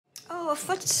Oh, a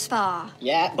foot spa.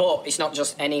 Yeah, but it's not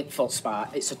just any foot spa.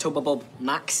 It's a Tubabub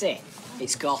Maxi.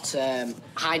 It's got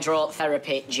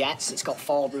hydrotherapy jets. It's got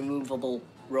 4 removable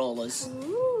rollers.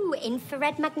 Ooh,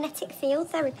 infrared magnetic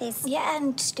field therapies. Yeah,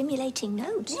 and stimulating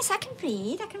notes. Yes, I can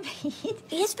breathe.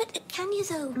 Yes, but can you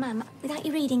though, Mum? Without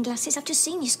your reading glasses, I've just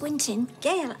seen you squinting.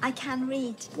 Gail, I can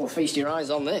read. Well, feast your eyes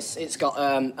on this. It's got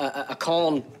a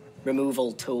corn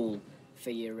removal tool for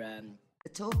your... The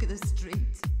talk of the street.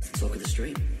 Talk of the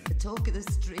street. The talk of the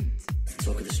street.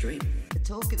 Talk of the street. The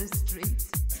talk of the street.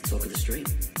 Talk of the street.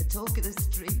 The talk of the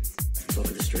street. Talk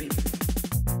of the street.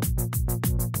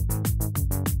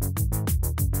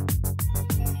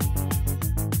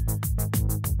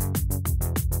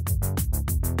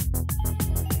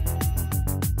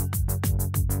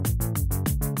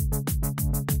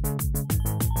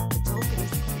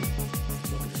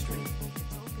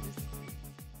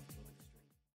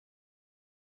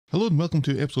 Hello and welcome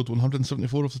to episode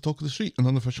 174 of The Talk of the Street, an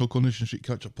unofficial Coronation Street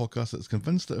catch-up podcast that's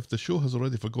convinced that if the show has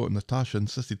already forgotten Natasha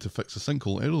insisted to fix a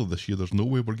sinkhole earlier this year, there's no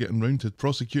way we're getting round to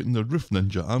prosecuting the roof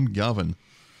ninja. I'm Gavin.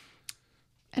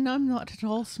 And I'm not at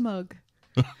all smug.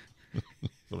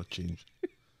 For a change.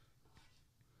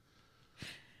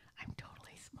 I'm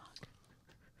totally smug.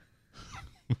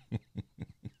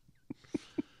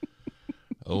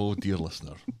 Oh dear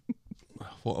listener,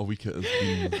 what a week it has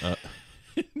been at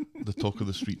the Talk of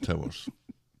the Street Towers.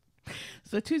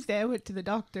 So Tuesday I went to the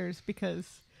doctor's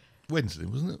because... Wednesday,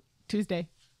 wasn't it? Tuesday.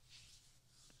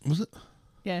 Was it?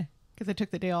 Yeah, because I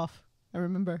took the day off. I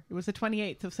remember. It was the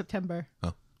 28th of September.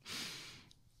 Oh.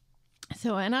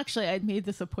 So, and actually I'd made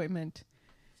this appointment.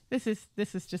 This is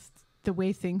just the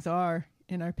way things are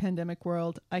in our pandemic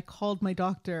world. I called my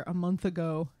doctor a month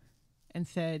ago and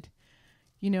said,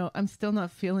 you know, I'm still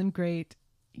not feeling great,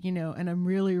 you know, and I'm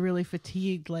really, really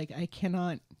fatigued. Like I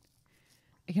cannot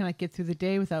get through the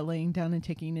day without laying down and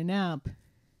taking a nap.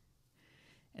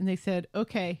 And they said,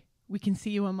 okay, we can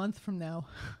see you a month from now.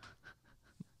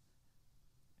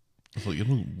 I thought you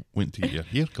know, went to get your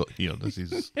haircut here. This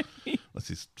is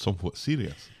somewhat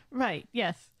serious. Right.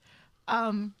 Yes.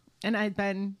 And I'd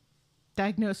been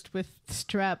diagnosed with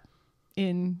strep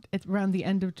around the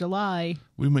end of July.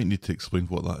 We might need to explain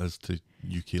what that is to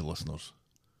UK listeners.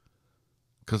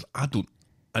 Because I don't,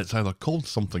 it's either called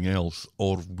something else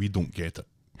or we don't get it.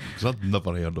 Because I've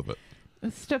never heard of it. A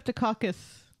streptococcus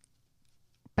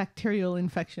bacterial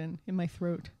infection in my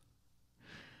throat,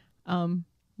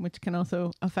 which can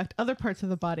also affect other parts of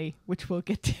the body, which we'll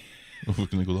get to. If we're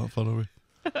going to go that far away.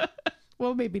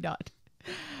 Well, maybe not.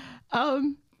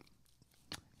 So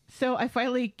I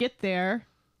finally get there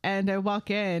and I walk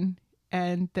in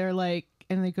and they're like,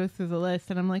 and they go through the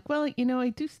list and I'm like, well, you know, I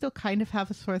do still kind of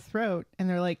have a sore throat. And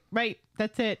they're like, right,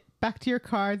 that's it. Back to your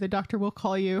car. The doctor will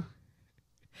call you.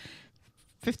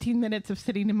 15 minutes of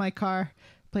sitting in my car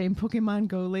playing Pokemon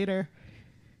Go later.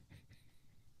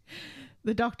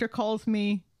 The doctor calls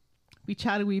me. We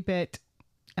chat a wee bit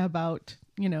about,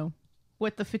 you know,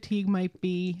 what the fatigue might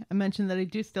be. I mentioned that I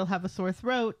do still have a sore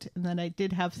throat and that I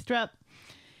did have strep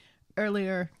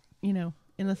earlier, you know,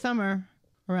 in the summer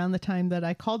around the time that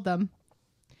I called them.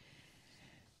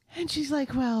 And she's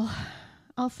like, well,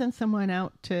 I'll send someone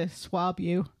out to swab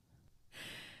you.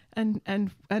 And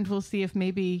we'll see if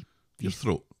maybe... Your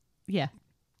throat? Yeah.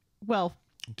 Well...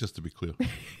 Just to be clear.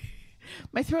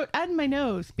 My throat and my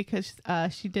nose, because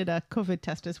she did a COVID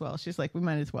test as well. She's like, we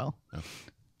might as well. Oh.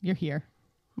 You're here.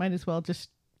 Might as well just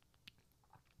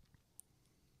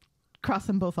cross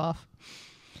them both off.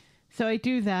 So I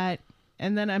do that.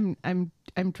 And then I'm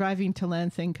driving to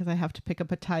Lansing because I have to pick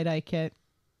up a tie-dye kit.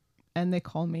 And they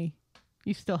call me,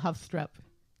 you still have strep.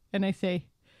 And I say,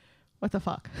 what the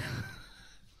fuck?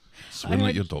 Swing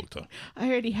at your doctor. I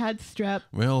already had strep.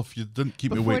 Well, if you didn't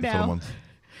keep me waiting for a month.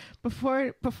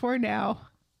 Before now,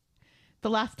 the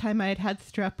last time I had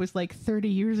strep was like 30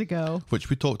 years ago. Which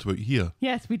we talked about here.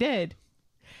 Yes, we did.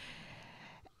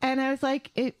 And I was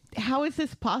like, how is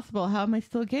this possible? How am I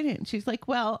still getting it? And she's like,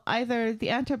 well, either the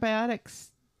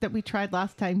antibiotics that we tried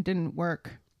last time didn't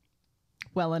work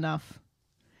well enough.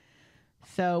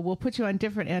 So we'll put you on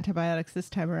different antibiotics this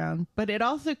time around. But it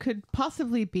also could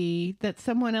possibly be that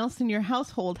someone else in your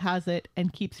household has it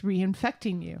and keeps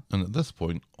reinfecting you. And at this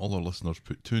point, all our listeners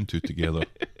put 2 and 2 together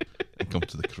and come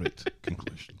to the correct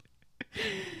conclusion.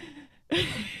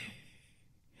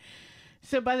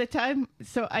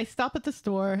 So I stop at the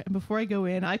store and before I go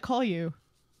in, I call you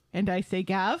and I say,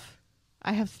 Gav,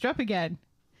 I have strep again.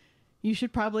 You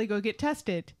should probably go get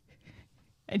tested.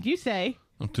 And you say...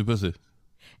 I'm too busy.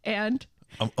 And...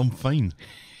 I'm fine.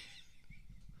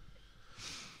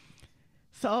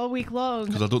 So all week long...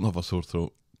 Because I don't have a sore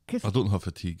throat. I don't have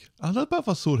fatigue. I had a bit of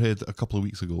a sore head a couple of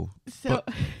weeks ago. So,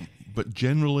 but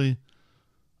generally,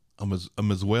 I'm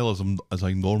as well as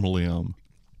I normally am.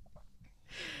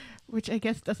 which I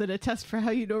guess doesn't attest for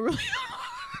how you normally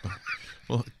are.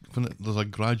 Well, there's a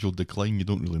gradual decline, you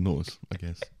don't really notice, I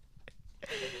guess.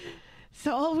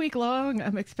 So all week long,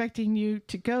 I'm expecting you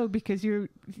to go because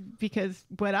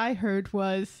what I heard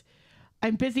was,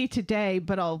 I'm busy today,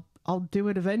 but I'll do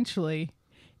it eventually.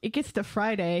 It gets to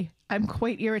Friday, I'm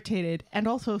quite irritated and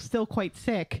also still quite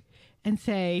sick, and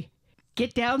say,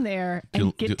 get down there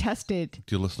and get tested.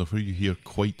 Dear listener, where you hear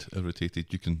quite irritated,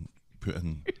 you can put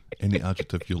in any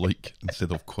adjective you like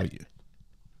instead of quite.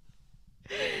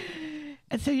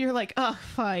 And so you're like, oh,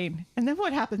 fine. And then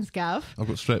what happens, Gav? I've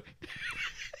got strep.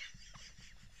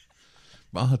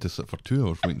 But I had to sit for 2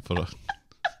 hours waiting for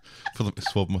them to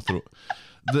swab my throat.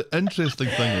 The interesting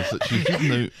thing is that she's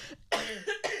reading out,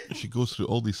 she goes through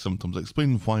all these symptoms,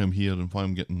 explaining why I'm here and why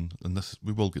I'm getting, and this,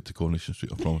 we will get to Coronation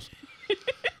Street, I promise.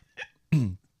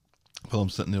 While I'm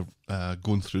sitting there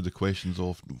going through the questions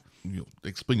of,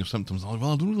 explain your symptoms. I'm like,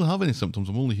 well, I don't really have any symptoms.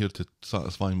 I'm only here to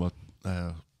satisfy my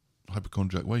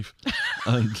hypochondriac wife.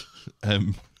 And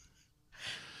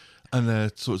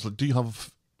so it's like, do you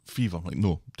have fever? I'm like,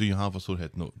 no. Do you have a sore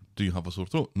head? No. Do you have a sore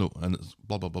throat? No. And it's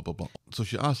blah, blah, blah, blah, blah. So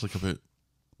she asked like about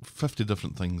 50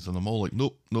 different things, and I'm all like,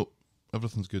 nope,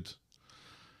 everything's good.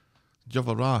 Do you have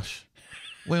a rash?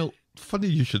 Well, funny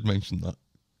you should mention that,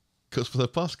 because for the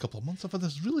past couple of months I've had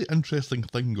this really interesting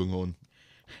thing going on,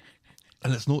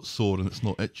 and it's not sore and it's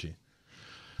not itchy.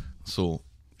 So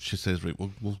she says, right,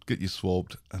 we'll get you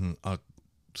swabbed, and I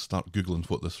start Googling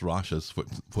what this rash is, what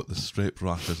the strep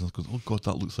rash is, and I go, oh God,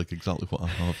 that looks like exactly what I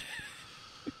have.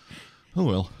 Oh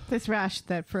well. This rash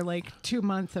that for like 2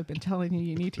 months I've been telling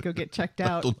you need to go get checked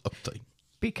out. I don't have time.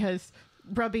 Because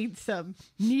rubbing some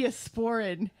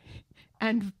Neosporin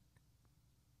and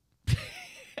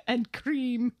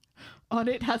cream on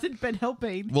it hasn't been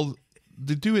helping. Well,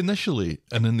 they do initially,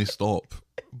 and then they stop.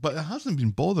 But it hasn't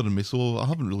been bothering me, so I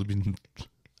haven't really been...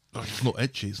 It's not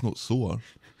itchy, it's not sore.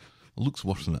 It looks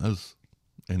worse than it is.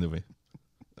 Anyway.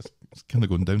 It's kind of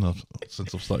going down there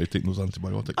since I've started taking those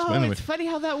antibiotics. Oh, but anyway. It's funny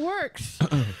how that works.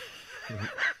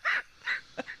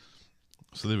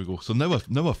 So there we go. So now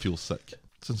I feel sick.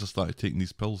 Since I started taking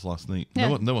these pills last night.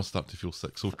 Yeah. Now I start to feel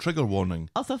sick. So trigger warning.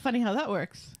 Also funny how that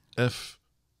works. If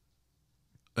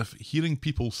hearing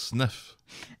people sniff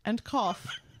and cough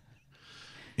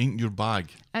ain't your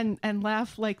bag, and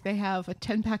laugh like they have a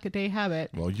 10-pack a day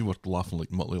habit. Well, you were laughing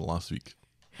like Muttley last week.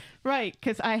 Right,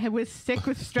 because I was sick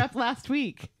with strep last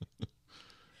week.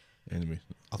 Anyway,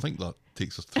 I think that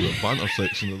takes us through a banter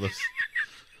section of this.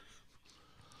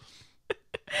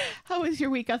 How was your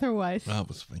week otherwise? That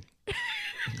was fine.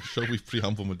 Shall we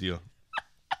preamble, my dear?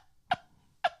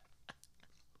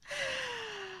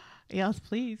 Yes,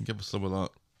 please. Give us some of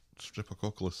that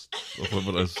streptococcus or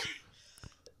whatever it is.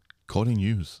 Corrie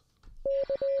News.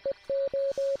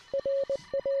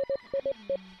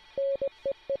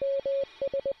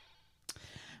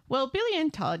 Well, Billy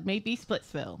and Todd may be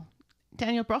Splitsville.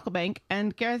 Daniel Brocklebank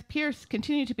and Gareth Pierce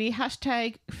continue to be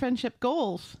 #friendship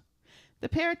goals. The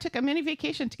pair took a mini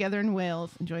vacation together in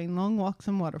Wales, enjoying long walks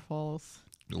and waterfalls.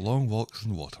 Long walks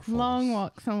and waterfalls. Long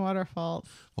walks and waterfalls.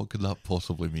 What could that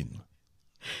possibly mean?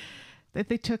 That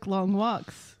they took long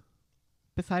walks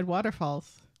beside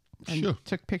waterfalls. And Sure.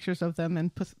 took pictures of them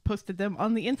and posted them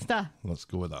on the Insta. Let's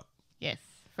go with that. Yes,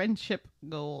 friendship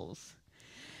goals.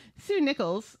 Sue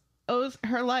Nichols owes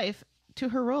her life to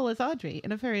her role as Audrey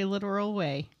in a very literal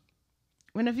way.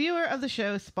 When a viewer of the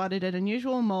show spotted an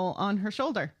unusual mole on her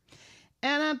shoulder,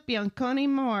 Anna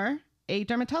Bianconi-Moore, a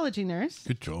dermatology nurse,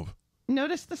 Good job.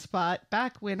 noticed the spot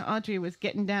back when Audrey was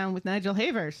getting down with Nigel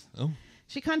Havers. Oh.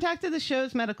 She contacted the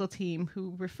show's medical team,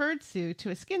 who referred Sue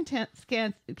to a skin. A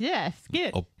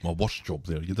worse job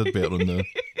there. You did better on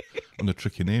the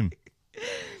tricky name.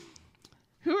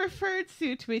 Who referred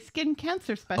Sue to a skin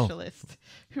cancer specialist,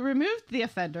 who removed the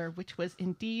offender, which was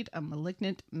indeed a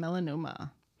malignant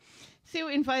melanoma. Sue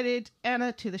invited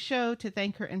Anna to the show to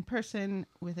thank her in person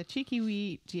with a cheeky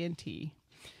wee G&T.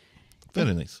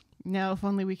 Very nice. Now, if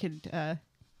only we could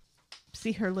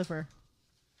see her liver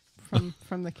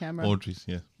from the camera. Audrey's,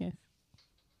 yeah. Yes.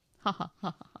 Ha ha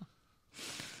ha ha.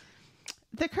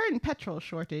 The current petrol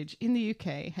shortage in the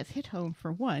UK has hit home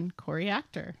for one Corrie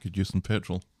actor. Could use some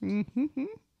petrol. Mm-hmm.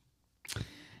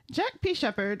 Jack P.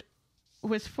 Shepherd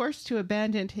was forced to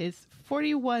abandon his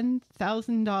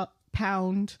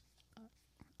 £41,000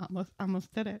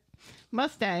 almost did it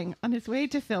Mustang on his way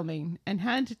to filming and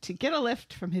had to get a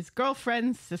lift from his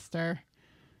girlfriend's sister,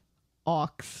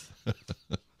 Ox.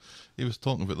 He was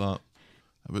talking about that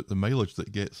about the mileage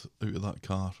that gets out of that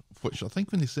car, which I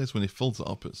think when he fills it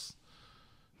up, it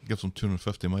gives him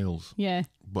 250 miles. Yeah.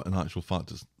 But in actual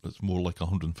fact, it's more like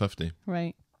 150.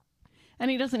 Right.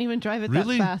 And he doesn't even drive it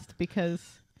Really? that fast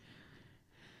because,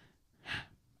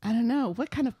 I don't know,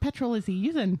 what kind of petrol is he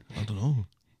using? I don't know.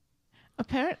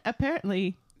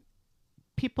 Apparently,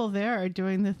 people there are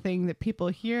doing the thing that people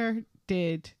here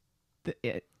did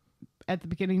at the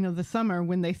beginning of the summer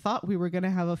when they thought we were going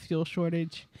to have a fuel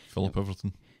shortage. Fill up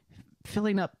everything.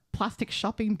 Filling up plastic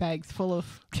shopping bags full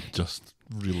of... Just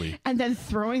really. And then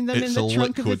throwing them It's in the a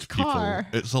trunk of liquid, his car.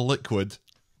 people. It's a liquid.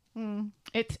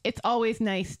 It's always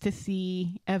nice to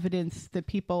see evidence that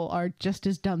people are just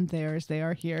as dumb there as they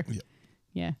are here. Yeah.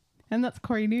 Yeah. And that's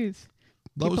Corey News.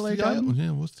 That People was are 3 dumb. items. Yeah,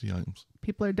 it was 3 items.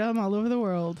 People are dumb all over the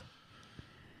world.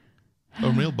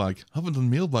 Our mailbag. Haven't done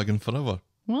mailbag in forever.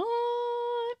 What?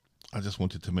 I just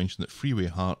wanted to mention that Freeway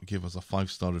Heart gave us a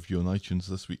 5-star review on iTunes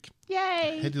this week.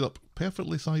 Yay! Headed up,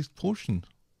 perfectly sized portion.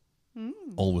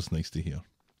 Always nice to hear.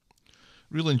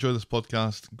 Really enjoy this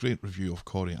podcast. Great review of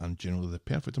Corey and generally the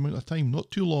perfect amount of time.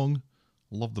 Not too long.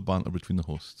 Love the banter between the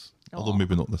hosts. Although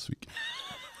maybe not this week.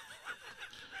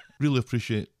 Really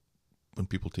appreciate when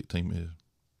people take time to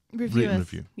Review rate and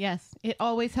us. review. Yes, it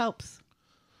always helps.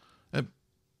 It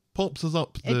pops us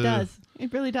up It does.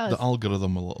 It really does. the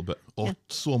algorithm a little bit. Or Yeah.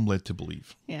 so I'm led to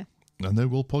believe. Yeah. And now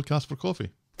we'll podcast for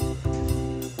coffee.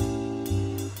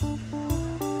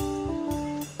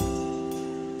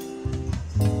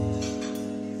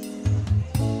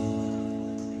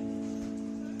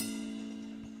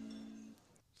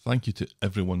 Thank you to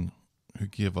everyone who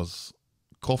gave us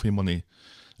coffee money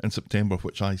in September,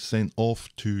 which I sent off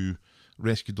to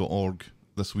rescue.org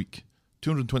this week.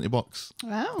 $220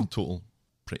 Wow. in total.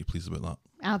 Pretty pleased about that.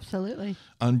 Absolutely.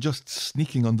 And just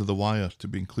sneaking under the wire to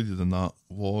be included in that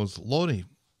was Laurie.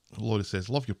 Laurie says,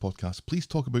 love your podcast. Please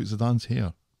talk about Zidane's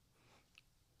hair.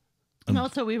 And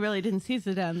also, we really didn't see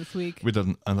Zidane this week. We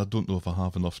didn't, and I don't know if I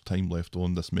have enough time left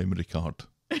on this memory card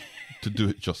to do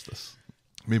it justice.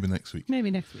 Maybe next week.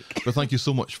 Maybe next week. But thank you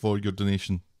so much for your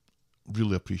donation.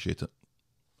 Really appreciate it.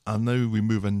 And now we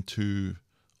move into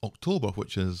October,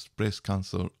 which is Breast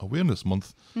Cancer Awareness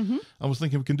Month. Mm-hmm. I was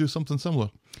thinking we can do something similar.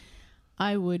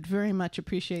 I would very much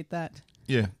appreciate that.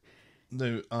 Yeah.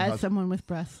 Now, As someone with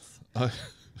breasts. well,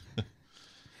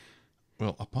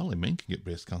 apparently men can get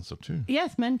breast cancer too.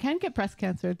 Yes, men can get breast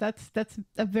cancer. That's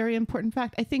a very important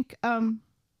fact. I think was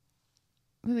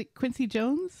it Quincy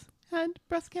Jones had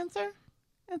breast cancer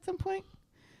at some point.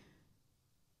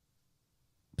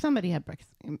 Somebody had breast.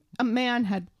 A man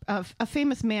had a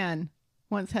famous man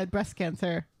once had breast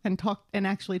cancer and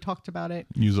actually talked about it.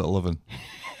 News at 11.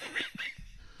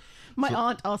 My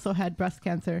aunt also had breast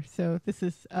cancer, so this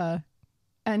is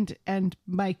and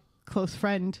my close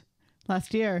friend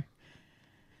last year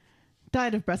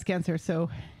died of breast cancer. So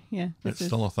yeah, It's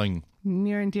still a thing.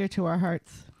 near and dear to our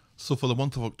hearts. So for the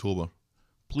month of October,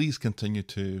 please continue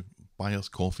to buy us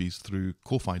coffees through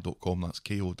ko-fi.com. That's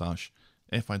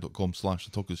ko-fi.com/the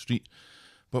talk of the street.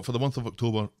 But for the month of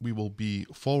October, we will be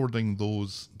forwarding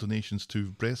those donations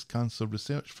to Breast Cancer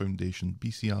Research Foundation,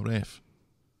 BCRF.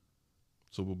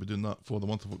 So we'll be doing that for the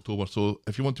month of October. So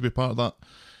if you want to be part of that,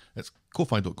 it's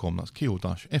ko-fi.com. That's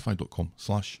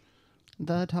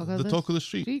ko-fi.com/the talk of the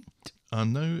street.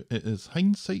 And now it is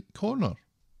Hindsight Corner.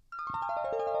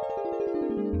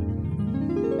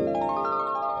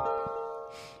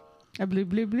 A bloop,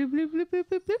 bloop, bloop, bloop, bloop, bloop,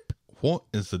 bloop, bloop. What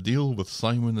is the deal with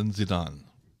Simon and Zidane?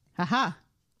 Haha.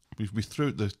 We threw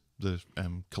out the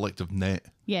collective net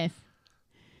Yes.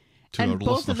 to our And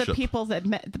both of the listenership.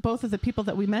 people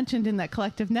that we mentioned in that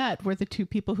collective net were the two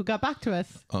people who got back to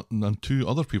us. And 2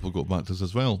 other people got back to us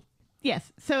as well.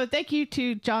 Yes. So thank you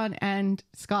to John and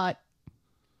Scott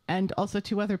and also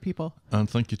 2 other people. And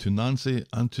thank you to Nancy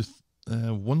and to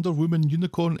Wonder Woman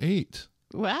Unicorn 8,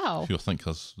 Wow. who I think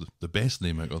has the best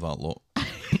name out of that lot.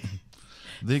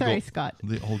 Scott.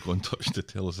 They all got in touch to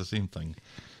tell us the same thing.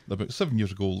 About 7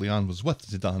 years ago, Leanne was with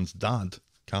Zidane's dad,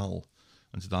 Cal,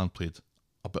 and Zidane played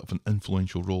a bit of an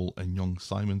influential role in young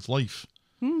Simon's life.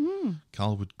 Mm-hmm.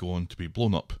 Cal would go on to be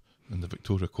blown up in the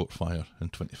Victoria Court fire in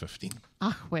 2015.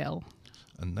 Ah, well.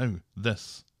 And now,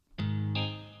 this.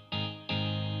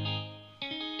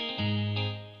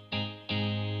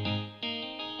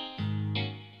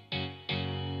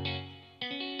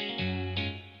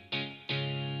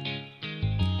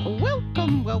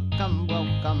 Welcome, welcome,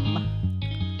 welcome.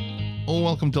 Oh,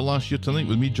 welcome to Last Year Tonight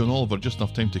with me, John Oliver. Just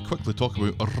enough time to quickly talk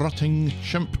about Rutting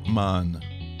Chimp Man.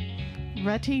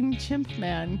 Rutting Chimp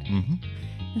Man.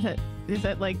 Mm-hmm. Is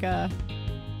that like a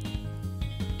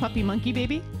puppy monkey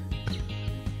baby?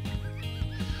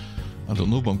 I don't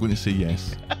know, but I'm going to say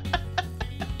yes.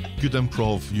 Good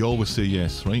improv. You always say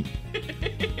yes, right?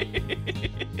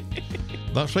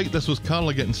 That's right, this was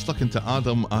Carla getting stuck into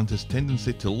Adam and his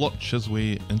tendency to lurch his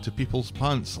way into people's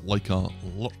pants like a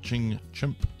lurching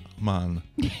chimp man,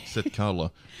 said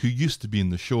Carla, who used to be in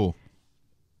the show.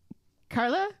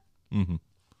 Carla? Mm-hmm.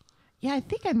 Yeah, I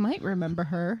think I might remember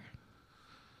her.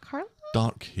 Carla?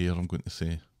 Dark hair, I'm going to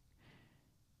say.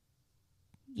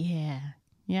 Yeah.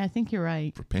 Yeah, I think you're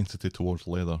right. Propensity towards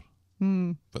leather,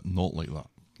 but not like that.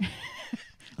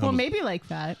 Well, maybe like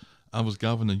that. I was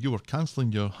Gavin and you were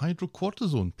cancelling your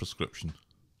hydrocortisone prescription.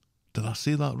 Did I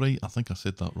say that right? I think I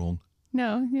said that wrong.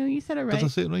 No, you said it right. Did I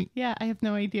say it right? Yeah, I have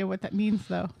no idea what that means,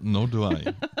 though. Nor do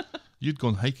I. You'd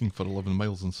gone hiking for 11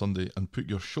 miles on Sunday and put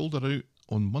your shoulder out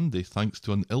on Monday thanks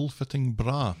to an ill-fitting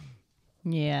bra.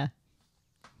 Yeah.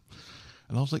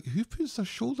 And I was like, who puts their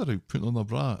shoulder out putting on a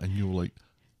bra? And you were like,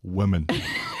 women.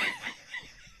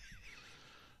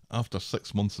 After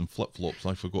 6 months in flip-flops,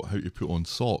 I forgot how to put on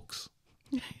socks.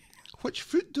 Which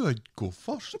foot do I go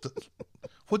first?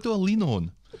 What do I lean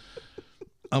on?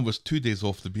 I was 2 days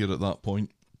off the beer at that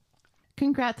point.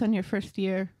 Congrats on your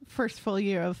first full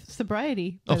year of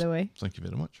sobriety, by the way. Thank you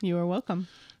very much. You are welcome.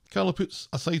 Carla puts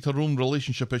aside her own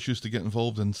relationship issues to get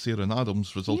involved in Sarah and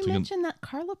Adams, resulting You mentioned that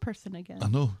Carla person again. I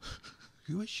know.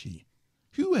 Who is she?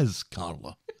 Who is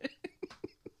Carla?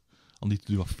 I'll need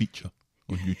to do a feature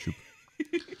on YouTube.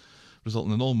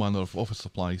 Resulting in all manner of office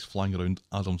supplies flying around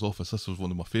Adam's office. This was one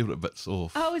of my favourite bits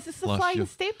of Oh, is this the last flying year.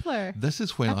 stapler? This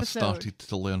is when episode? I started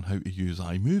to learn how to use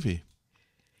iMovie.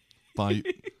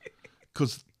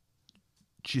 Because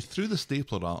she threw the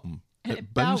stapler at him, And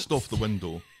it bounced bounced. off the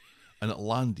window, and it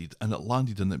landed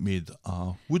and it made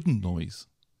a wooden noise.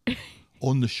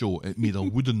 On the show, it made a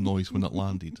wooden noise when it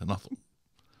landed, and I thought,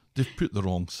 they've put the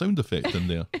wrong sound effect in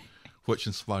there, which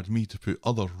inspired me to put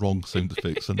other wrong sound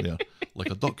effects in there, like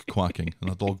a duck quacking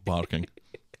and a dog barking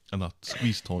and a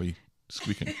squeeze toy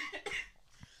squeaking.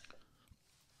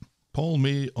 Paul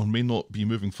may or may not be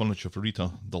moving furniture for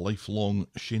Rita, the lifelong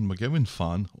Shane McGowan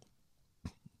fan.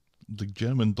 The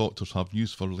German doctors have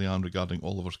news for Leanne regarding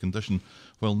Oliver's condition,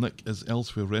 while Nick is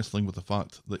elsewhere wrestling with the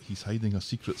fact that he's hiding a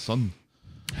secret son.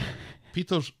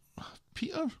 Peter?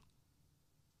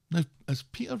 Now, is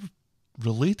Peter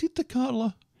related to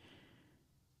Carla?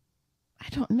 I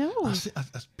don't know. It's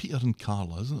Peter and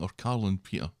Carla, isn't it? Or Carla and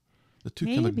Peter. The two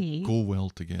kind Maybe. of go well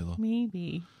together.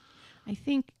 Maybe. I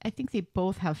think they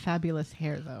both have fabulous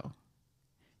hair, though,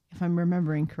 if I'm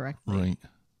remembering correctly. Right.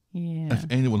 Yeah. If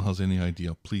anyone has any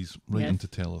idea, please write in Yes. to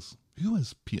tell us. Who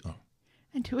is Peter?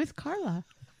 And who is Carla?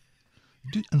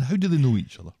 And how do they know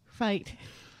each other? Right.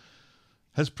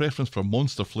 His preference for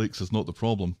Monster Flakes is not the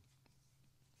problem.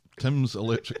 Tim's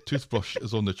electric toothbrush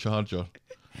is on the charger,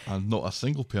 and not a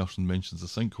single person mentions the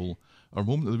sinkhole. Our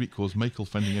moment of the week was Michael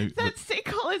finding out That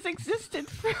sinkhole has existed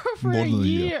for more a than a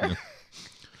year. year. Yeah.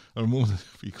 Our moment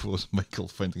of the week was Michael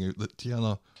finding out that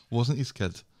Tiana wasn't his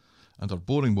kid. And our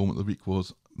boring moment of the week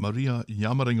was Maria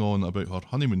yammering on about her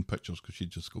honeymoon pictures because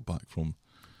she'd just got back from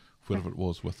wherever it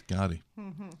was with Gary.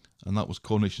 Mm-hmm. And that was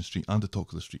Coronation Street and the Talk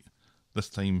of the Street. This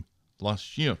time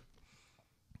last year.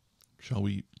 Shall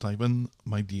we dive in,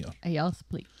 my dear? Yes,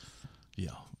 please.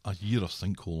 Yeah, a year of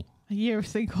sinkhole. A year of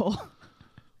sinkhole.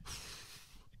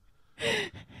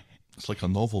 It's like a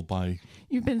novel by...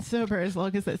 You've been sober as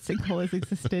long as that sinkhole has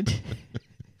existed.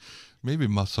 Maybe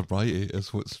my sobriety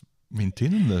is what's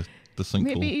maintaining the sinkhole.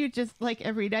 Maybe you just, like,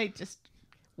 every night just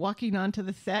walking onto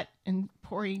the set and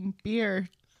pouring beer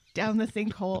down the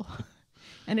sinkhole.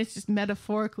 And it's just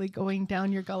metaphorically going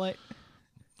down your gullet.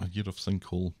 A year of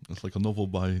sinkhole. It's like a novel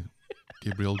by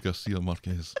Gabriel Garcia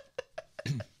Marquez.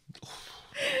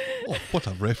 Oh, what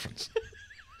a reference.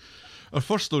 Our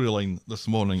first storyline this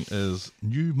morning is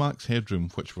New Max Headroom,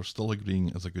 which we're still agreeing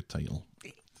is a good title.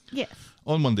 Yes.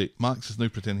 On Monday, Max is now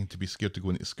pretending to be scared to go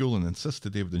into school and insists to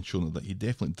David and Shona that he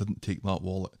definitely didn't take that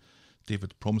wallet.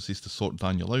 David promises to sort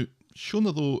Daniel out.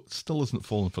 Shona, though, still isn't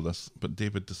falling for this, but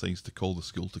David decides to call the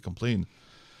school to complain.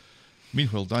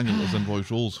 Meanwhile, Daniel is in Roy's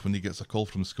Rolls when he gets a call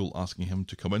from the school asking him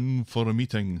to come in for a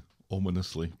meeting,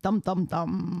 ominously. Dum dum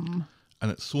dum.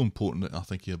 And it's so important that I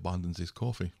think he abandons his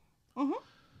coffee. Mm-hmm.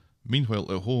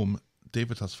 Meanwhile, at home,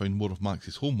 David has found more of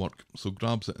Max's homework, so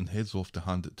grabs it and heads off to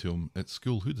hand it to him at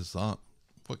school. Who does that?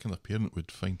 What kind of parent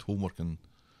would find homework and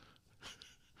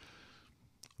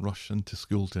rush into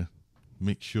school to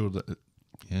make sure that it...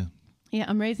 Yeah. Yeah,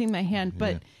 I'm raising my hand,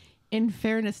 but Yeah. in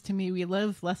fairness to me, we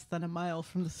live less than a mile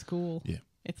from the school. Yeah.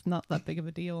 It's not that big of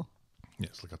a deal. Yeah,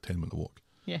 it's like a 10-minute walk.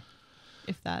 Yeah,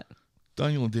 if that.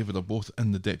 Daniel and David are both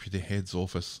in the deputy head's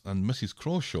office, and Mrs.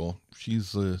 Crawshaw,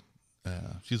 she's the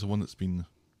one that's been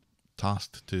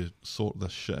tasked to sort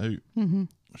this shit out. Mm-hmm.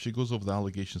 She goes over the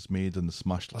allegations made in the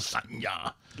smashed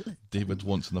lasagna. David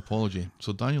wants an apology.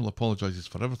 So Daniel apologises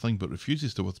for everything but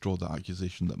refuses to withdraw the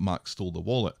accusation that Max stole the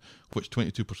wallet, which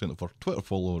 22% of her Twitter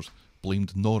followers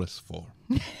blamed Norris for.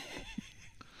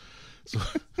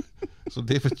 So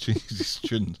David changes his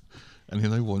tune and he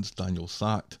now wants Daniel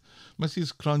sacked.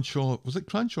 Mrs. Cranshaw, was it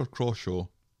Cranshaw or Crawshaw?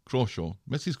 Crawshaw.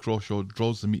 Mrs. Crawshaw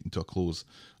draws the meeting to a close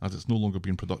as it's no longer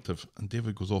being productive, and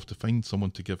David goes off to find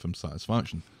someone to give him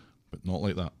satisfaction. But not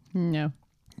like that. No.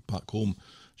 Back home,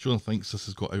 Shona thinks this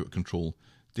has got out of control.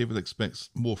 David expects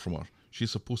more from her.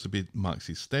 She's supposed to be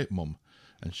Max's stepmom,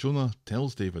 and Shona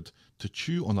tells David to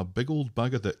chew on a big old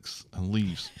bag of dicks and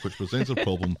leaves, which presents a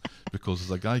problem because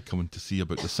there's a guy coming to see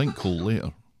about the sinkhole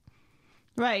later.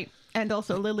 Right. And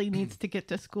also Lily needs to get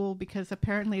to school because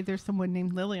apparently there's someone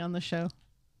named Lily on the show.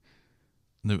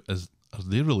 Now, are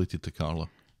they related to Carla?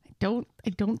 I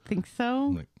don't think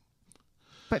so. Right.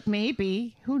 But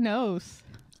maybe. Who knows?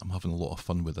 I'm having a lot of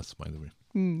fun with this, by the way.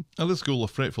 At the school, a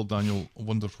fretful Daniel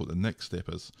wonders what the next step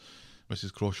is.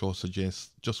 Mrs. Crawshaw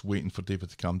suggests just waiting for David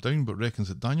to calm down, but reckons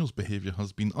that Daniel's behaviour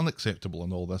has been unacceptable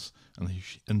in all this, and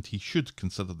he should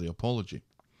consider the apology.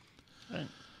 Right.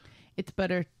 It's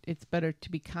better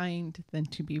to be kind than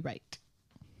to be right.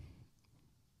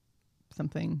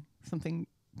 Something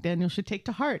Daniel should take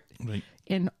to heart. Right.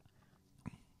 In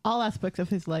all aspects of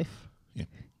his life. Yeah.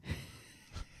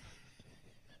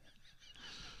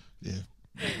 Yeah.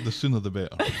 The sooner the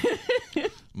better.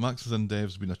 Max is in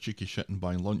Dev's been a cheeky shit and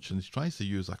buying lunch, and he tries to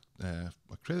use a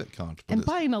credit card. But and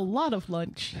buying a lot of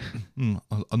lunch.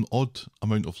 An odd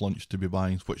amount of lunch to be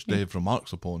buying, which Dev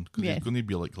remarks upon, because Yes. he's going to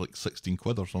be like 16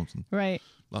 quid or something. Right.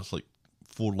 That's like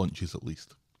 4 lunches at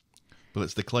least. But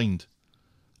it's declined.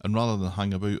 And rather than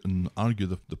hang about and argue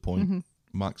the point,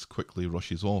 Max quickly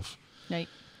rushes off. Right.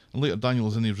 And later Daniel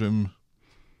is in his room,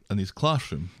 in his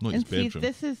classroom, not his And see, bedroom.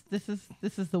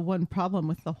 this is the one problem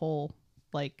with the whole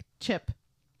like chip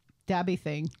dabby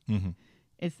thing,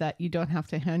 is that you don't have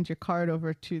to hand your card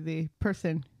over to the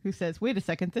person who says, "Wait a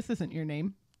second, this isn't your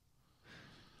name."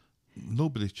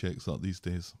 Nobody checks that these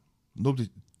days. Nobody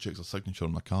checks a signature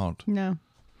on a card. No.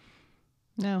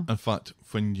 In fact,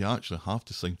 when you actually have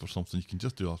to sign for something, you can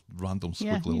just do a random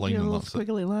Yeah, squiggly you line do a and little that's it.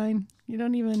 squiggly line. You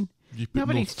don't even. You put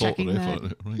Nobody's no thought checking or that. effort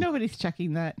in it, right? Nobody's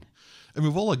checking that. And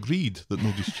we've all agreed that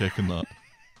nobody's checking that.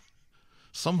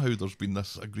 Somehow there's been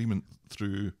this agreement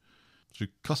through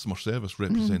customer service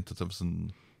representatives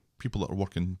and people that are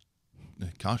working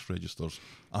cash registers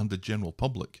and the general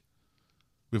public.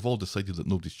 We've all decided that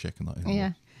nobody's checking that anymore.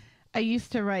 Yeah. I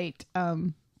used to write,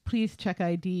 please check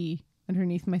ID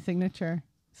underneath my signature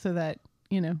so that,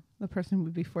 the person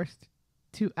would be forced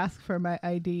to ask for my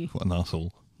ID. What an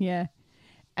asshole. Yeah.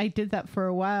 I did that for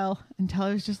a while until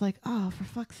I was just like, oh, for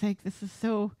fuck's sake, this is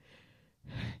so...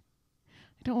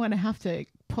 I don't want to have to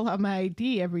pull out my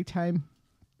ID every time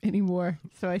anymore.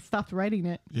 So I stopped writing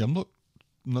it. Yeah, I'm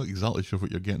not exactly sure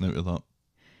what you're getting out of that.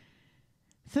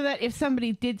 So that if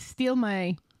somebody did steal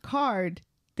my card,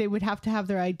 they would have to have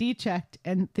their ID checked,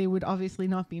 and they would obviously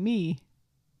not be me.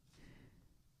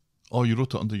 Oh, you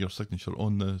wrote it under your signature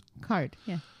on the... Card,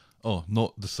 yeah. Oh,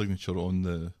 not the signature on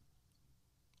the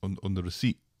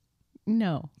receipt.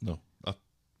 No. No, I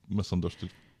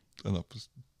misunderstood.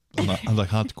 And I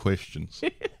had questions.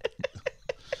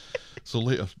 So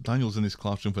later, Daniel's in his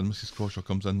classroom when Mrs. Crawshaw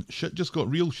comes in. Shit just got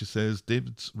real, she says.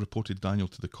 David's reported Daniel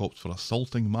to the cops for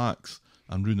assaulting Max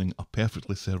and ruining a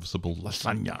perfectly serviceable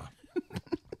lasagna.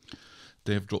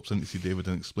 Dev drops in to see David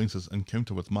and explains his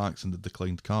encounter with Max and the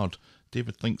declined card.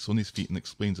 David thinks on his feet and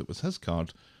explains it was his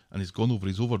card and he's gone over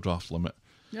his overdraft limit.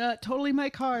 Yeah, totally my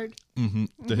card.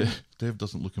 Dev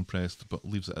doesn't look impressed but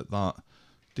leaves it at that.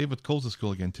 David calls the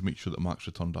school again to make sure that Max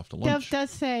returned after lunch. Dev does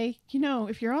say,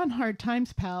 if you're on hard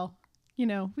times, pal,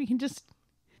 we can just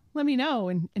let me know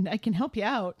and I can help you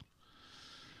out.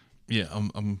 Yeah,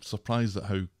 I'm surprised at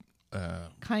how...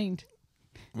 kind.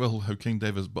 Well, how kind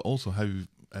Dev is, but also how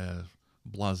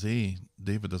blasé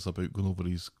David is about going over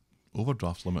his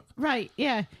overdraft limit. Right,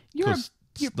 yeah. Because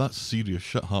that's serious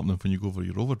shit happening when you go over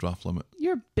your overdraft limit.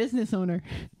 You're a business owner.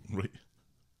 Right.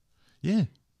 Yeah.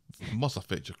 Must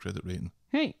affect your credit rating.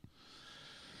 Right.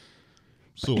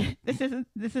 So This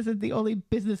isn't the only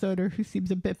business owner who seems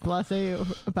a bit blasé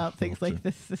about things like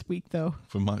this week, though.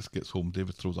 when Max gets home,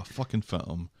 David throws a fucking fit at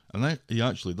him. And he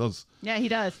actually does. Yeah, he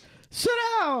does. Sit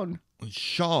down! He's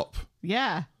sharp.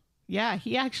 Yeah. Yeah,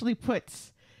 he actually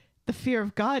puts the fear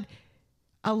of God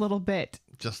a little bit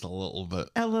Just a little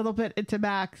bit. into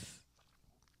Max.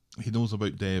 He knows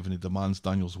about Dev and he demands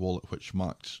Daniel's wallet, which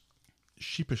Max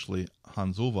sheepishly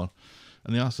hands over.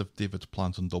 And he asks if David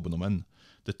plans on dobbing him in.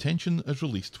 The tension is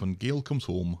released when Gail comes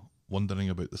home, wondering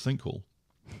about the sinkhole.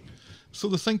 So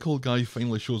the sinkhole guy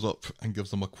finally shows up and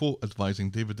gives them a quote advising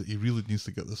David that he really needs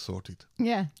to get this sorted.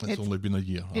 Yeah. It's only been a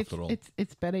year after all.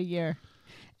 It's been a year.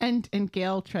 And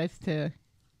Gail tries to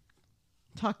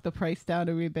talk the price down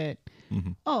a wee bit.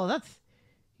 Mm-hmm. Oh, that's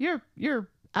your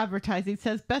advertising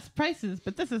says best prices,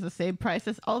 but this is the same price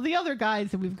as all the other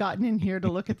guys that we've gotten in here to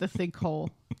look at the sinkhole.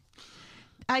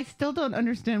 I still don't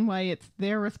understand why it's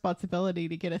their responsibility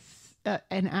to get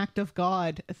an act of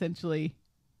God essentially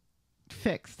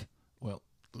fixed. Well,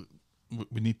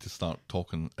 we need to start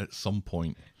talking at some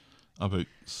point about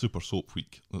Super Soap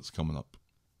Week that's coming up.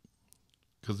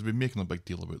 Because they've been making a big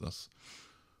deal about this.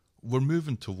 We're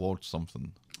moving towards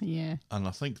something. Yeah. And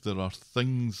I think there are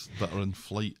things that are in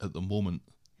flight at the moment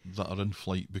that are in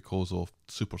flight because of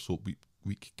Super Soap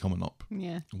Week coming up.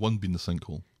 Yeah. One being the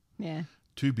sinkhole. Yeah.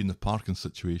 2 being the parking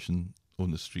situation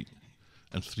on the street.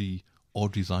 And 3,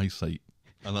 Audrey's eyesight.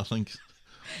 And I think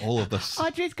all of this...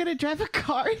 Audrey's going to drive a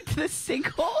car into the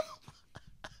sinkhole?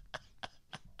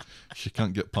 She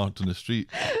can't get parked on the street.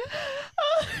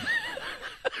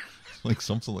 Like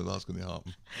something like that's going to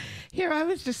happen. Here, I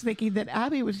was just thinking that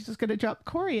Abby was just going to drop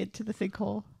Corey into the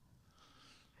sinkhole.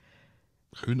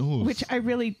 Who knows? Which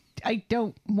I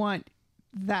don't want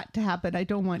that to happen. I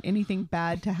don't want anything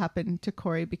bad to happen to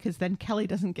Corey because then Kelly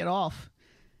doesn't get off.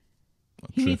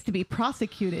 He needs to be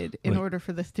prosecuted in order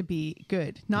for this to be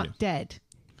good, not dead.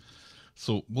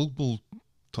 So we'll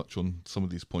touch on some of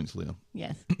these points later.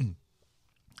 Yes.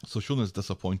 So Shona's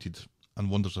disappointed and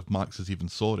wonders if Max is even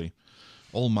sorry.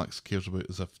 All Max cares about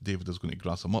is if David is going to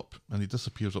grass him up, and he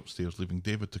disappears upstairs, leaving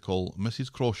David to call Mrs.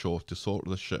 Crawshaw to sort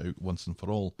this shit out once and for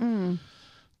all.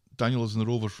 Daniel is in the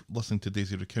Rover listening to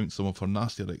Daisy recount some of her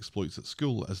nastier exploits at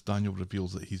school as Daniel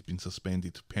reveals that he's been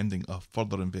suspended pending a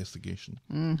further investigation.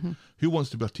 Mm-hmm. Who wants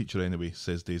to be a teacher anyway,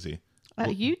 says Daisy.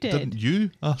 You did. Didn't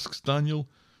you? Asks Daniel.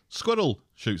 Squirrel,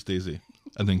 shouts Daisy.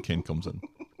 And then Ken comes in.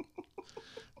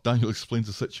 Daniel explains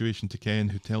the situation to Ken,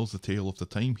 who tells the tale of the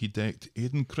time he decked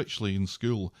Aidan Critchley in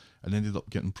school and ended up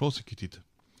getting prosecuted.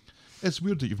 It's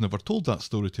weird that you've never told that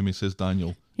story to me, says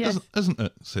Daniel. Yes. Isn't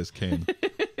it, says Ken.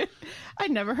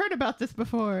 I'd never heard about this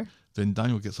before. Then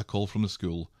Daniel gets a call from the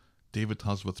school. David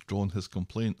has withdrawn his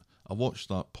complaint. I watched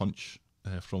that punch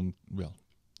from, well,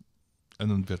 in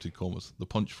inverted commas, the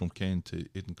punch from Ken to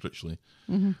Aidan Critchley.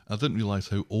 Mm-hmm. I didn't realise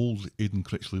how old Aidan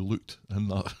Critchley looked in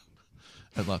that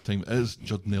at that time. It is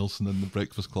Judd Nelson in the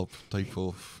Breakfast Club type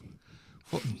of,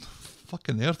 what in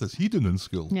fucking earth is he doing in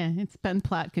school? Yeah, it's Ben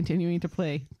Platt continuing to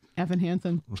play Evan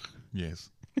Hansen. Yes.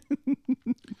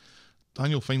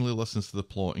 Daniel finally listens to the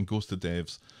plot and goes to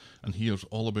Dev's and hears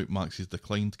all about Max's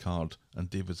declined card and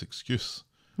David's excuse.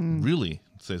 Really,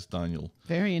 says Daniel.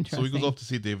 Very interesting. So he goes off to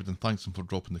see David and thanks him for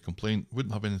dropping the complaint.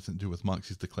 Wouldn't have anything to do with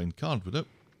Max's declined card, would it?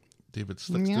 David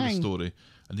sticks to the story,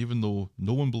 and even though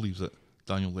no one believes it,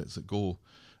 Daniel lets it go.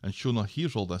 And Shona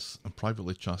hears all this and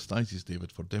privately chastises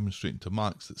David for demonstrating to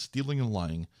Max that stealing and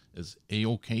lying is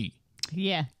A-OK.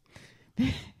 Yeah.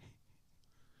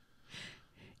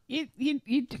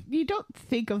 You don't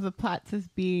think of the Platts as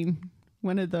being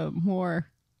one of the more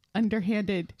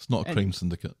underhanded... It's not a crime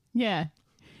syndicate. Yeah.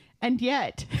 And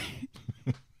yet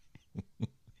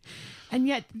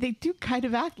they do kind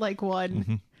of act like one.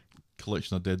 Mm-hmm.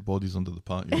 Collection of dead bodies under the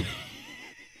patio.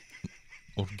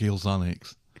 Or Gail's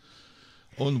annex.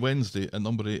 On Wednesday, at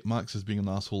number 8, Max is being an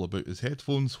asshole about his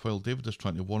headphones while David is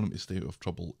trying to warn him to stay out of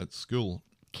trouble at school.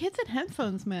 Kids and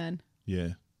headphones, man. Yeah.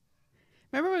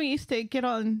 Remember when we used to get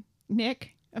on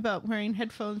Nick about wearing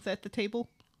headphones at the table?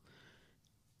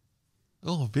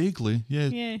 Oh, vaguely. Yeah.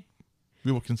 Yeah.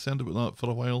 We were concerned about that for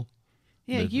a while.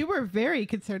 Yeah, you were very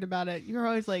concerned about it. You were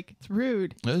always like, it's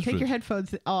rude. It is Take rude. your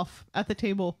headphones off at the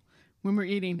table when we're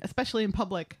eating, especially in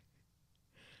public.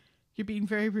 You're being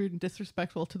very rude and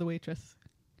disrespectful to the waitress.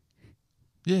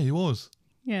 Yeah, he was.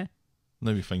 Yeah.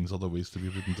 Now he finds other ways to be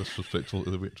rude and disrespectful to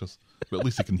the waitress. But at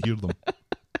least he can hear them.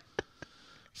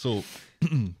 So,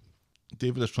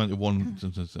 David is trying to warn...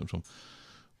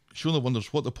 Shona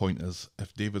wonders what the point is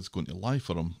if David's going to lie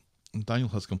for him. Daniel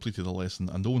has completed a lesson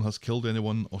and no one has killed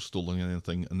anyone or stolen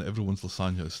anything and everyone's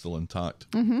lasagna is still intact.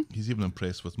 Mm-hmm. He's even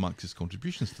impressed with Max's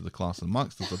contributions to the class and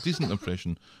Max does a decent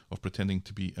impression of pretending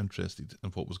to be interested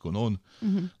in what was going on.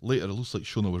 Mm-hmm. Later it looks like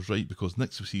Shona was right because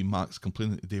next we see Max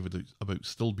complaining to David about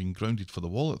still being grounded for the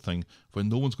wallet thing when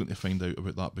no one's going to find out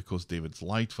about that because David's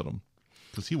lied for him.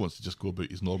 Because he wants to just go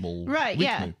about his normal week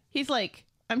now. He's like,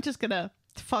 I'm just going to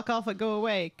fuck off and go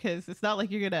away because it's not like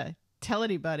you're going to tell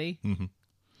anybody. Mm-hmm.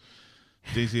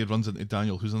 Daisy runs into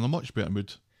Daniel, who's in a much better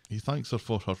mood. He thanks her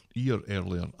for her ear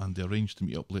earlier and they arrange to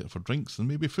meet up later for drinks and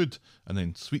maybe food, and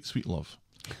then sweet, sweet love.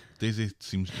 Daisy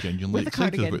seems genuinely With a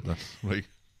excited cardigan. about this, right?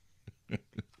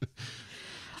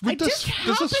 I Does just this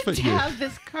happen fit to you? have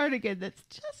this cardigan that's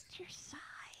just your size.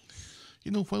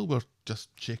 You know, while we're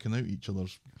just checking out each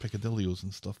other's peccadillos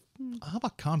and stuff, I have a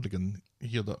cardigan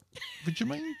here that, would you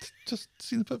mind just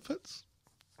seeing if it fits?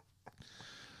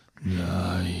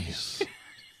 Nice.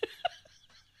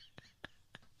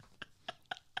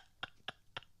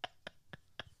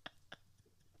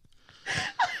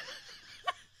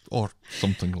 Or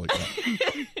something like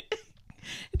that.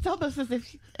 It's almost as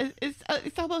if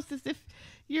it's almost as if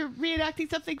you're reenacting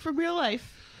something from real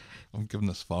life. I'm giving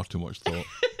this far too much thought.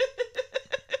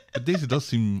 But Daisy does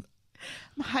seem...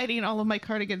 I'm hiding all of my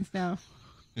cardigans now.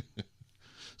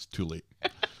 It's too late.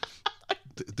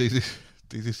 Daisy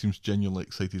seems genuinely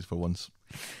excited for once.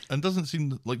 And doesn't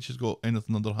seem like she's got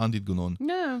anything underhanded going on.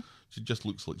 No. She just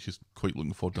looks like she's quite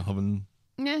looking forward to having...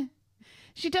 Yeah.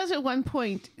 She does at one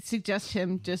point suggest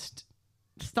him just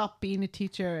stop being a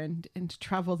teacher and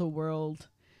travel the world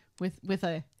with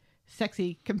a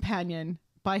sexy companion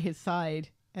by his side,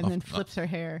 and then flips her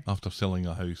hair. After selling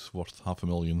a house worth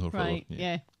 $500,000 or whatever. Right,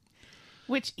 yeah.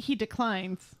 Which he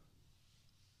declines.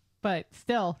 But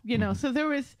still, you know, so there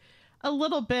was a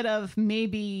little bit of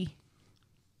maybe...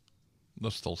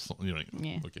 There's still something, you're right.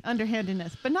 Yeah, Okay.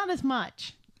 underhandedness, but not as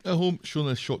much. At home,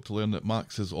 Shona is shocked to learn that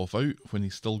Max is off out when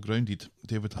he's still grounded.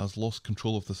 David has lost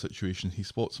control of the situation. He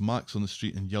spots Max on the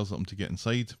street and yells at him to get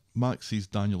inside. Max sees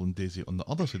Daniel and Daisy on the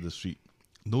other side of the street,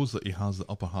 knows that he has the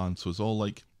upper hand, so is all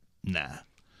like, nah.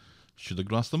 Should have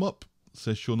grassed them up,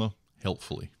 says Shona,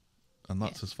 helpfully. And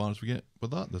that's as far as we get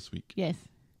with that this week. Yes.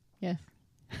 Yes.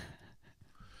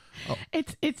 Oh.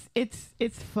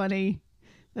 It's funny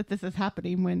that this is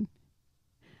happening when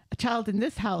a child in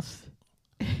this house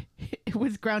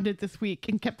was grounded this week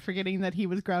and kept forgetting that he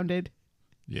was grounded.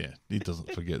 Yeah, he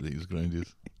doesn't forget that he's grounded.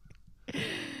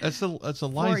 It's a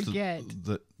lie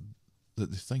that they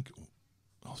think,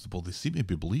 oh, well, they seem to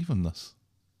be believing this.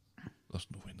 There's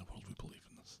no way in the world we believe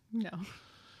in this. No.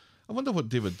 I wonder what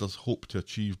David does hope to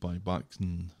achieve by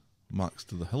backing Max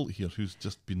to the hilt here, who's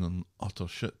just been an utter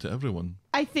shit to everyone.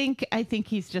 I think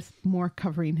he's just more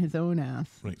covering his own ass.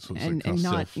 Right, so it's and like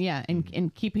not self.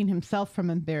 and keeping himself from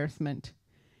embarrassment.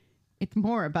 It's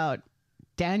more about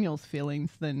Daniel's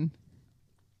feelings than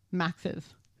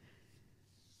Max's.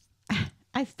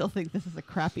 I still think this is a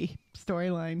crappy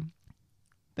storyline.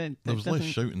 There was less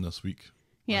shouting this week,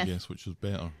 Yes. I guess, which is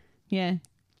better. Yeah.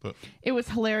 But It was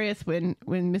hilarious when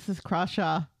Mrs.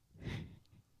 Crawshaw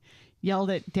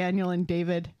yelled at Daniel and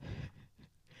David,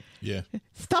 yeah,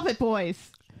 "Stop it,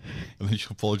 boys!" and then she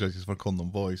apologises for calling them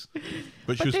boys.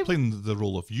 But she was they- playing the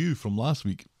role of you from last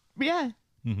week. Yeah.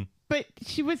 Mm-hmm. But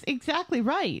she was exactly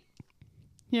right.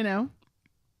 You know?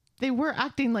 They were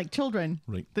acting like children.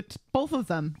 Right. Both of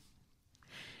them.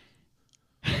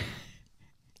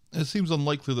 It seems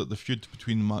unlikely that the feud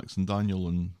between Max and Daniel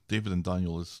and David and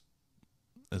Daniel is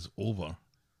over.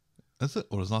 Is it?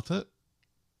 Or is that it?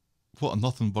 What a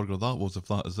nothing burger that was, if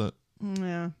that is it.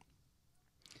 Yeah.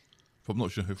 But I'm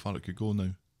not sure how far it could go now.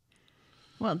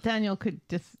 Well, Daniel could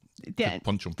just... Could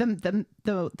punch him.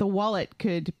 The wallet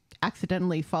could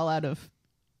accidentally fall out of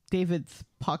David's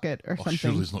pocket or Oh, something.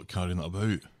 surely he's not carrying it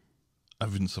about. It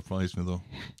wouldn't surprise me, though.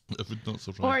 It would not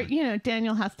surprise Or, me. you know,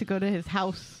 Daniel has to go to his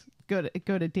house, go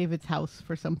to David's house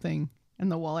for something,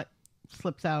 and the wallet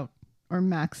slips out, or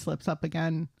Max slips up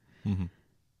again. Mm-hmm.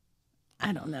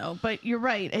 I don't know, but you're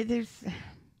right. It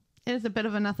is a bit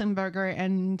of a nothing burger,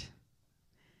 and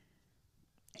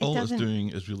All it's doesn't- doing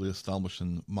is really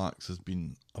establishing Max has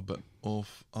been a bit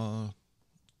of a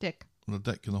Dick.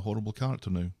 dick and a horrible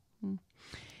character now.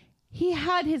 He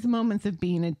had his moments of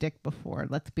being a dick before,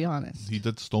 let's be honest. He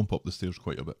did stomp up the stairs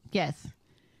quite a bit. Yes.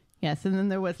 Yes, and then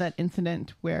there was that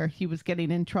incident where he was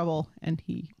getting in trouble and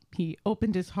he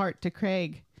opened his heart to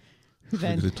Craig, who I'm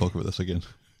going then to talk about this again.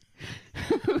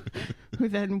 who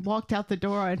then walked out the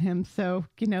door on him. So,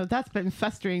 you know, that's been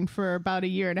festering for about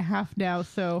 1.5 years now.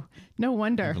 So no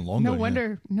wonder. Even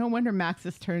longer, No wonder Max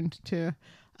has turned to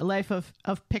a life of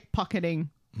pickpocketing.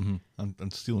 Mm-hmm.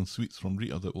 And stealing sweets from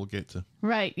Rita that we'll get to.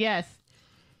 Right, yes.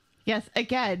 Yes,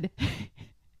 again.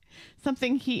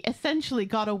 Something he essentially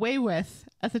got away with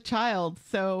as a child.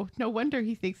 So no wonder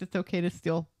he thinks it's okay to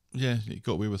steal. Yeah, he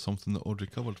got away with something that Audrey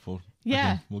covered for.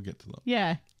 Yeah. Again, we'll get to that.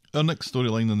 Yeah. Our next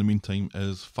storyline in the meantime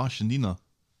is Fashion Nina.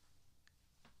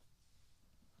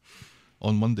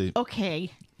 On Monday,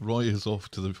 Okay. Roy is off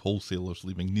to the wholesalers,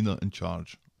 leaving Nina in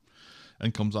charge.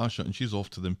 In comes Asha, and she's off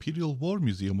to the Imperial War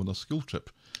Museum on a school trip.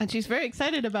 And she's very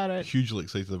excited about it. Hugely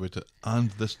excited about it,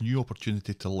 and this new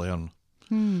opportunity to learn.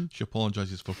 She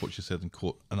apologises for what she said in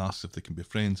court and asks if they can be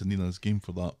friends, and Nina is game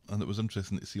for that. And it was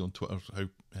interesting to see on Twitter how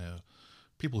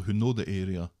people who know the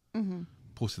area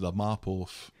posted a map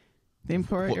of The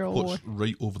Imperial War. what's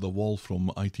right over the wall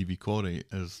from ITV Corey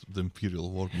is the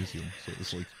Imperial War Museum. So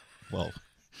it's like, well,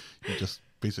 you just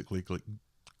basically like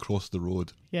cross the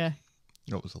road. Yeah.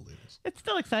 That was hilarious. It's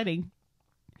still exciting.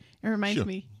 It reminds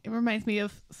me. It reminds me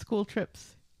of school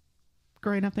trips.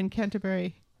 Growing up in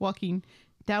Canterbury, walking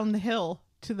down the hill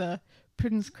to the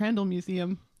Prudence Crandall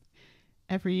Museum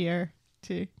every year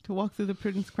to walk through the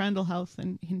Prudence Crandall house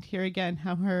and hear again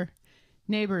how her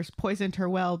neighbors poisoned her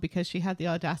well because she had the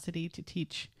audacity to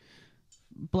teach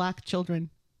black children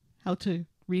how to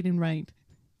read and write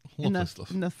Lovely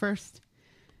stuff. in the first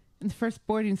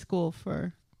boarding school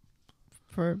for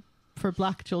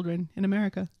black children in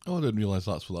America. Oh, I didn't realise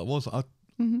that's what that was.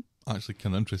 I'm actually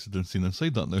kind of interested in seeing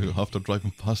inside that now after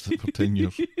driving past it for 10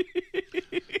 years.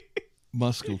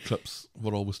 My school trips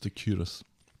were always to Curious.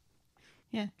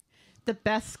 Yeah. The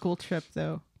best school trip,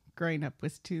 though, growing up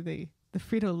was to the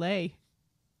Frito-Lay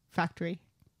factory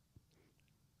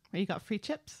where you got free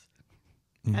chips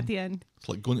at the end. It's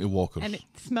like going to Walker's. And it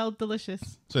smelled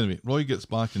delicious. So anyway, Roy gets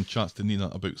back and chats to Nina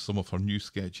about some of her new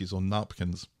sketches on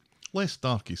napkins. Less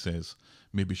dark, he says.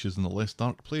 Maybe she's in a less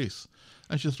dark place.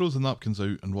 And she throws the napkins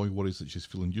out, and Roy worries that she's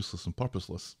feeling useless and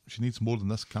purposeless. She needs more than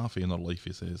this cafe in her life,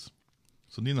 he says.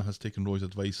 So Nina has taken Roy's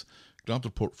advice, grabbed her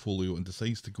portfolio, and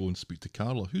decides to go and speak to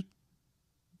Carla, who...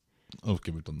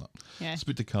 Okay, we've done that. Yeah.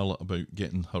 Speak to Carla about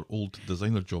getting her old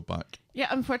designer job back. Yeah,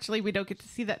 unfortunately, we don't get to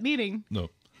see that meeting. No.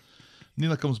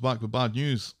 Nina comes back with bad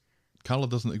news. Carla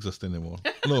doesn't exist anymore.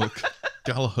 No,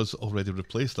 Carla has already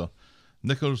replaced her.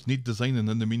 Knickers need designing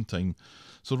in the meantime,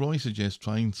 so Roy suggests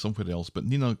trying somewhere else, but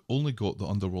Nina only got the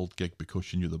Underworld gig because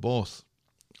she knew the boss.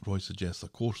 Roy suggests a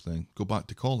course then, go back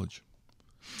to college.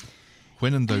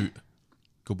 When in doubt,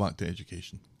 go back to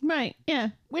education. Right, yeah,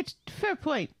 which, fair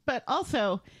point. But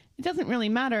also, it doesn't really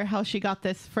matter how she got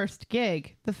this first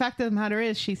gig. The fact of the matter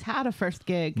is she's had a first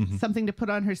gig, something to put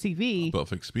on her CV. A bit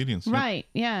of experience. Right,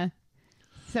 yeah.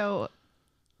 So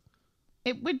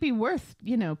it would be worth,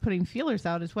 putting feelers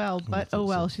out as well. But oh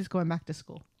well, she's going back to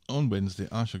school. On Wednesday,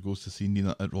 Asha goes to see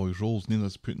Nina at Roy's Rolls.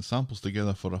 Nina's putting samples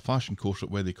together for a fashion course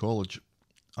at Weathy College.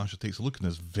 Asha takes a look and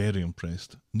is very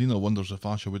impressed. Nina wonders if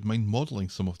Asha would mind modelling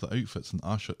some of the outfits, and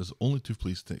Asha is only too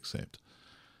pleased to accept.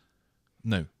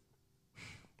 Now,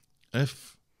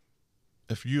 if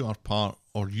you are part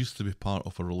or used to be part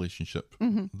of a relationship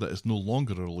that is no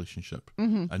longer a relationship,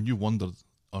 and you wonder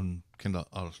on kind of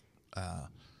are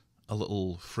a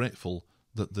little fretful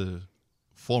that the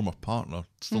former partner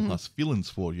still has feelings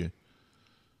for you,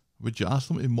 would you ask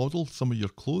them to model some of your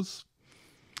clothes?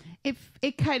 If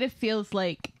it kind of feels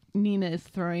like Nina is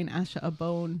throwing Asha a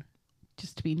bone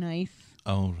just to be nice.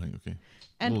 Oh, right, okay.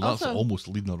 And well, that's also, almost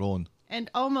leading her on. And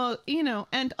almost,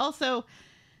 and also,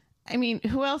 I mean,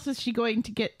 who else is she going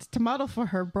to get to model for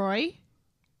her, Roy?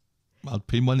 I'd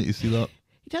pay money to see that.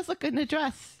 He does look good in a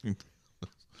dress.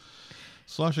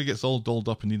 So Asha gets all dolled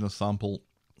up in Nina's sample.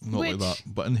 Not like that.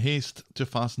 But in haste to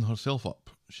fasten herself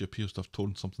up, she appears to have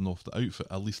torn something off the outfit.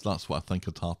 At least that's what I think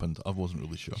had happened. I wasn't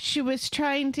really sure. She was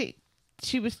trying to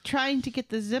get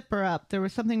the zipper up. There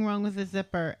was something wrong with the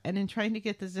zipper, and in trying to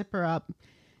get the zipper up,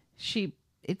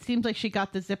 it seems like she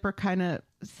got the zipper kind of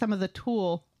some of the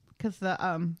tulle, because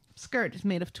the skirt is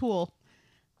made of tulle,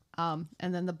 and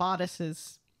then the bodice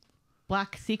is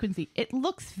black sequencey. It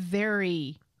looks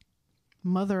very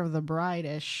Mother of the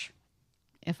Bride-ish,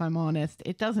 if I'm honest.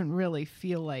 It doesn't really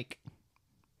feel like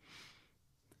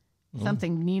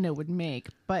something Nina would make,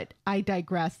 but I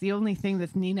digress. The only thing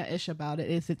that's Nina-ish about it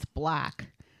is it's black.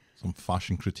 Some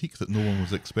fashion critique that no one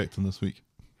was expecting this week.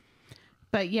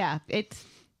 But yeah, it's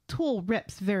tulle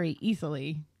rips very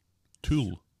easily.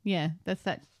 Tulle? Yeah, that's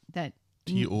that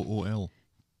T-O-O-L.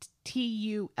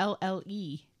 Tulle.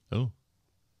 Oh.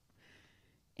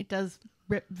 It does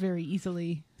rip very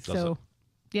easily. Does so it?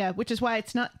 Yeah, which is why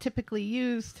it's not typically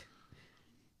used.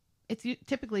 It's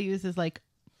typically used as like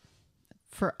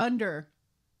for under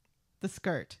the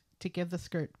skirt to give the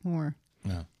skirt more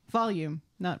volume,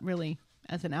 not really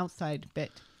as an outside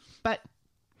bit. But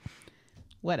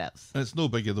what else? It's no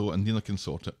biggie though, and Nina can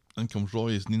sort it. In comes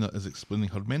Roy as Nina is explaining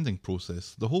her mending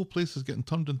process. The whole place is getting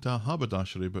turned into a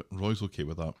haberdashery, but Roy's okay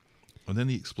with that. And then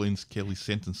he explains Kelly's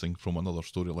sentencing from another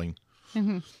storyline.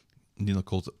 Nina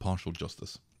calls it partial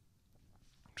justice.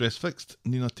 Dress fixed,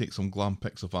 Nina takes some glam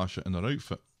pics of Asha in her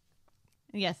outfit.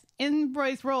 Yes, in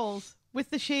Roy's Rolls with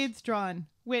the shades drawn,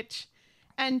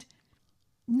 and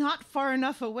not far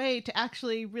enough away to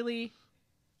actually really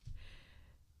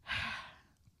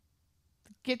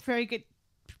get very good.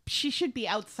 She should be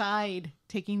outside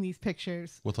taking these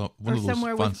pictures. With one Or of those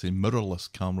somewhere fancy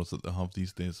mirrorless cameras that they have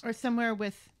these days. Or somewhere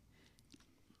with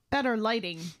better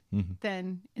lighting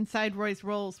than inside Roy's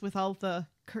Rolls with all the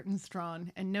curtains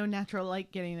drawn and no natural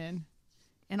light getting in.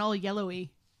 And all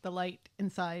yellowy, the light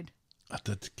inside. I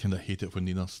did kind of hate it when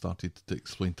Nina started to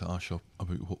explain to Asha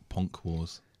about what punk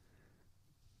was.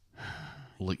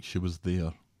 Like she was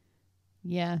there.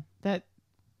 Yeah, that...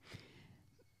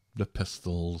 The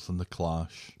Pistols and the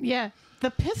Clash. Yeah, the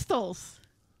Pistols.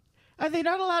 Are they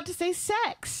not allowed to say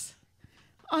sex?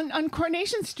 On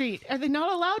Coronation Street, are they not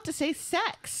allowed to say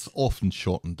sex? It's often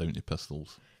shortened down to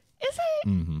Pistols. Is it?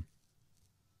 Mm-hmm.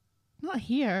 Not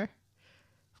here.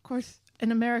 Of course,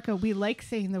 in America, we like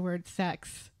saying the word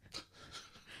sex.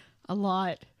 A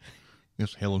lot.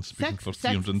 There's Helen speaking for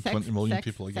 320 million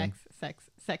people again. Sex.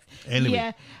 Anyway.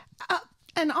 Yeah,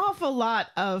 an awful lot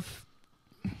of...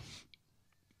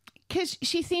 Because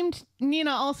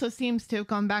Nina also seems to have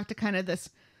gone back to kind of this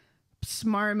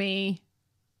smarmy,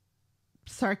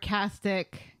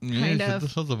 sarcastic, kind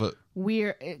of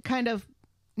weird, kind of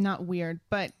not weird,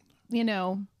 but,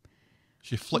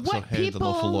 she flicks her head an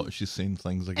awful lot as she's saying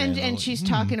things again. And she's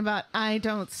talking about, I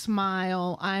don't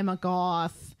smile, I'm a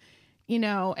goth,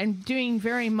 and doing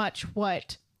very much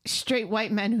what straight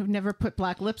white men who've never put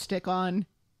black lipstick on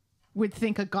would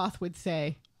think a goth would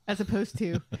say, as opposed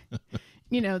to...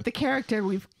 the character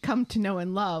we've come to know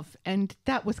and love, and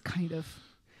that was kind of...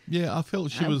 Yeah, I felt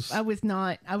she was... I was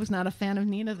not a fan of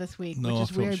Nina this week, no,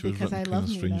 which is weird because I love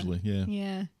Nina. Strangely, yeah.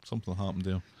 Yeah. Something happened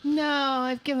there. No,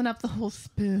 I've given up the whole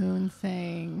spoon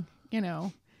thing,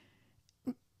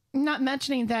 Not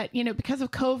mentioning that, because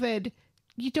of COVID,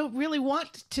 you don't really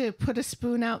want to put a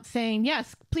spoon out saying,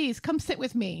 yes, please, come sit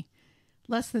with me.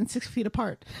 Less than 6 feet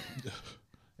apart.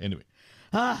 Anyway.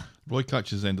 Roy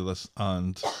catches the end of this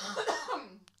and...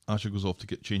 Asha goes off to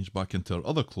get changed back into her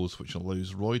other clothes, which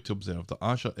allows Roy to observe that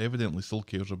Asha evidently still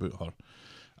cares about her.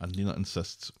 And Nina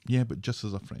insists, yeah, but just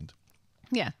as a friend.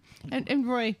 Yeah. And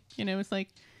Roy, is like,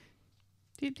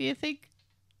 do you think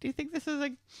this is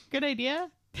a good idea?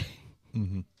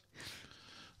 Mm-hmm.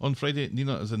 On Friday,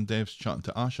 Nina is in Dev's chatting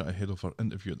to Asha ahead of her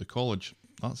interview at the college.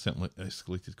 That certainly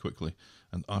escalated quickly,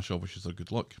 and Asha wishes her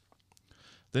good luck.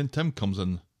 Then Tim comes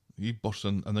in. He bursts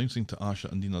in, announcing to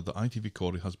Asha and Nina that ITV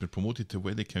Corey has been promoted to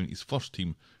Weathy County's first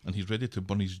team, and he's ready to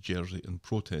burn his jersey in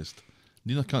protest.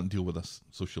 Nina can't deal with this,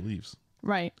 so she leaves.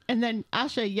 Right, and then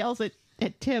Asha yells at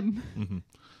Tim.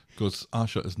 Because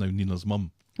Asha is now Nina's mum.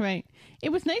 Right.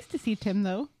 It was nice to see Tim,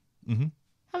 though. Mm-hmm.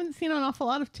 Haven't seen an awful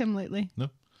lot of Tim lately.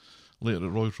 No. Later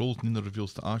at Roy's Rolls, Nina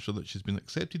reveals to Asha that she's been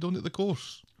accepted onto the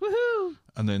course. Woohoo!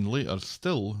 And then later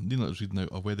still, Nina is reading out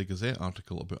a Weathy Gazette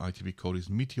article about ITV Corey's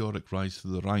meteoric rise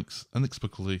through the ranks.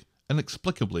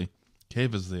 Inexplicably,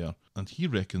 Kev is there, and he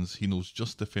reckons he knows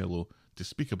just the fellow to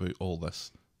speak about all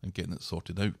this and getting it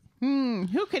sorted out.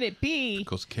 Who could it be?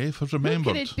 Because Kev has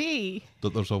remembered Who could it be?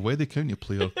 that there's a Weathy County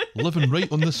player living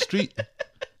right on the street.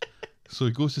 So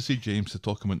he goes to see James to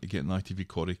talk him into getting ITV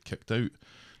Corey kicked out.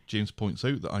 James points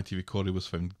out that ITV Corey was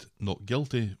found not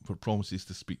guilty, but promises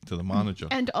to speak to the manager.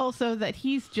 And also that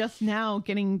he's just now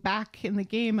getting back in the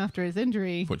game after his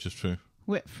injury. Which is true.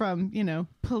 From,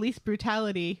 police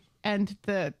brutality, and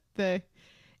the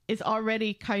is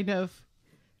already kind of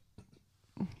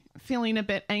feeling a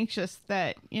bit anxious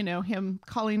that, him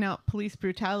calling out police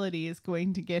brutality is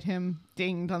going to get him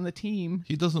dinged on the team.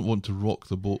 He doesn't want to rock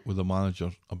the boat with the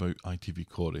manager about ITV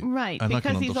Corey. Right, and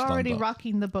because he's already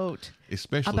rocking the boat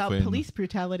especially about when police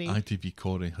brutality. ITV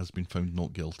Corey has been found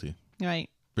not guilty. Right.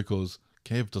 Because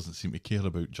Kev doesn't seem to care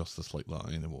about justice like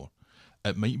that anymore.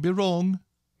 It might be wrong,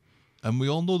 and we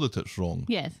all know that it's wrong.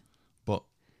 Yes. But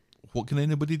what can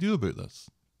anybody do about this?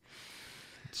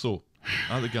 So,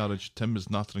 at the garage, Tim is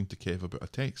nattering to Kev about a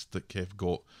text that Kev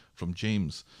got from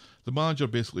James. The manager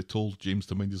basically told James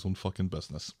to mind his own fucking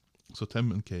business. So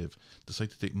Tim and Kev decide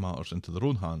to take matters into their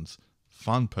own hands,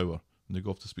 fan power, and they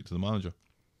go off to speak to the manager.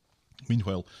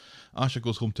 Meanwhile, Asha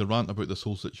goes home to rant about this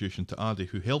whole situation to Addie,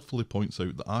 who helpfully points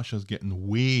out that Asha's getting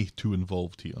way too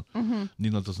involved here. Mm-hmm.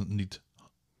 Nina doesn't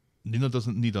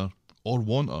need her or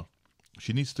want her.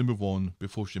 She needs to move on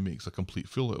before she makes a complete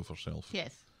fool out of herself.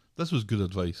 Yes. This was good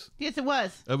advice. Yes, it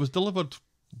was. It was delivered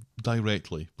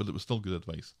directly, but it was still good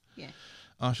advice. Yeah.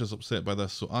 Asha's upset by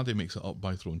this, so Addie makes it up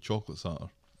by throwing chocolates at her.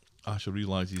 Asha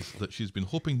realises that she's been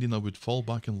hoping Nina would fall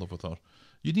back in love with her.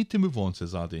 You need to move on,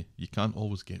 says Addie. You can't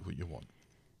always get what you want.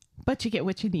 But you get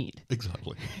what you need.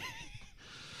 Exactly.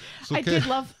 So I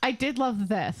did love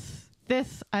this.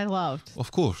 This I loved.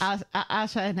 Of course.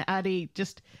 Asha and Addie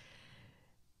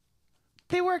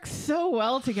they work so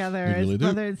well together They really as do.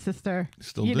 brother and sister.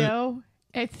 Still you do. know?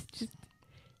 It's just...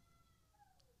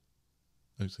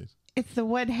 Outside. It's the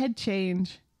one head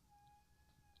change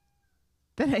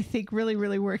that I think really,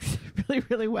 really works really,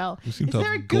 really well. We seem Is to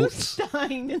there a have goose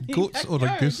dying in the goats or a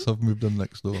backyard? goose have moved in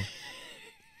next door.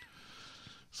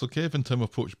 So Kev and Tim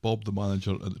approach Bob, the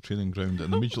manager, at the training ground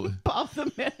and immediately Bob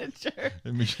the manager.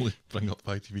 bring up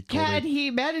ITV Corey. Can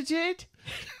he manage it?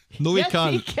 No, he Yes,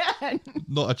 can't. he can.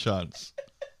 Not a chance.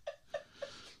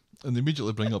 And they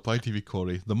immediately bring up ITV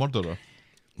Corey, the murderer.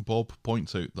 Bob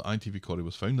points out that ITV Corey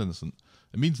was found innocent.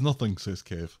 It means nothing, says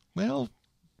Kev. Well,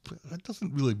 it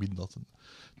doesn't really mean nothing.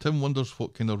 Tim wonders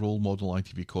what kind of role model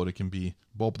ITV Corey can be.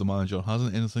 Bob, the manager,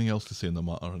 hasn't anything else to say in the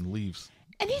matter and leaves.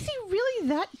 And is he really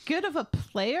that good of a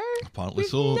player? Apparently We've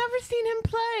so. never seen him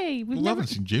play. We haven't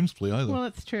seen James play either. Well,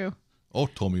 it's true. Or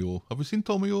Tommy O. Have we seen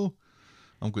Tommy O?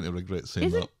 I'm going to regret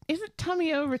saying that. Isn't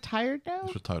Tommy O retired now?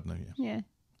 He's retired now, yeah. Yeah,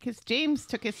 because James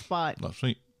took his spot. That's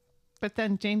right. But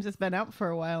then James has been out for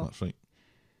a while. That's right.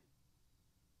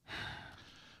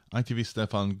 ITV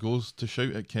Stefan goes to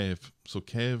shout at Kev, so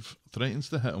Kev threatens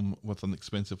to hit him with an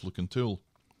expensive looking tool.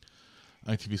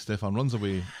 ITV Stefan runs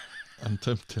away, and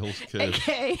Tim tells Kev...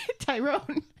 Okay,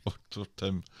 Tyrone. or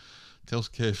Tim tells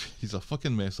Kev he's a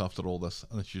fucking mess after all this,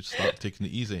 and he should start taking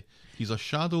it easy. He's a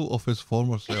shadow of his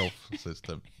former self, says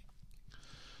Tim.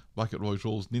 Back at Roy's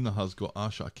Rolls, Nina has got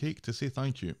Asha a cake to say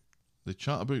thank you. They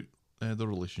chat about their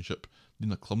relationship,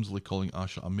 Nina clumsily calling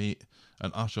Asha a mate,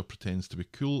 and Asha pretends to be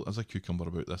cool as a cucumber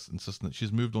about this, insisting that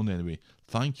she's moved on anyway.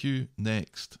 Thank you,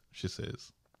 next, she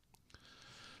says.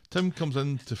 Tim comes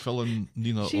in to fill in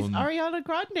Nina She's on... Ariana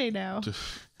Grande now. To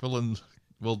fill in...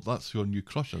 Well, that's your new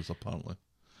crush is, apparently.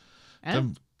 Eh?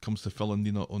 Tim comes to fill in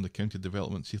Nina on the county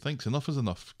developments. He thinks enough is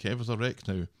enough. Kev is a wreck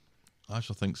now.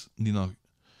 Asha thinks Nina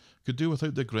could do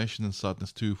without the aggression and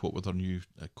sadness too, what with her new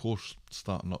course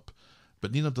starting up.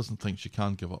 But Nina doesn't think she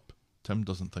can give up. Tim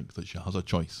doesn't think that she has a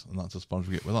choice, and that's as far as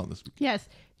we get with that this week. Yes,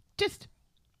 just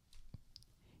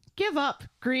give up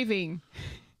grieving.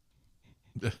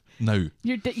 Now,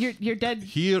 You're dead.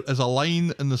 here is a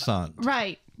line in the sand.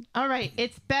 Right. All right.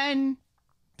 It's been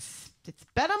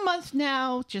a month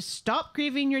now. Just stop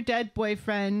grieving your dead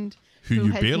boyfriend Who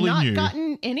you has barely not knew.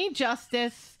 gotten any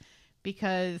justice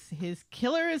because his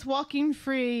killer is walking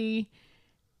free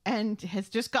and has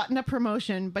just gotten a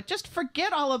promotion. But just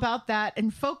forget all about that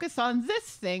and focus on this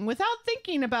thing without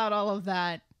thinking about all of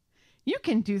that. You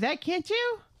can do that, can't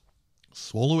you?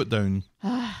 Swallow it down.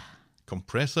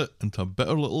 Compress it into a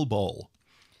bitter little ball.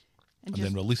 And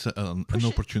then release it at an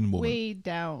inopportune moment. Way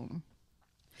down.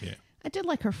 Yeah. I did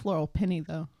like her floral penny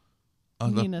though.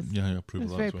 Nina's. Yeah, I It approve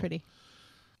was of that very as well. pretty.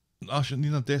 Ash and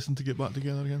Nina destined to get back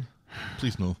together again?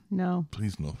 Please no. No.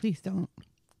 Please no. Please don't.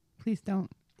 Please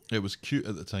don't. It was cute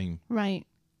at the time. Right.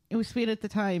 It was sweet at the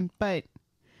time, but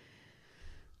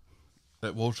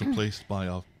It was replaced by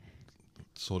a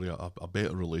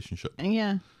better relationship.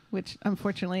 yeah, which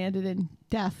unfortunately ended in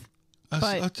death. But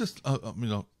I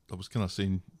was kind of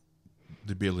saying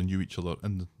they barely knew each other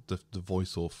in the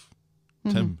voice of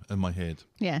Tim in my head.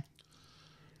 yeah.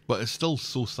 But it's still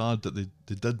so sad that they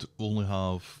did only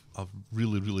have a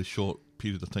really, really short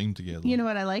period of time together. You know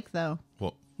what I like though?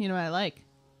 What? You know what I like?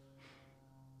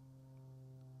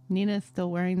 Nina's still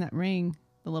wearing that ring,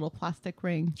 the little plastic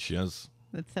ring She is.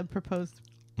 that said proposed.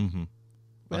 I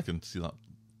With- can see that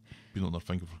being on her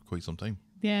finger for quite some time.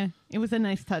 Yeah, it was a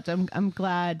nice touch. I'm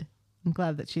glad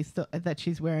that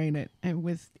she's wearing it.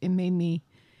 It made me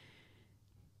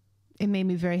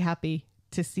very happy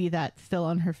to see that still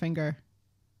on her finger.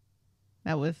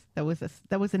 That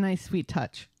was a nice sweet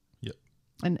touch. Yep.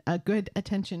 And a good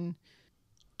attention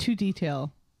to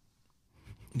detail.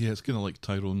 Yeah, it's kind of like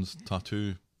Tyrone's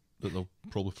tattoo that they'll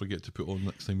probably forget to put on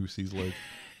next time we see his leg.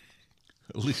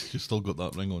 At least you still got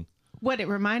that ring on. What it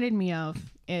reminded me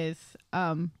of is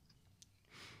in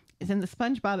the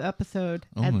SpongeBob episode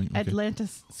right, okay.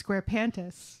 Atlantis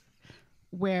Squarepantis,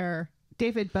 where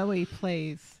David Bowie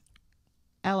plays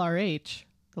LRH,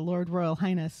 the Lord Royal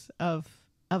Highness of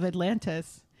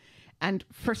Atlantis. And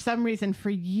for some reason, for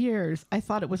years, I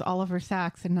thought it was Oliver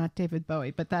Sacks and not David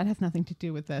Bowie, but that has nothing to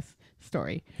do with this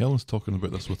story. Helen's talking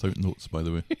about this without notes, by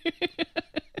the way.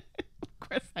 Of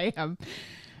course I am.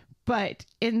 But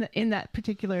in that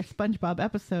particular SpongeBob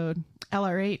episode,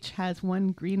 LRH has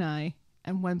one green eye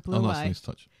and one blue That's eye, a nice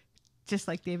touch. just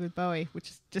like David Bowie, which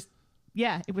is just,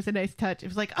 yeah, it was a nice touch. It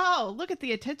was like, oh, look at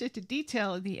the attention to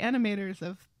detail of the animators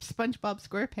of SpongeBob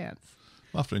SquarePants.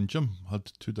 My friend Jim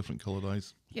had two different coloured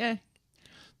eyes. Yeah.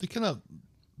 They kind of,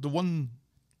 the one,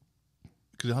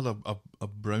 because he had a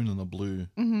brown and a blue,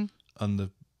 and the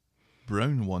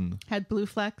brown one, Had blue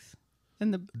flecks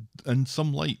and in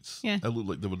some lights, Yeah. it looked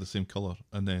like they were the same colour,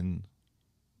 and then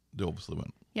they obviously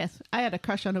weren't. Yes, I had a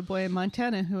crush on a boy in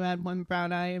Montana who had one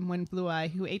brown eye and one blue eye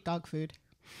who ate dog food.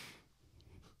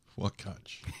 What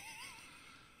catch?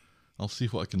 I'll see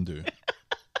what I can do.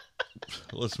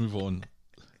 Let's move on.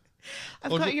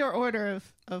 I've got your order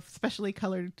of specially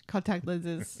colored contact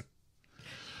lenses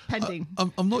pending.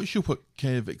 I'm not sure what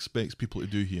Kev expects people to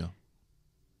do here.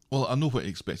 Well, I know what he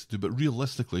expects to do, but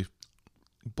realistically,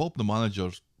 Bob the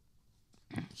manager,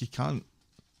 he can't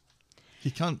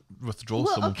withdraw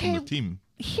someone from the team.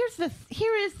 Here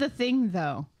is the thing,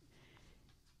 though.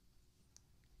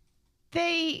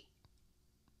 They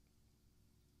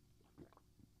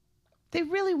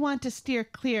really want to steer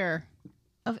clear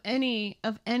of any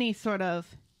sort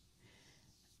of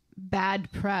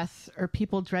bad press or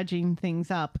people dredging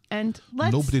things up. And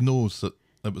nobody knows that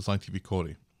it was ITV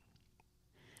Corey.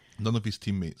 None of his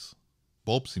teammates.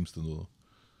 Bob seems to know.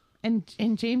 And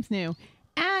James knew.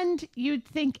 And you'd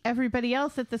think everybody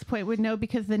else at this point would know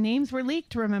because the names were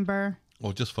leaked, remember?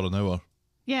 Oh, just for an hour.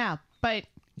 Yeah, but...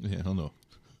 Yeah, I know.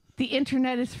 The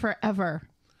internet is forever.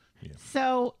 Yeah.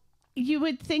 So you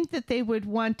would think that they would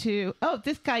want to... Oh,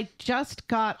 this guy just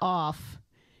got off.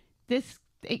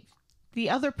 The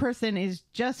other person is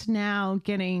just now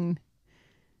getting,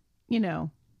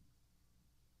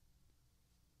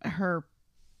 her...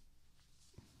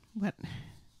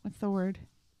 What's the word?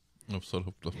 I'm sorry.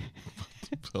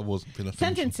 I wasn't paying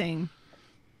attention. Sentencing.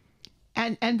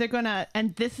 And they're gonna,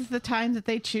 and this is the time that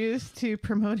they choose to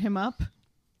promote him up.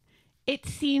 It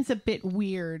seems a bit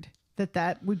weird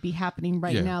that would be happening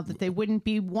right now, that they wouldn't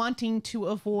be wanting to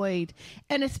avoid.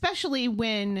 And especially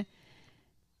when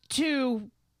two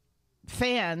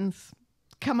fans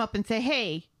come up and say,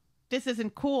 hey, this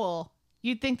isn't cool.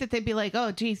 You'd think that they'd be like,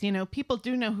 oh, geez, people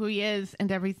do know who he is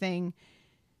and everything.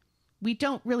 We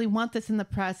don't really want this in the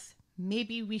press.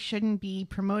 Maybe we shouldn't be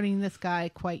promoting this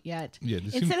guy quite yet. Yeah,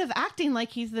 instead of acting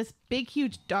like he's this big,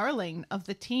 huge darling of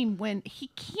the team when he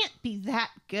can't be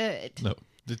that good. No,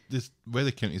 this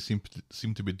Weathy County seem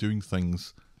to be doing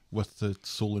things with the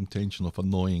sole intention of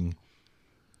annoying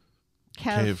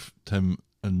Kev, Tim,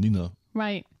 and Nina.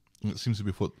 Right. And it seems to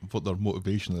be what their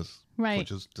motivation is. Right. Which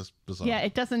is just bizarre. Yeah,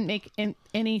 it doesn't make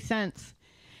any sense.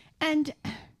 And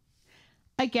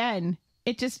again...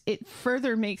 It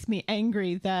further makes me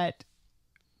angry that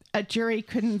a jury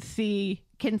can see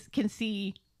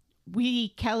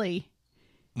wee Kelly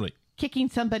kicking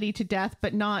somebody to death,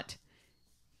 but not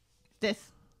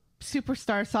this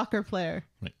superstar soccer player.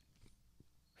 Right.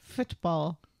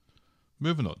 Football.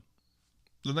 Moving on.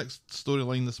 The next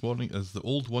storyline this morning is the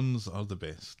old ones are the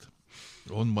best.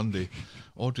 On Monday,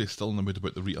 Audrey is still in the mood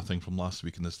about the Rita thing from last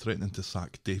week and is threatening to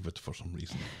sack David for some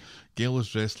reason. Gail is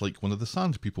dressed like one of the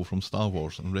sand people from Star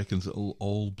Wars and reckons it'll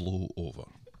all blow over.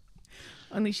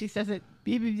 Only she says it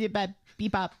beep beep beep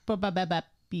beep beep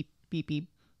beep beep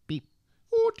beep.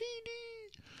 Oh, dee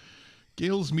dee.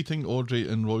 Gail's meeting Audrey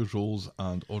in Roy's Rolls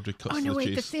and Audrey cuts to the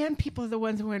chase. The sand people are the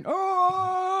ones who went,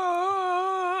 oh!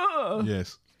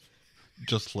 Yes.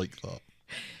 Just like that.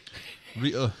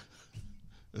 Rita...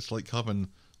 It's like having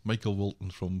Michael Wilton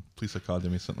from Police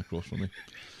Academy sitting across from me.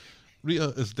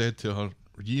 Rita is dead to her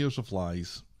years of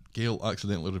lies. Gail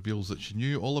accidentally reveals that she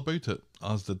knew all about it,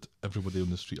 as did everybody on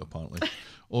the street apparently.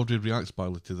 Audrey reacts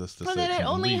badly to this deception. Well,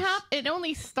 then it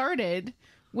only started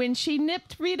when she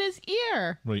nipped Rita's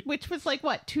ear, right. Which was like,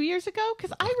 what, 2 years ago?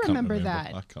 Because I remember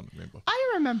that. I can't remember.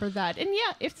 I remember that. And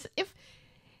yeah,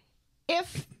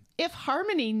 if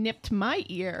Harmony nipped my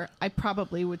ear, I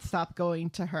probably would stop going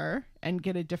to her and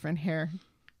get a different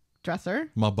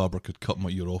hairdresser. My barber could cut my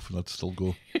ear off and I'd still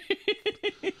go.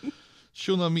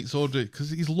 Shona meets Audrey because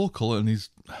he's local and he's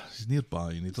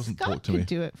nearby and he doesn't talk to me. Scott could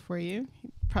do it for you.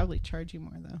 He'd probably charge you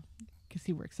more though, because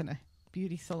he works in a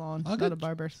beauty salon, not a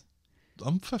barber's.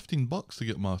 I'm $15 to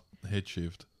get my head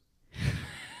shaved.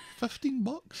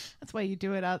 $15? That's why you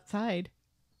do it outside.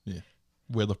 Yeah,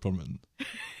 weather permitting.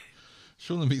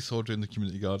 Shona meets Audrey in the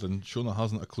community garden. Shona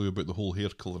hasn't a clue about the whole hair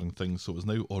colouring thing, so is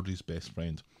now Audrey's best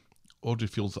friend. Audrey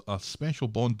feels that a special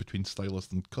bond between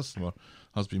stylist and customer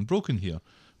has been broken here,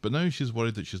 but now she's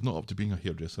worried that she's not up to being a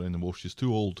hairdresser anymore. She's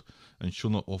too old, and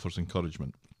Shona offers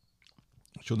encouragement.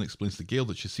 Shona explains to Gail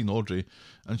that she's seen Audrey,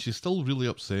 and she's still really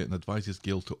upset and advises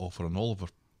Gail to offer an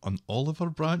Oliver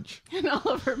branch? An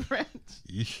Oliver branch.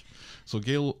 Yeesh. So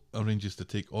Gail arranges to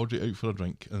take Audrey out for a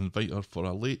drink and invite her for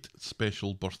a late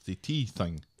special birthday tea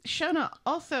thing. Shona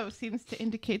also seems to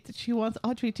indicate that she wants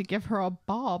Audrey to give her a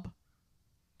bob.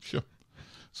 Sure.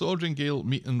 So Audrey and Gail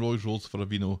meet in Roy's Rolls for a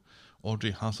vino.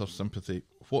 Audrey has her sympathy.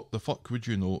 What the fuck would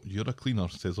you know? You're a cleaner,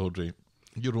 says Audrey.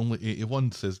 You're only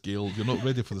 81, says Gail. You're not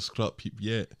ready for the scrap heap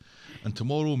yet. And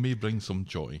tomorrow may bring some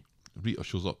joy. Rita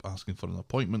shows up asking for an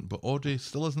appointment, but Audrey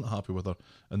still isn't happy with her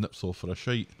and nips off for a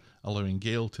shite, allowing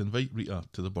Gail to invite Rita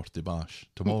to the birthday bash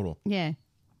tomorrow. Yeah.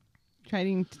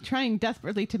 Trying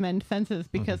desperately to mend fences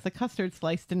because the custard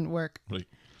slice didn't work. Right.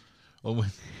 Well,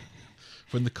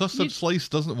 when the custard slice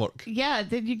doesn't work. Yeah,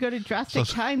 then you go to drastic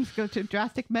times, go to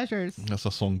drastic measures. That's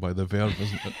a song by The Verve,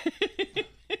 isn't it?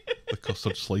 The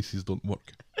custard slices don't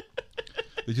work.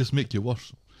 They just make you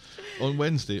worse. On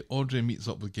Wednesday, Audrey meets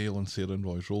up with Gail and Sarah in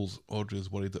Roy's Rolls. Audrey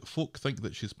is worried that folk think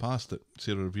that she's past it.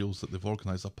 Sarah reveals that they've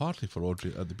organised a party for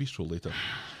Audrey at the bistro later.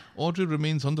 Audrey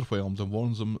remains underwhelmed and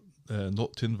warns them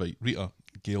not to invite Rita.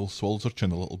 Gail swallows her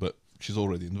chin a little bit. She's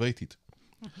already invited.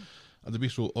 At the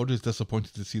bistro, Audrey is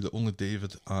disappointed to see that only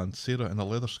David and Sarah in a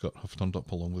leather skirt have turned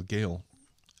up along with Gail.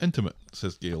 Intimate,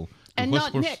 says Gail. And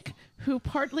not Nick, who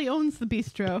partly owns the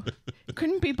bistro.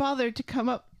 Couldn't be bothered to come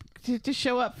up to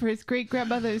show up for his great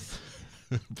grandmother's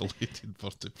belated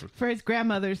birthday. For his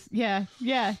grandmother's, yeah.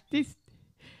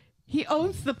 He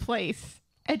owns the place,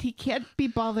 and he can't be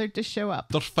bothered to show up.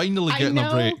 They're finally getting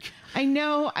a break. I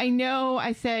know.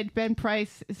 I said Ben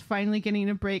Price is finally getting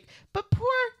a break, but poor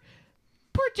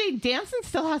Jane Danson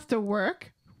still has to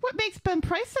work. What makes Ben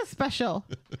Price so special?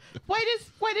 Why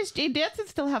does Jane Danson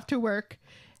still have to work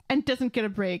and doesn't get a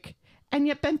break, and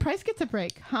yet Ben Price gets a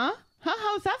break? Huh?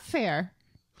 How's that fair?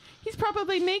 He's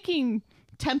probably making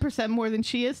 10% more than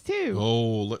she is too.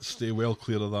 Oh, let's stay well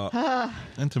clear of that.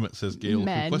 Intimate, says Gail,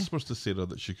 Men. who whispers to Sarah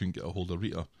that she couldn't get a hold of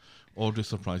Rita. Audrey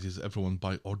surprises everyone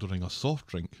by ordering a soft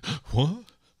drink. What?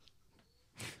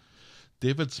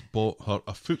 David's bought her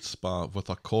a foot spa with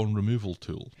a corn removal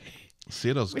tool.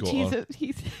 Sarah's got her.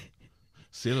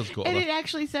 Sarah's got and her. it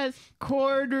actually says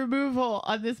corn removal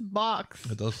on this box.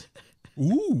 It does.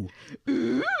 Ooh.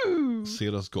 Ooh.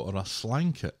 Sarah's got her a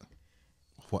slang kit.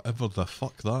 Whatever the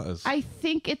fuck that is. I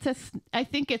think it's a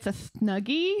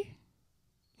Snuggie.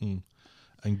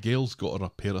 And Gail's got her a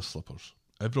pair of slippers.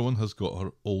 Everyone has got her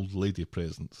old lady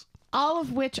presents. All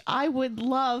of which I would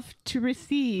love to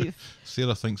receive.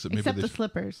 Sarah thinks that maybe except the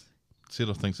slippers.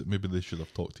 Sarah thinks that maybe they should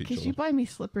have talked to each other. Because you buy me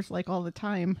slippers like all the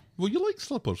time. Well, you like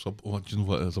slippers. Oh, do you know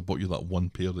what it is? I bought you that one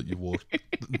pair that you wore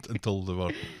until they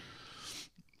were...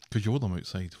 Because you wore them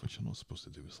outside, which you're not supposed to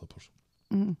do with slippers.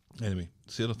 Anyway,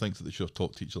 Sarah thinks that they should have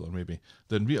talked to each other maybe.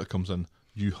 Then Rita comes in.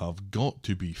 You have got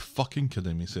to be fucking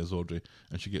kidding me, says Audrey,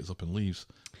 and she gets up and leaves.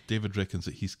 David reckons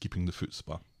that he's keeping the foot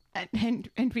spa. And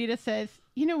Rita says,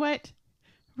 you know what?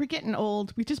 We're getting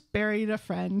old. We just buried a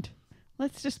friend.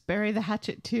 Let's just bury the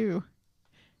hatchet too.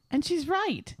 And she's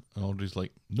right. And Audrey's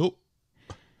like, nope.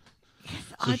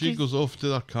 So she goes off to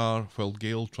their car while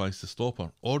Gail tries to stop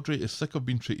her. Audrey is sick of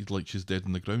being treated like she's dead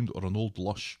on the ground or an old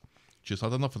lush. She's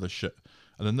had enough of this shit.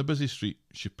 And in the busy street,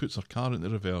 she puts her car into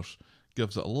reverse,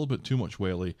 gives it a little bit too much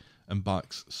welly, and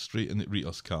backs straight into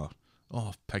Rita's car.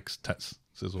 Oh, pig's tits,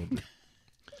 says Audrey.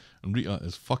 And Rita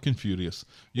is fucking furious.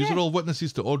 Yous are all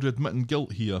witnesses to Audrey admitting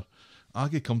guilt here.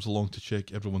 Aggie comes along to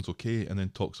check everyone's okay and then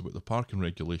talks about the parking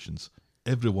regulations.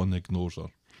 Everyone ignores her.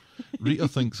 Rita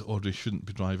thinks Audrey shouldn't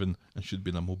be driving and should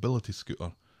be in a mobility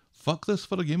scooter. Fuck this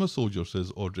for a game of soldier,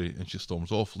 says Audrey, and she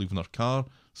storms off, leaving her car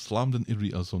slammed into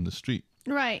Rita's on the street.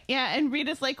 Right, yeah, and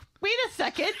Rita's like, wait a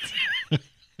second.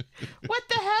 What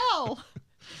the hell?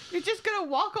 You're just going to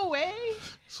walk away?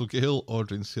 So Gail,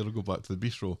 Audrey and Sarah go back to the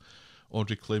bistro,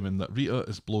 Audrey claiming that Rita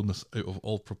is blown this out of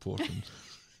all proportion.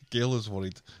 Gail is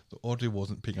worried that Audrey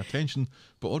wasn't paying attention,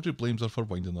 but Audrey blames her for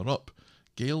winding her up.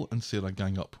 Gail and Sarah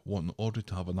gang up, wanting Audrey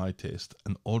to have an eye test,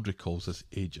 and Audrey calls this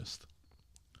ageist.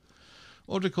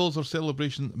 Audrey calls her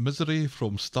celebration misery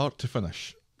from start to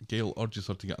finish. Gail urges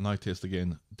her to get an eye test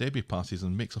again. Debbie passes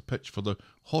and makes a pitch for the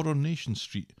Coronation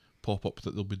Street pop-up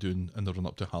that they'll be doing in the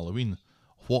run-up to Halloween.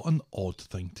 What an odd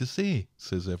thing to say,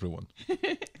 says everyone.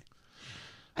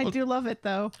 I do love it,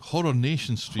 though.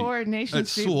 Coronation Street. Coronation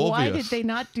Street. So Why obvious. did they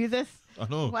not do this? I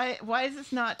know. Why is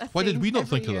this not a Why thing did we not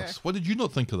every think year? of this? Why did you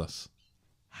not think of this?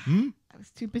 I was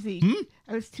too busy.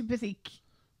 I was too busy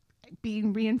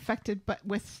being reinfected but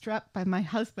with strep by my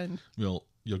husband. Well,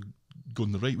 you're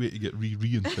going the right way to get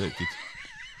reinfected.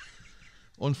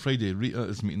 On Friday, Rita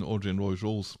is meeting Audrey in Roy's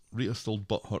Rolls. Rita's still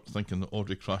butthurt, thinking that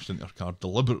Audrey crashed into her car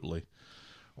deliberately.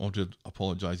 Audrey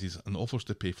apologises and offers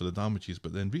to pay for the damages,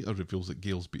 but then Rita reveals that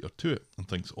Gail's beat her to it and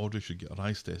thinks Audrey should get her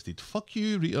eyes tested. Fuck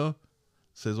you, Rita,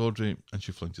 says Audrey, and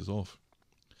she flinches off.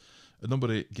 At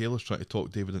number 8, Gail is trying to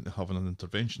talk David into having an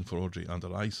intervention for Audrey and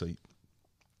her eyesight.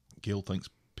 Gail thinks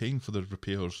paying for the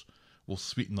repairs will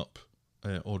sweeten up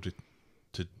Audrey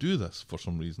to do this for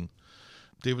some reason.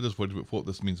 David is worried about what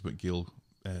this means about Gail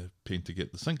paying to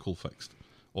get the sinkhole fixed,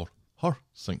 or her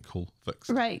sinkhole fixed.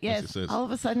 Right, as yes. it says. All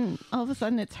of a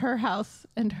sudden it's her house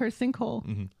and her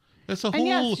sinkhole. It's a And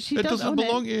yes, whole. she It does doesn't own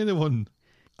belong to anyone.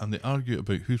 And they argue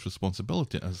about whose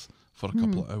responsibility it is for a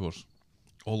couple of hours,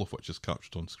 all of which is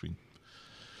captured on screen.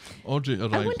 Audrey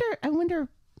arrives. I wonder,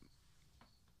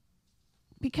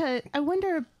 because I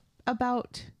wonder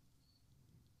about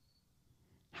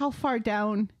how far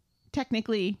down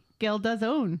technically Gail does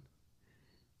own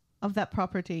of that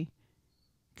property.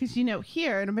 Because, you know,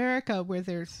 here in America where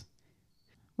there's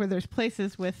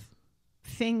places with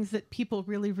things that people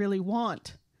really, really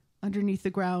want underneath the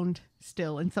ground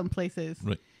still in some places.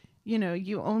 Right. You know,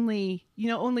 you only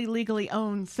legally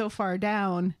own so far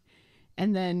down,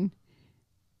 and then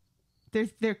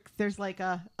there's like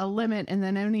a limit, and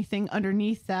then anything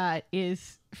underneath that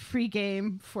is free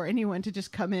game for anyone to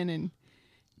just come in and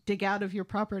dig out of your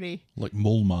property. Like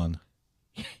Mole Man.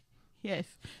 Yes.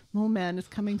 Mole Man is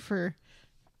coming for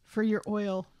your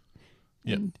oil.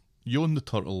 Yeah. You own the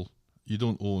turtle. You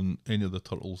don't own any of the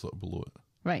turtles that are below it.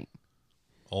 Right.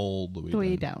 All the way The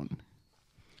way down. down.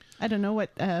 I don't know what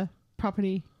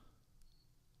property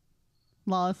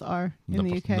laws are in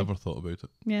the UK. Never thought about it.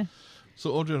 Yeah.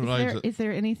 So Audrey arrives at... Is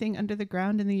there anything under the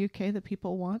ground in the UK that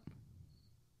people want?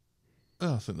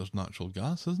 I think there's natural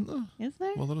gas, isn't there? Is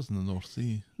there? Well, there is in the North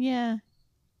Sea. Yeah.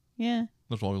 Yeah.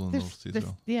 There's oil in the North Sea as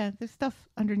well. Yeah, there's stuff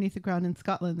underneath the ground in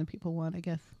Scotland that people want, I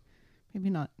guess.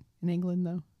 Maybe not in England,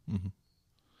 though. Mm-hmm.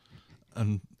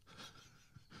 And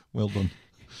well done.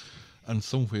 And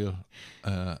somewhere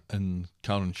in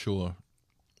Karen Shore,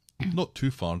 not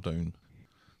too far down,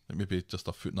 like maybe just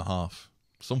a foot and a half,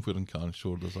 somewhere in Karen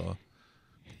Shore, there's a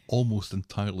almost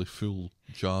entirely full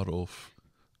jar of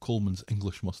Coleman's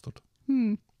English mustard.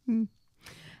 I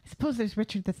suppose there's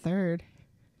Richard III.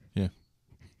 Yeah.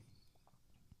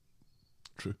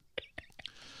 True.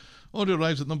 Audrey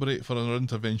arrives at number 8 for her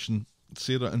intervention.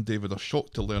 Sarah and David are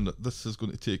shocked to learn that this is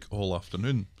going to take all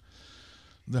afternoon.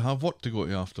 They have work to go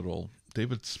to after all.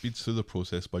 David speeds through the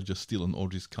process by just stealing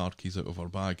Audrey's car keys out of her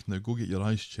bag. Now go get your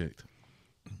eyes checked.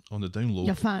 On the down low,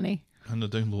 You're funny. on the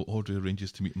down low, Audrey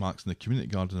arranges to meet Max in the community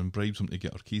garden and bribes him to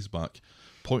get her keys back,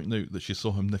 pointing out that she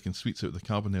saw him nicking sweets out of the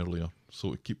cabin earlier.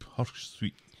 So to keep her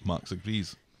sweet, Max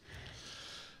agrees.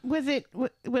 Was it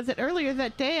earlier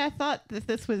that day? I thought that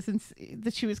this was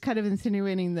that she was kind of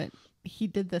insinuating that he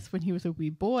did this when he was a wee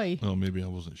boy. Oh, maybe I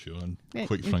wasn't sure. And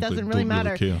quite It frankly, doesn't really don't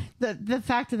matter. Really care. The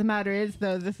fact of the matter is,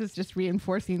 though, this is just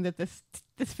reinforcing that this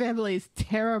family is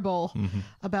terrible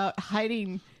about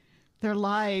hiding their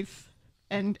lies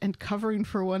and covering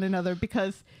for one another,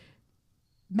 because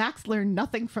Max learned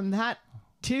nothing from that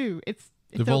too.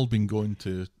 They've all been going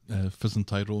to Fizz and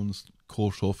Tyrone's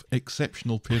course of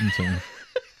exceptional parenting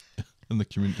in the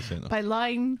community centre. by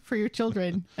lying for your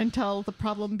children until the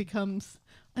problem becomes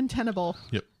untenable.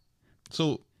 Yep.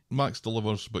 So Max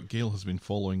delivers, but Gail has been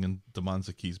following and demands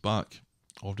the keys back.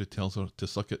 Audrey tells her to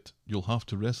suck it. You'll have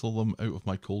to wrestle them out of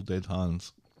my cold dead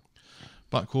hands.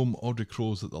 Back home, Audrey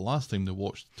crows that the last time they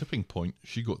watched Tipping Point,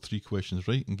 she got 3 questions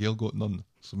right and Gail got none.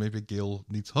 So maybe Gail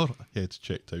needs her head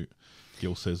checked out.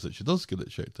 Gail says that she does get it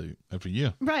checked out every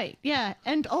year. Right, yeah.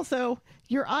 And also,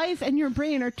 your eyes and your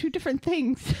brain are 2 different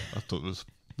things. I thought it was...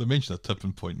 The mention of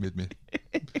Tipping Point made me...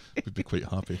 would be quite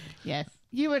happy. Yes.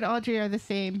 You and Audrey are the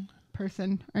same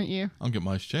person, aren't you? I'll get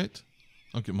my eyes checked.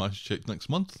 I'll get my eyes checked next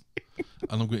month.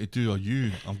 And I'm going to do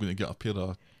I'm going to get a pair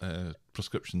of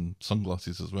prescription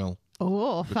sunglasses as well.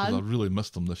 Oh, Because I really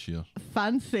missed them this year.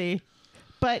 fancy.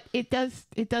 But it does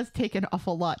take an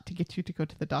awful lot to get you to go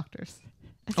to the doctors.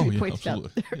 As we pointed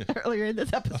out earlier in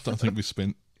this episode. I think we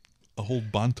spent a whole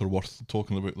banter worth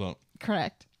talking about that.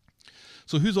 Correct.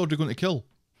 So who's Audrey going to kill?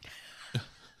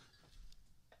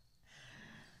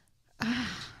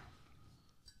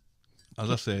 As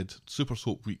I said, Super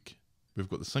Soap Week. We've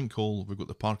got the sinkhole, we've got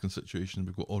the parking situation,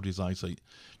 we've got Audrey's eyesight.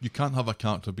 You can't have a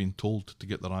character being told to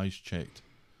get their eyes checked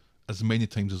as many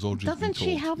times as Audrey's been told. Doesn't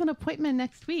she have an appointment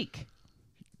next week?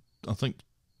 I think,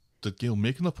 did Gail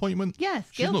make an appointment? Yes.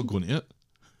 She's not going to it.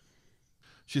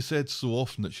 She said so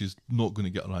often that she's not going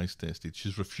to get her eyes tested.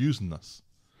 She's refusing this.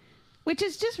 Which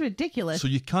is just ridiculous. So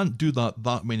you can't do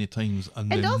that many times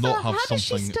and then also, not have how does she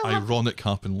something still have- ironic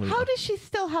happen later. How does she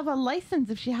still have a license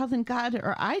if she hasn't got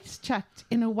her eyes checked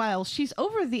in a while? She's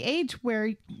over the age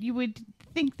where you would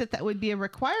think that would be a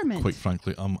requirement. Quite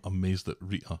frankly, I'm amazed that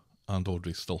Rita and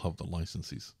Audrey still have their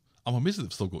licenses. I'm amazed that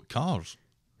they've still got cars.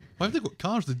 Why have they got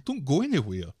cars? They don't go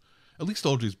anywhere. At least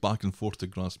Audrey's back and forth to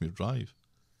Grasmere Drive.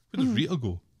 Where does Rita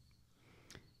go?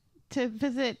 To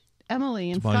visit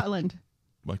Emily in buy- Scotland.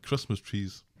 My Christmas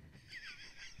trees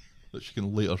that she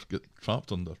can later get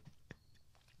trapped under.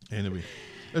 Anyway,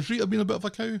 has Rita been a bit of a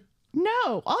cow?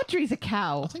 No, Audrey's a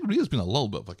cow. I think Rita's been a little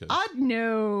bit of a cow.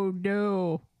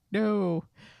 No.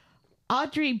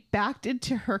 Audrey backed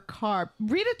into her car.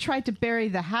 Rita tried to bury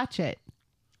the hatchet.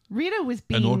 Rita was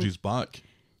being... And Audrey's back.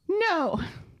 No.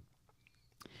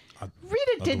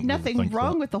 Rita did nothing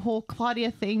wrong with the whole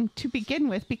Claudia thing to begin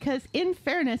with, because in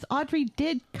fairness, Audrey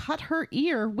did cut her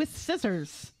ear with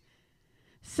scissors.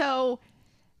 So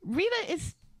Rita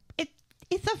is...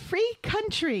 It's a free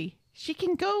country. She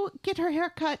can go get her hair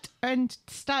cut and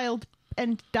styled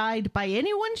and dyed by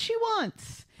anyone she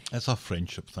wants. It's a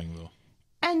friendship thing, though.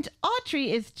 And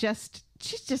Audrey is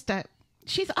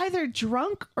she's either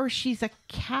drunk or she's a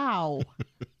cow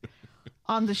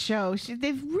on the show.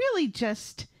 They've really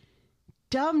just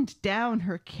dumbed down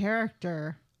her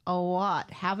character a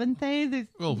lot, haven't they?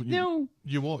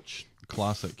 You watch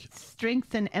classic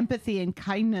strength and empathy and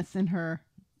kindness in her.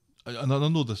 And I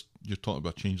know this, you're talking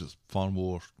about change that's far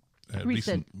more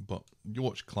recent, but you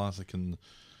watch classic and...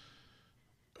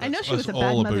 I know she was a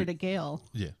bad mother to Gail.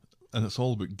 Yeah, and it's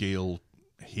all about Gail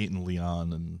hating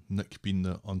Leanne and Nick being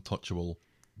the untouchable.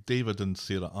 David and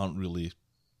Sarah aren't really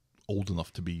old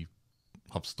enough to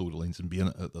have storylines and be in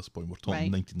it at this point. We're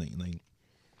talking 1999.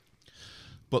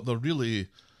 But they're really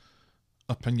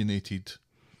opinionated,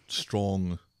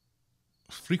 strong,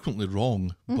 frequently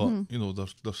wrong, but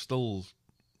they're still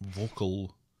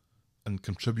vocal and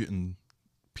contributing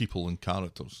people and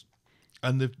characters.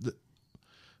 And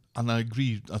and I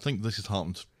agree, I think this has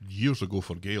happened years ago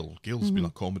for Gail. Gail's been a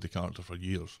comedy character for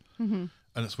years. And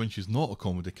it's when she's not a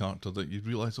comedy character that you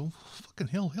realise, oh, fucking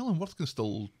hell, Helen Worth can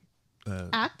still...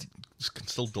 act? Can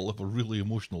still deliver really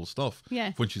emotional stuff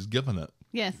when she's given it.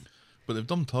 Yes. But they've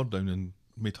dumbed her down and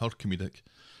made her comedic.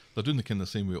 They're doing the kind of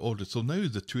same way Audrey. So now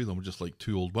the two of them are just like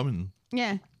two old women.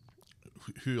 Yeah.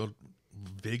 Who are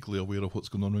vaguely aware of what's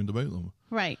going on around about them.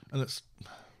 Right. And it's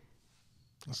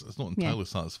not entirely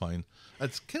satisfying.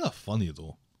 It's kind of funny,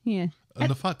 though. Yeah. And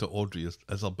the fact that Audrey is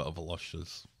a bit of a lush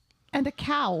is... And a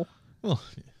cow. Well,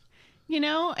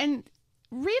 yeah. And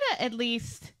Rita at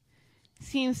least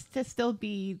seems to still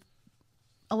be,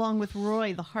 along with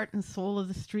Roy, the heart and soul of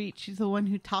the street. She's the one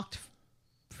who talked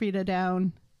Frida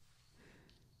down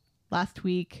last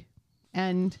week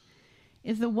and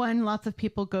is the one lots of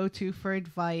people go to for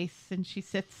advice. And she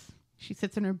sits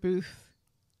in her booth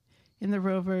in the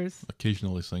Rovers.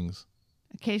 Occasionally sings.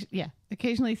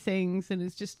 Occasionally sings and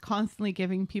is just constantly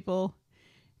giving people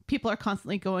are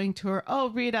constantly going to her. Oh,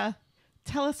 Rita,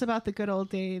 tell us about the good old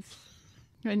days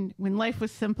when life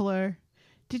was simpler.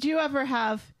 Did you ever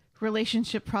have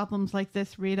relationship problems like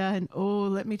this, Rita? And oh,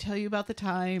 let me tell you about the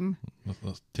time.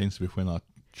 That tends to be when I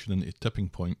tune into Tipping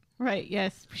Point. Right,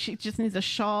 yes. She just needs a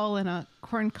shawl and a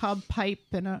corncob pipe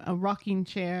and a rocking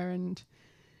chair, and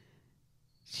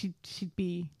she'd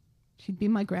be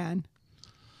my gran.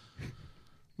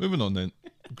 Moving on then.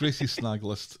 Gracie's snag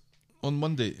list. On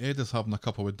Monday, Ed is having a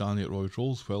cuppa with Danny at Roy's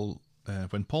Rolls.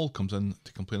 When Paul comes in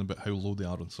to complain about how low they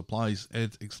are on supplies,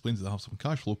 Ed explains that they have some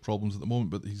cash flow problems at the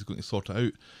moment, but he's going to sort it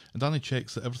out. And Danny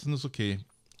checks that everything is okay.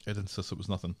 Ed insists it was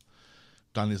nothing.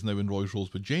 Danny is now in Roy's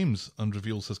Rolls with James and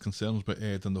reveals his concerns about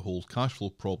Ed and the whole cash flow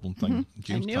problem thing.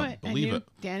 James can't believe it.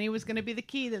 Danny was going to be the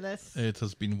key to this. Ed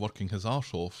has been working his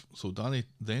arse off, so Danny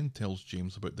then tells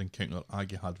James about the encounter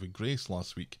Aggie had with Grace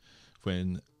last week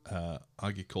when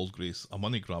Aggie called Grace a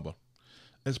money grabber.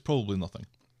 It's probably nothing.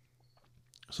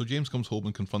 So James comes home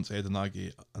and confronts Ed and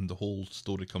Aggie, and the whole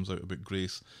story comes out about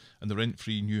Grace and the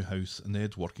rent-free new house and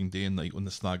Ed working day and night on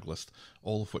the snag list,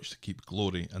 all of which to keep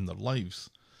glory in their lives.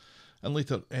 And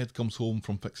later, Ed comes home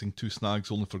from fixing 2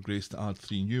 snags only for Grace to add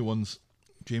 3 new ones.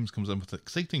 James comes in with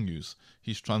exciting news.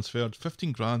 He's transferred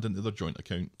 15 grand into their joint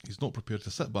account. He's not prepared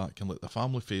to sit back and let the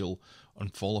family fail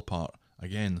and fall apart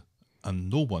again. And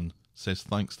no one says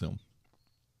thanks to him.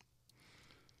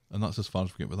 And that's as far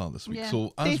as we get with that this week. Yeah.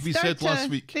 So, as we said last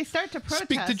week, they start to protest.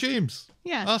 Speak to James.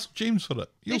 Yeah. Ask James for it.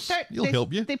 He'll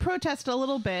help you. They protest a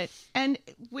little bit, and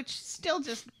which still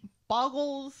just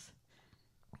boggles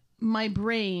my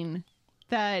brain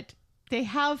that they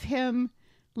have him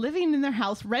living in their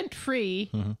house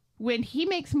rent-free when he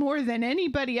makes more than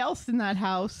anybody else in that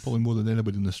house. Probably more than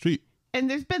anybody in the street. And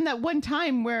there's been that one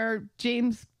time where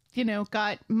James,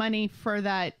 got money for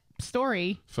that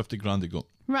story. 50 grand he got.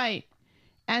 Right.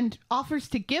 And offers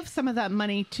to give some of that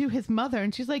money to his mother.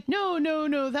 And she's like, no,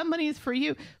 that money is for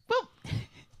you. Well,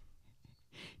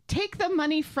 take the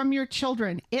money from your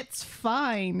children. It's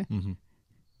fine.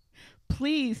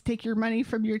 Please take your money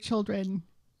from your children.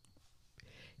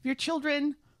 If your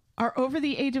children are over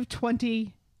the age of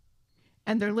 20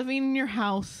 and they're living in your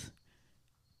house,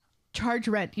 charge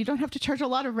rent. You don't have to charge a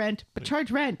lot of rent, but charge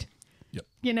rent.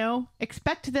 Yep.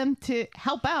 Expect them to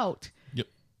help out. Yep.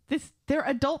 They're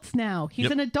adults now.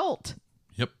 He's an adult.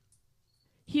 Yep.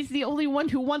 He's the only one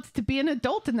who wants to be an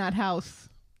adult in that house.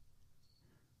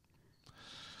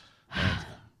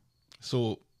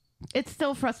 So it's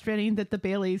still frustrating that the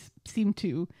Baileys seem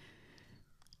to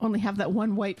only have that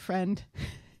one white friend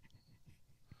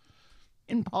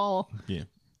in Paul. Yeah.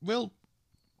 Well,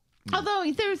 although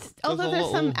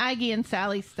there's some Aggie and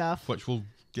Sally stuff, which we'll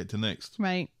get to next,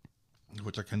 right?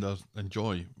 Which I kind of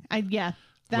enjoy. I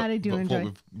do enjoy.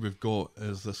 What we've got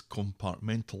is this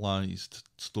compartmentalized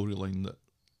storyline that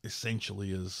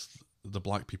essentially is the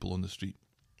black people on the street,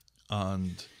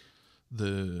 and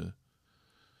the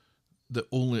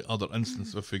only other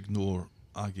instance, if we ignore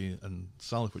Aggie and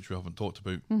Sally, which we haven't talked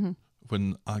about,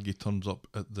 when Aggie turns up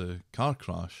at the car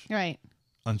crash, right,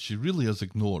 and she really is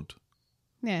ignored.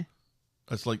 Yeah,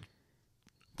 it's like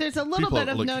there's a little bit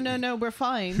of like, no, we're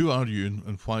fine. Who are you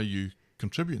and why are you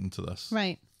contributing to this?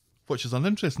 Right. Which is an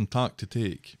interesting tack to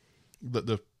take, that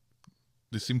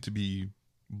they seem to be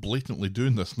blatantly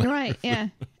doing this now. Right, yeah.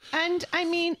 And, I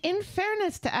mean, in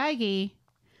fairness to Aggie,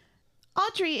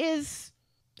 Audrey is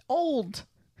old.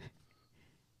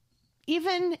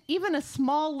 Even a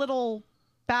small little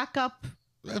backup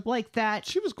like that...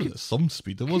 She was going at some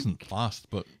speed. It wasn't fast,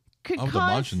 but I would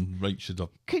imagine she'd have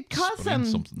could cause some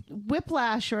something.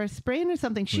 Whiplash or a sprain or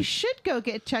something. She should go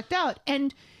get checked out.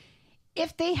 And...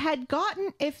 if they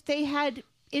had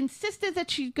insisted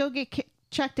that she go get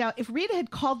checked out, if Rita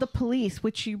had called the police,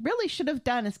 which she really should have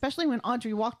done, especially when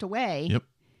Audrey walked away. Yep.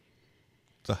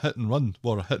 It's a hit and run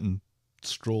or a hit and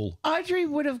stroll. Audrey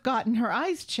would have gotten her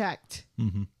eyes checked.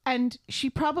 Mm-hmm. And she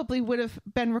probably would have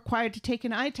been required to take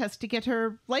an eye test to get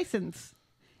her license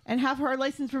and have her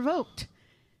license revoked.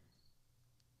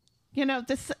 You know,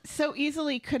 this so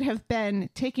easily could have been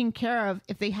taken care of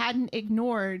if they hadn't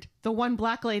ignored the one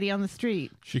black lady on the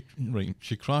street. She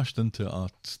crashed into a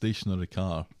stationary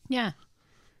car. Yeah.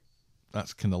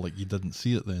 That's kind of like you didn't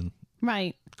see it then.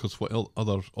 Right. Because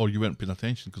or you weren't paying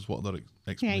attention because what other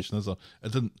explanation is there?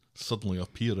 It didn't suddenly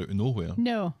appear out of nowhere.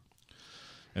 No.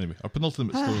 Anyway, our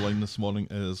penultimate storyline this morning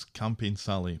is Campaign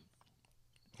Sally.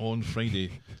 On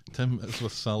Friday, Tim is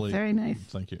with Sally. Very nice.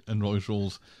 Thank you. In Roy's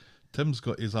Rolls. Tim's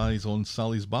got his eyes on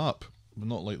Sally's BAP, but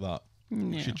not like that.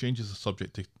 No. She changes the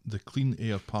subject to the clean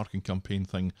air parking campaign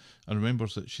thing and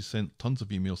remembers that she sent tons of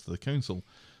emails to the council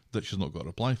that she's not got a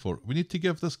reply for. We need to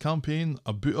give this campaign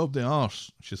a boot up the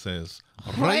arse, she says.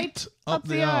 Right up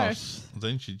the arse.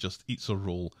 Then she just eats her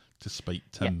roll to spite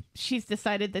Tim. Yeah, she's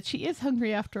decided that she is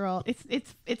hungry after all.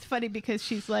 It's funny because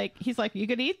he's like, you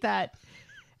could eat that.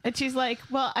 And she's like,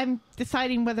 well, I'm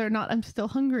deciding whether or not I'm still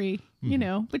hungry, you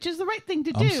know, which is the right thing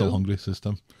to do. I'm still hungry,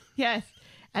 system. Yes.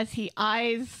 As he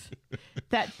eyes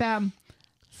that Bam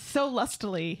so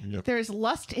lustily. Yep. There's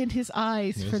lust in his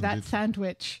eyes for that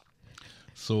sandwich.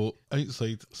 So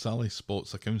outside, Sally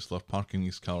spots a councillor parking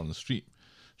his car on the street.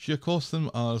 She accosts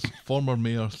him as former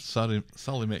Mayor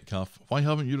Sally Metcalf. Why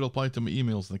haven't you replied to my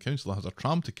emails? And the councillor has a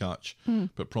tram to catch,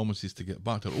 but promises to get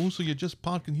back to her. Oh, so you're just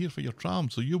parking here for your tram.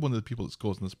 So you're one of the people that's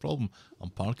causing this problem. I'm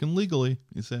parking legally,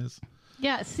 he says.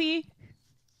 Yeah, see?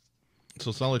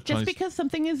 So Sally tries... Just because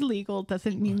something is legal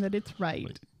doesn't mean that it's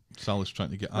right. Sally's trying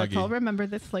to get Aggie... Let's all remember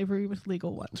that slavery was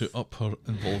legal once. To up her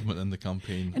involvement in the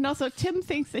campaign. And also, Tim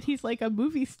thinks that he's like a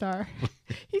movie star.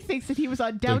 He thinks that he was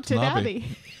on Downton Abbey.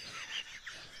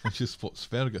 And she spots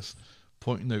Fergus,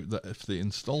 pointing out that if they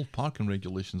install parking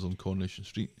regulations on Coronation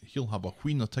Street, he'll have a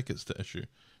wheen of tickets to issue.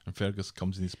 And Fergus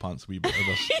comes in his pants a wee bit of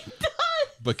this. He does!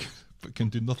 But can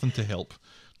do nothing to help,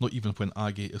 not even when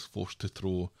Aggie is forced to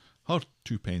throw her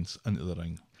 2 pence into the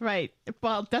ring. Right,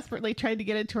 while desperately trying to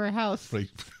get into her house.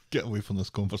 Right, get away from this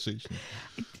conversation.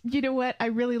 You know what? I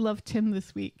really love Tim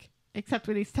this week, except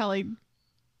when he's telling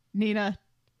Nina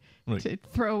to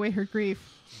throw away her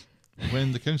grief.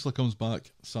 When the councillor comes back,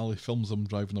 Sally films him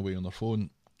driving away on her phone.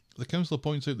 The councillor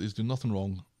points out that he's doing nothing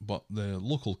wrong, but the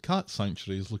local cat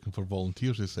sanctuary is looking for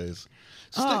volunteers, he says.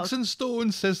 Sticks and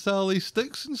stones, says Sally,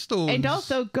 sticks and stones. And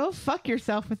also, go fuck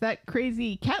yourself with that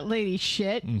crazy cat lady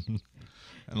shit. Mm-hmm.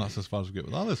 And that's as far as we get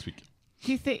with that this week.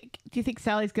 Do you think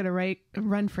Sally's going to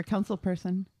run for council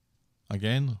person?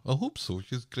 Again? I hope so.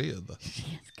 She's great at this. She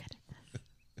is good at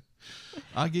this.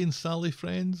 Aggie and Sally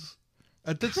friends?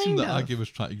 It did seem that Aggie was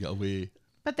trying to get away.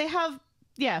 But they have,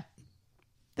 yeah.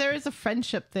 There is a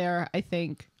friendship there, I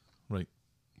think. Right.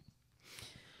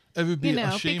 It would be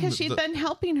a shame because she'd been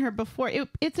helping her before.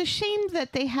 It's a shame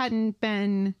that they hadn't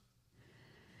been...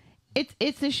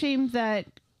 It's a shame that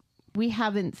we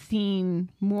haven't seen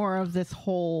more of this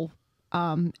whole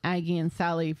Aggie and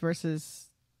Sally versus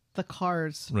the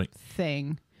cars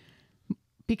thing.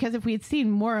 Because if we had seen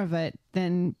more of it,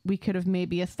 then we could have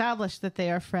maybe established that they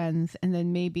are friends. And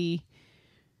then maybe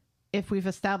if we've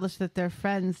established that they're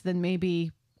friends, then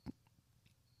maybe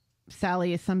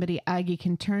Sally is somebody Aggie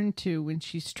can turn to when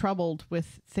she's troubled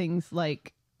with things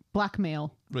like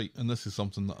blackmail. Right, and this is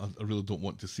something that I really don't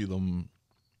want to see them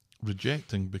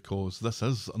rejecting, because this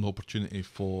is an opportunity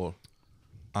for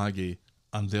Aggie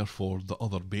and therefore the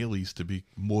other Baileys to be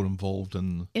more involved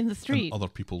in the street, in other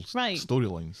people's right.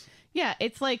 storylines. Yeah,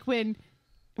 it's like when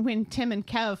Tim and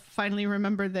Kev finally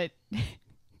remember that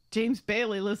James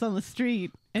Bailey lives on the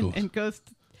street and goes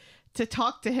to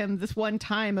talk to him this one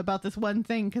time about this one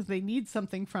thing because they need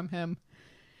something from him.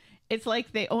 It's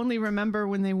like they only remember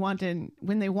when they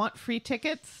want free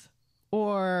tickets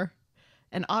or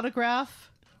an autograph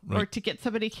or to get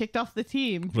somebody kicked off the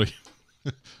team. Right.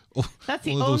 That's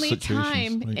the only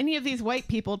time any of these white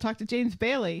people talk to James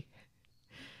Bailey.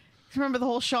 Remember the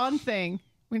whole Sean thing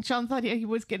when Sean thought he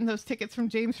was getting those tickets from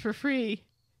James for free,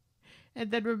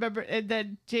 and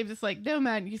then James is like, "No,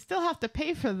 man, you still have to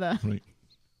pay for them." Right.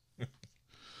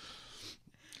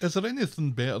 Is there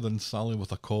anything better than Sally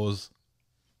with a cause?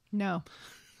 No.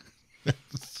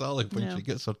 Sally, when she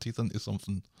gets her teeth into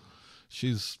something,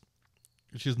 she's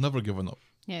never given up.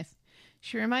 Yes.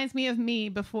 She reminds me of me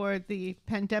before the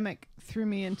pandemic threw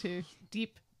me into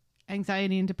deep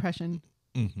anxiety and depression.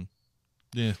 Mm-hmm.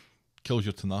 Yeah, kills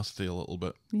your tenacity a little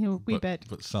bit. Yeah, wee bit.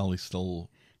 But Sally's still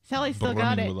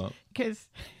got it because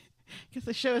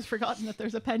the show has forgotten that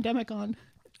there's a pandemic on.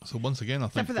 So once again, I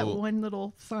think... Except for that one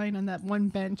little sign on that one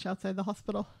bench outside the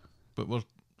hospital. But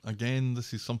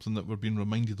this is something that we're being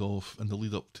reminded of in the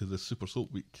lead up to the Super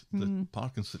Soap Week, the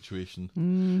parking situation.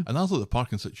 And I thought the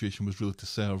parking situation was really to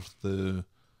serve the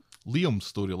Liam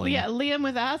storyline. Well, yeah, Liam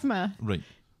with asthma. Right.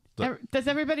 Does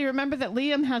everybody remember that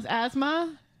Liam has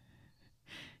asthma?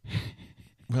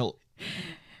 Well...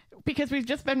 Because we've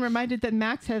just been reminded that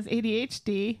Max has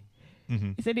ADHD.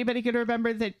 Mm-hmm. Is anybody going to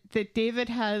remember that David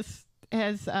has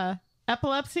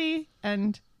epilepsy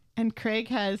and Craig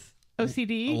has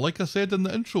OCD? Like I said in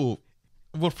the intro,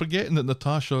 we're forgetting that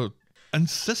Natasha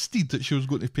insisted that she was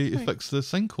going to pay to fix the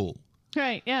sinkhole.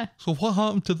 Right, yeah. So what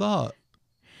happened to that?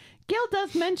 Gail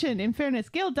does mention, in fairness,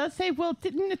 Gail does say, well,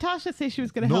 didn't Natasha say she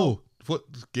was going to help? No,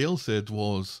 what Gail said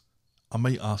was, I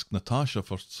might ask Natasha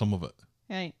for some of it.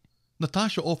 Right.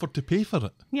 Natasha offered to pay for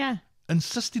it. Yeah.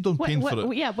 Insisted on paying for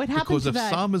it. Yeah, what happened because to that?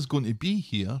 Because if Sam is going to be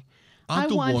here, I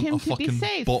don't want him a to be fucking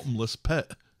safe. bottomless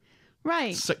pit.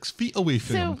 Right. 6 feet away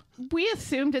from him. So we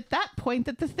assumed at that point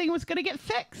that this thing was going to get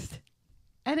fixed.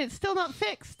 And it's still not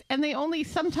fixed. And they only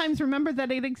sometimes remember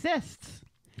that it exists.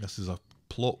 This is a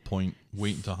plot point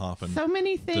waiting to happen. So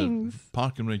many things. The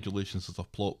parking regulations is a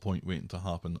plot point waiting to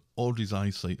happen. Audrey's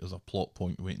eyesight is a plot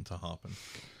point waiting to happen.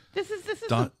 This is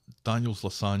Daniel's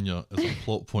lasagna is a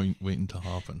plot point waiting to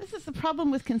happen. This is the problem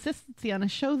with consistency on a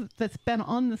show that's been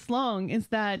on this long, is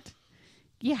that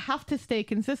you have to stay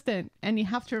consistent and you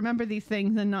have to remember these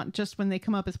things and not just when they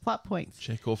come up as plot points.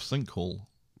 Chekhov's sinkhole.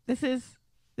 This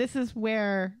is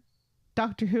where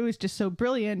Doctor Who is just so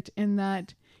brilliant in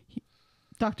that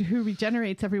Doctor Who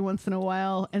regenerates every once in a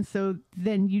while, and so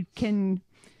then you can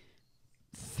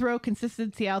throw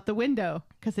consistency out the window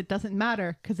because it doesn't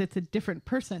matter because it's a different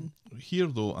person. Here,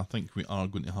 though, I think we are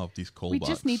going to have these callbacks. We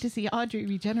just need to see Audrey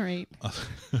regenerate.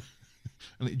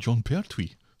 And John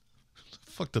Pertwee.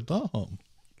 The fuck did that happen?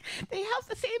 They have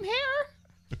the same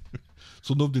hair.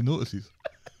 So nobody notices.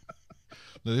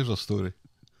 Now, there's a story.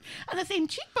 And the same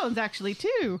cheekbones, actually,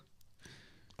 too.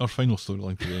 Our final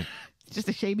storyline today. It's just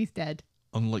a shame he's dead.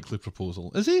 Unlikely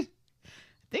proposal. Is he? I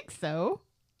think so.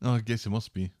 Oh, I guess he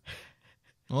must be.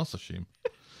 Oh, that's a shame.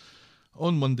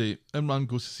 On Monday, Imran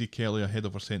goes to see Kelly ahead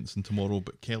of her sentencing tomorrow,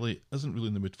 but Kelly isn't really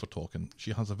in the mood for talking.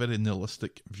 She has a very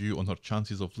nihilistic view on her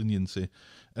chances of leniency.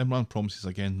 Imran promises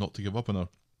again not to give up on her,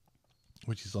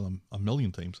 which he's done a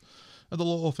million times. At the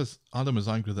law office, Adam is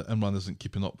angry that Imran isn't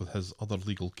keeping up with his other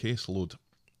legal caseload.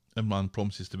 Imran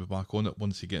promises to be back on it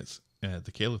once he gets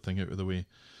the Kelly thing out of the way.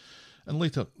 And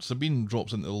later, Sabine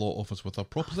drops into the law office with her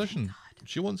proposition.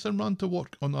 She wants Imran to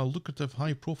work on a lucrative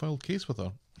high-profile case with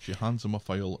her. She hands him a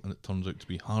file, and it turns out to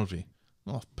be Harvey.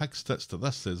 Oh, pig's tits to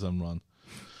this, says Imran.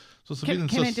 So Sabine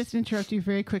Can I just interrupt you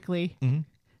very quickly? Mm-hmm.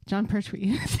 John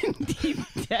Pertwee is indeed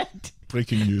dead.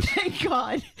 Breaking news. Thank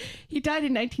God. He died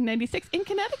in 1996 in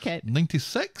Connecticut.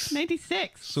 96?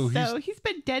 96. So he's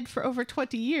been dead for over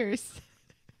 20 years.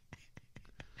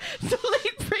 So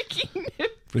late breaking news.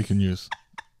 Breaking news.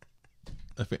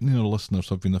 If any of our listeners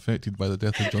have been affected by the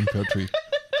death of John Pertwee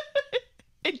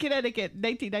in Connecticut,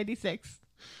 1996,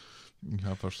 you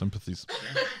have our sympathies.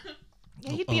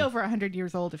 Yeah, he'd be over 100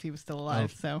 years old if he was still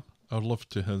alive. Our love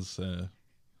to his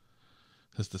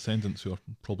descendants, who are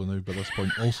probably now by this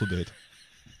point also dead.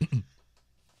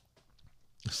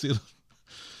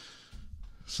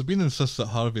 Sabine insists that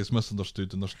Harvey is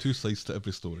misunderstood and there's two sides to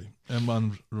every story.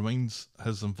 Imran reminds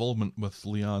his involvement with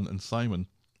Leanne and Simon,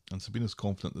 and Sabine is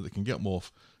confident that they can get him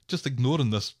off, just ignoring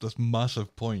this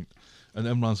massive point. And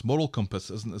Imran's moral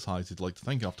compass isn't as high as he'd like to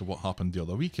think after what happened the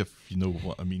other week, if you know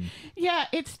what I mean. Yeah,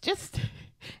 it's just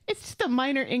a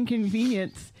minor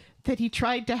inconvenience that he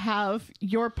tried to have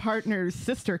your partner's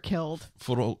sister killed.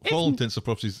 For all intents and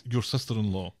purposes, your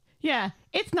sister-in-law. Yeah,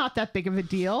 it's not that big of a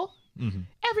deal. Mm-hmm.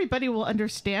 Everybody will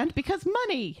understand because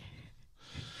money.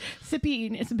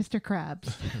 Sabine is Mr.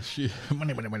 Krabs.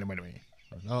 Money.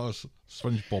 No, it's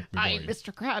SpongeBob. I'm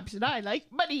Mr. Krabs and I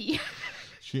like money.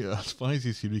 As far as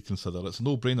he reconsider, it's a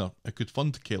no-brainer. It could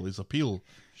fund Kelly's appeal,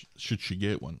 should she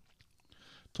get one.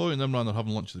 Toya and Imran are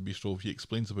having lunch at the bistro. He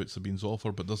explains about Sabine's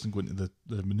offer, but doesn't go into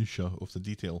the minutiae of the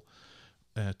detail.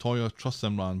 Toya trusts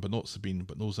Imran, but not Sabine,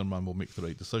 but knows Imran will make the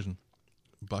right decision.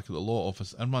 Back at the law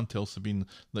office, Imran tells Sabine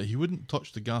that he wouldn't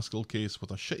touch the Gaskell case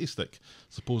with a shitty stick,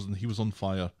 supposing he was on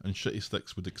fire, and shitty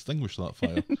sticks would extinguish that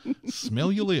fire.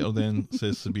 Smell you later then,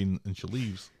 says Sabine, and she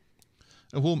leaves.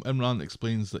 At home, Imran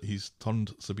explains that he's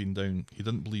turned Sabine down. He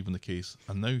didn't believe in the case,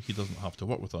 and now he doesn't have to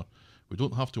work with her. We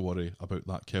don't have to worry about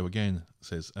that cow again,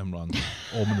 says Imran,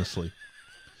 ominously.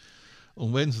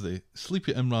 On Wednesday,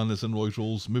 sleepy Imran is in Roy's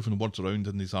Rolls, moving words around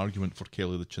in his argument for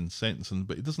Kelly the Chin's sentencing,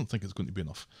 but he doesn't think it's going to be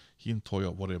enough. He and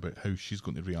Toya worry about how she's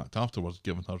going to react afterwards,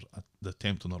 given her the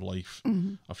attempt on her life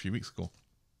a few weeks ago.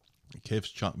 Kev's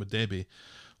chatting with Debbie,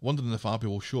 wondering if Abby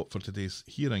will show up for today's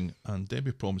hearing, and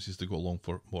Debbie promises to go along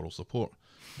for moral support.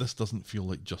 This doesn't feel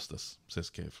like justice, says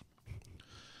Kev.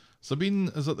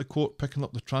 Sabine is at the court picking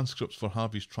up the transcripts for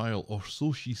Harvey's trial, or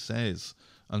so she says,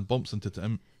 and bumps into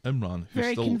Imran,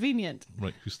 who's convenient.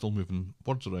 Right, who's still moving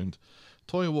words around.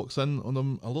 Toya walks in on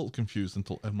him, a little confused,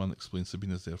 until Imran explains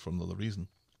Sabine is there for another reason.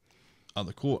 At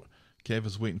the court, Kev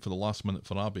is waiting for the last minute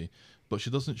for Abby, but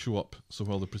she doesn't show up, so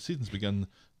while the proceedings begin,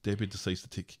 Debbie decides to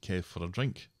take Kev for a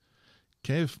drink.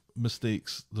 Kev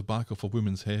mistakes the back of a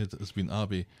woman's head as being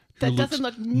Abby, who that doesn't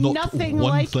look nothing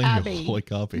like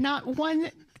Abby. Not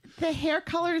one. The hair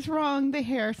color is wrong. The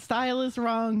hairstyle is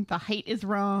wrong. The height is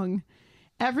wrong.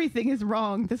 Everything is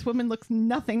wrong. This woman looks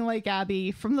nothing like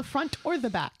Abby from the front or the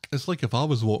back. It's like if I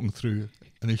was walking through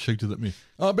and he shouted at me,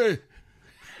 Abby!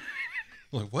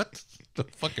 Like, what the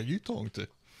fuck are you talking to?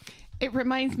 It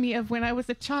reminds me of when I was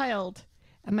a child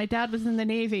and my dad was in the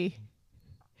Navy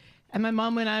and my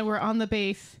mom and I were on the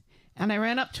base and I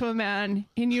ran up to a man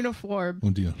in uniform. Oh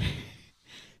dear.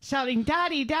 Shouting,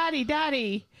 Daddy, Daddy,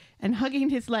 Daddy, and hugging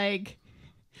his leg,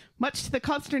 much to the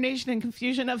consternation and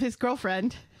confusion of his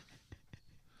girlfriend,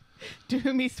 to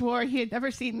whom he swore he had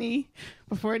never seen me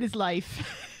before in his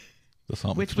life.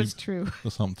 Which was true.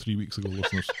 This happened 3 weeks ago,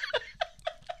 listeners.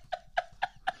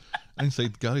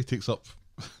 Inside, Gary turns up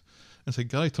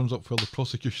while the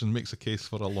prosecution makes a case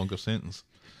for a longer sentence.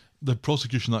 The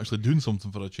prosecution actually doing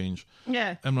something for a change.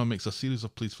 Yeah. Imran makes a series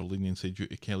of pleas for leniency due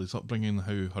to Kelly's upbringing,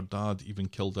 how her dad even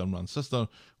killed Imran's sister,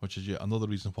 which is yet another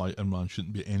reason why Imran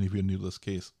shouldn't be anywhere near this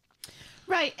case.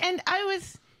 Right, and I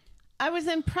was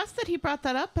impressed that he brought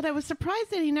that up, but I was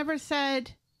surprised that he never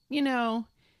said,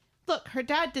 look, her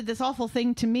dad did this awful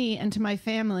thing to me and to my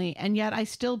family, and yet I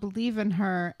still believe in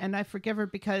her, and I forgive her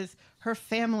because her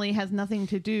family has nothing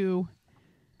to do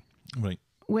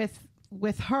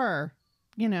with her.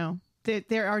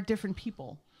 There are different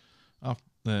people.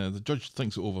 The judge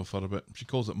thinks it over for a bit. She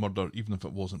calls it murder, even if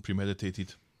it wasn't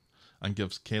premeditated, and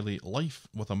gives Kelly life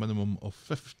with a minimum of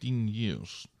 15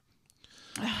 years.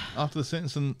 After the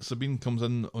sentencing, Sabine comes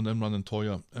in on Imran and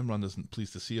Toya. Imran isn't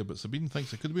pleased to see her, but Sabine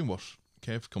thinks it could have been worse.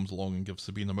 Kev comes along and gives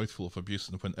Sabine a mouthful of abuse,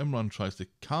 and when Imran tries to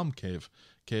calm Kev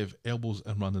elbows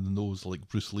Imran in the nose like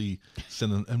Bruce Lee,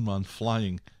 sending Imran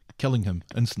flying, killing him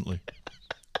instantly.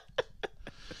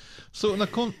 So in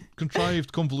a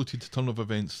contrived, convoluted turn of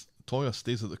events, Toya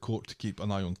stays at the court to keep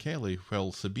an eye on Kelly,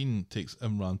 while Sabine takes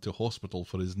Imran to hospital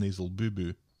for his nasal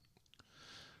boo-boo.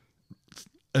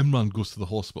 Imran goes to the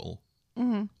hospital.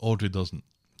 Mm-hmm. Audrey doesn't.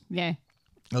 Yeah.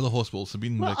 At the hospital,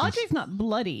 Sabine reckons... Audrey's not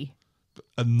bloody.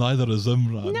 And neither is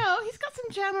Imran. No, he's got some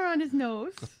jam around his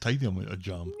nose. A tiny amount of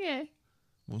jam. Yeah.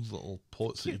 Those little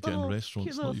pots that you get in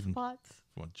restaurants. Cute little spots.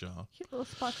 From a jar. Cute little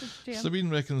spots of jam. Sabine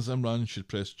reckons Imran should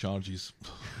press charges.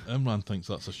 Imran thinks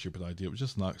that's a stupid idea. It was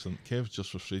just an accident. Kev's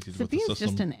just frustrated with the system.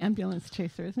 Sabine's just an ambulance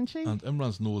chaser, isn't she? And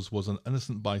Imran's nose was an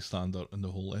innocent bystander in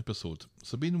the whole episode.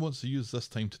 Sabine wants to use this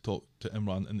time to talk to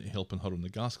Imran into helping her on the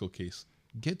Gaskell case.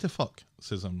 Get to fuck,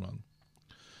 says Imran.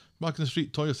 Back in the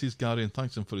street, Toya sees Gary and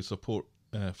thanks him for his support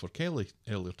for Kelly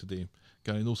earlier today.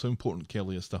 Gary knows how important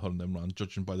Kelly is to her and Imran,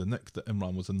 judging by the nick that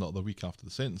Imran was in the other week after the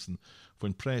sentencing.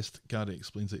 When pressed, Gary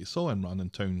explains that he saw Imran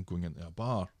in town going into a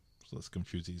bar. So this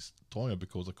confuses Toya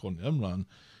because, according to Imran,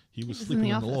 he was in sleeping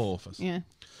the in the law office. Yeah.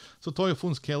 So Toya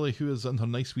phones Kelly, who is in her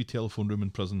nice wee telephone room in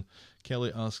prison.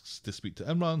 Kelly asks to speak to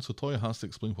Imran, so Toya has to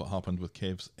explain what happened with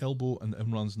Kev's elbow and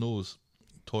Imran's nose.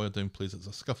 Toya downplays it's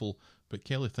a scuffle, but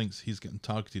Kelly thinks he's getting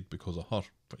targeted because of her,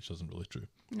 which isn't really true.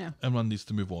 No. Imran needs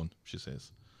to move on, she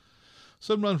says.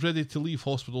 So Imran's ready to leave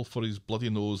hospital for his bloody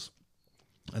nose,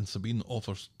 and Sabine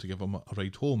offers to give him a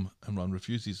ride home. Imran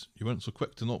refuses. "You weren't so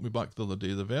quick to knock me back the other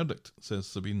day of the verdict," says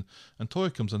Sabine, and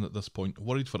Toya comes in at this point,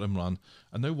 worried for Imran,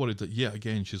 and now worried that yet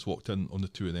again she's walked in on the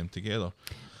two of them together.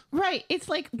 Right. It's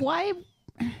like, why?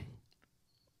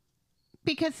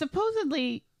 Because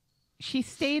supposedly she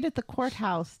stayed at the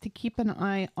courthouse to keep an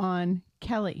eye on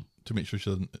Kelly. To make sure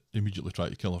she doesn't immediately try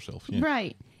to kill herself. Yeah.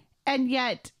 Right. And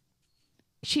yet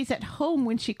she's at home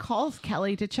when she calls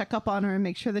Kelly to check up on her and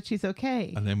make sure that she's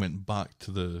okay. And then went back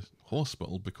to the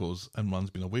hospital because Imran's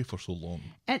been away for so long.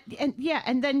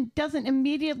 And then doesn't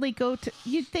immediately go to...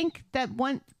 You'd think that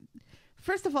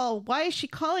First of all, why is she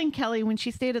calling Kelly when she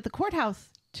stayed at the courthouse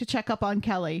to check up on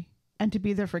Kelly and to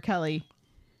be there for Kelly?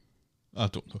 I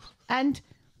don't know. And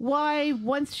why,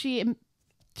 once she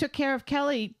took care of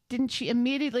Kelly, didn't she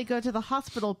immediately go to the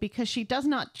hospital? Because she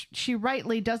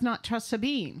rightly does not trust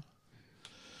Sabine.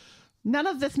 None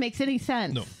of this makes any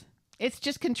sense. No. It's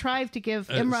just contrived to give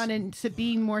Imran and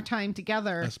Sabine more time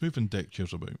together. It's moving deck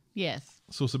chairs about. Yes.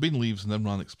 So Sabine leaves and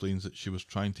Imran explains that she was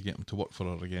trying to get him to work for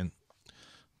her again.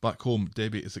 Back home,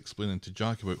 Debbie is explaining to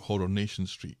Jack about Coronation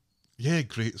Street. "Yeah,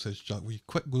 great," says Jack. "Will you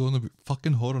quick go on about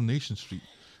fucking Coronation Street?"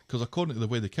 Because according to the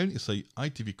Weathy County site,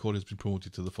 ITV Corey has been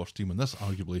promoted to the first team, and this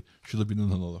arguably should have been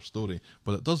in another story.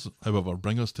 But it does, however,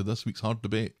 bring us to this week's hard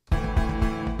debate.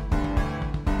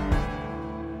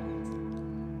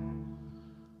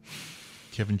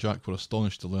 Kev and Jack were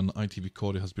astonished to learn that ITV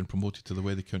Corey has been promoted to the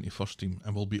Weathy County first team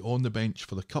and will be on the bench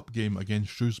for the cup game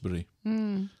against Shrewsbury.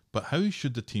 But how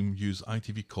should the team use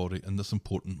ITV Corey in this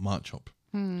important matchup?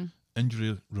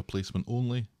 Injury replacement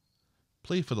only,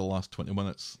 play for the last 20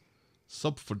 minutes,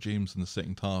 sub for James in the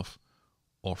second half,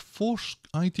 or force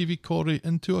ITV Corey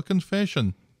into a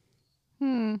confession?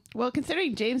 Well,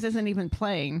 considering James isn't even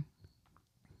playing.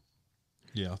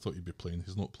 Yeah, I thought he'd be playing.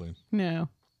 He's not playing. No.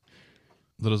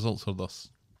 The results are thus.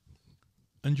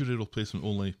 Injury replacement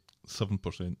only,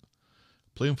 7%.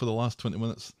 Playing for the last 20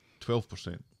 minutes,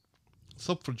 12%.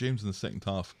 Sub for James in the second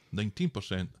half,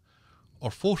 19%. Or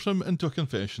force him into a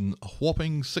confession, a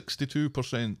whopping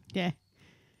 62%. Yeah.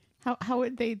 How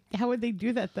would they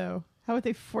do that though? How would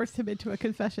they force him into a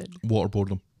confession? Waterboard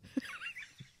him.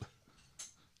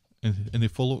 Any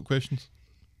follow-up questions?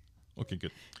 Okay,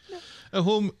 good. No. At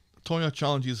home, Toya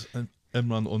challenges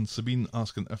Imran on Sabine,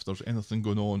 asking if there's anything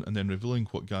going on and then revealing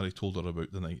what Gary told her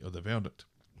about the night of the verdict.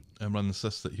 Imran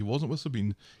insists that he wasn't with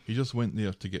Sabine, he just went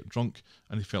there to get drunk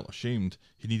and he felt ashamed,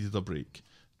 he needed a break.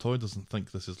 Toya doesn't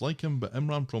think this is like him, but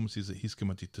Imran promises that he's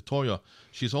committed to Toya.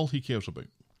 She's all he cares about.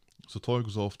 So Toya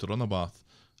goes off to run a bath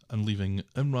and leaving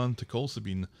Imran to call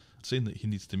Sabine, saying that he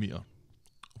needs to meet her.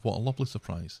 "What a lovely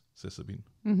surprise," says Sabine.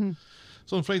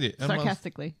 So on Friday,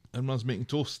 Sarcastically. Imran's making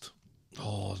toast.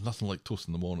 Oh, there's nothing like toast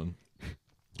in the morning.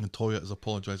 And Toya is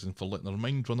apologising for letting her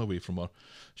mind run away from her.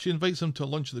 She invites him to a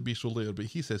lunch at the bistro later, but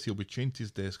he says he'll be chained to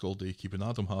his desk all day, keeping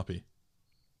Adam happy.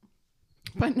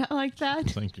 But not like that.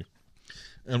 Thank you.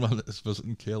 Imran is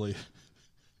visiting Kelly.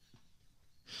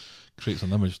 Creates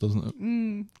an image, doesn't it?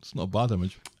 It's not a bad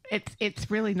image. It's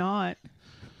really not.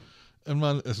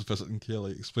 Imran is visiting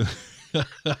Kelly, explaining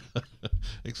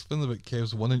about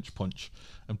Kev's 1-inch punch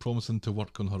and promising to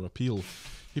work on her appeal.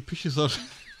 He pushes her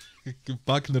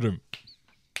back in the room.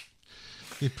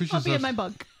 I'll be in my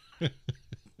bunk.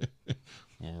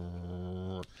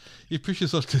 He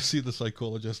pushes her to see the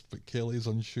psychologist, but Kelly's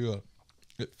unsure.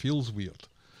 It feels weird.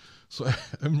 So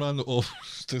Imran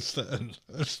offers to sit in.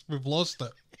 We've lost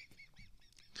it.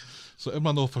 So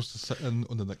Imran offers to sit in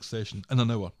on the next session in an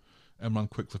hour.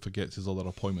 Imran quickly forgets his other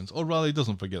appointments. Or rather, he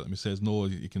doesn't forget them. He says, "No,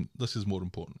 you can. This is more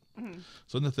important."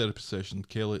 So in the therapy session,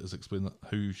 Kelly is explaining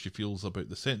how she feels about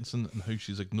the sentencing and how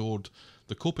she's ignored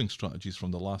the coping strategies from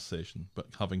the last session,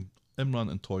 but having Imran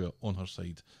and Toya on her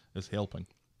side is helping.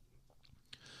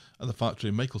 At the factory,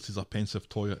 Michael sees a pensive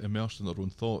Toya immersed in her own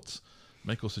thoughts.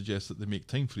 Michael suggests that they make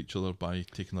time for each other by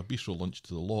taking a bistro lunch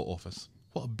to the law office.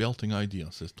 "What a belting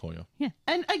idea," says Toya. Yeah.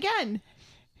 And again,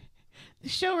 the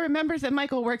show remembers that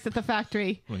Michael works at the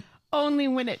factory only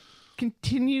when it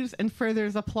continues and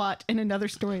furthers a plot in another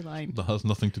storyline. That has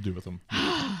nothing to do with him.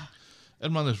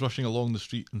 Imran is rushing along the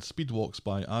street and speed walks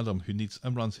by Adam, who needs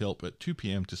Imran's help at 2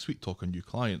 p.m. to sweet talk a new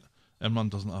client. Imran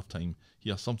doesn't have time.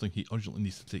 He has something he urgently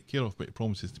needs to take care of, but he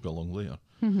promises to be along later.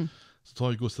 So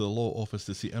Toya goes to the law office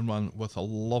to see Imran with a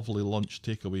lovely lunch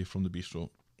takeaway from the bistro.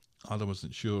 Adam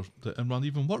wasn't sure that Imran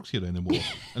even works here anymore.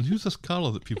 And who's this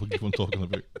Carla that people keep on talking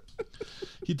about?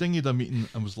 He dinghied a meeting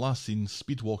and was last seen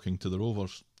speed walking to the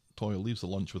Rovers. Toya leaves the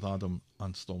lunch with Adam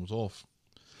and storms off.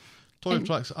 Toya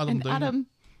tracks Adam down.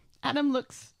 Adam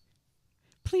looks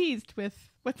pleased with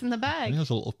what's in the bag. He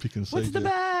has a little peek inside. What's the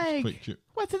bag? It's quite cute.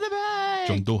 What's in the bag?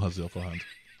 John Doe has the upper hand.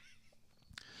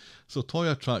 So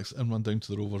Toya tracks Imran down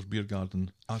to the Rovers beer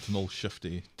garden, acting all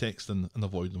shifty, texting and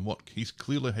avoiding work. He's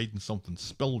clearly hiding something.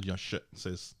 Spill your shit,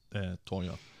 says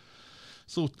Toya.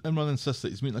 So Imran insists that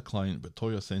he's meeting a client, but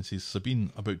Toya senses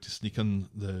Sabine about to sneak in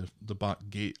the back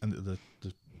gate into the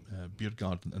beer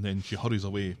garden, and then she hurries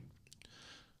away.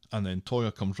 And then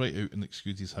Toya comes right out and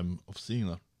excuses him of seeing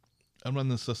her.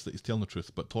 Imran insists that he's telling the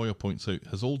truth, but Toya points out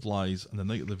his old lies and the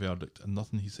night of the verdict, and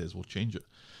nothing he says will change it.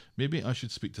 Maybe I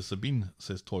should speak to Sabine,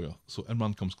 says Toya, so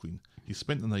Imran comes clean. He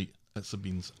spent the night at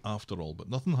Sabine's after all, but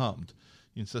nothing happened.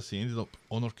 He insists he ended up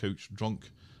on her couch,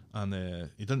 drunk, and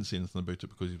he didn't say anything about it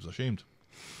because he was ashamed.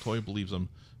 Toya believes him,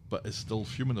 but is still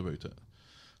fuming about it.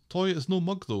 Toya is no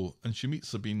mug though, and she meets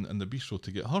Sabine in the bistro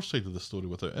to get her side of the story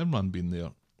without Imran being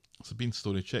there. Sabine's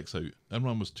story checks out.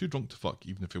 Imran was too drunk to fuck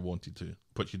even if he wanted to,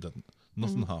 but she didn't.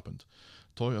 Nothing happened.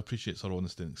 Toya appreciates her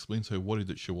honesty and explains how worried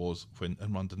that she was when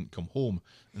Imran didn't come home,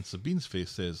 and Sabine's face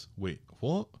says, wait,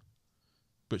 what?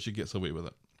 But she gets away with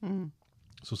it.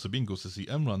 So Sabine goes to see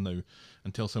Imran now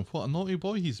and tells him what a naughty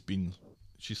boy he's been.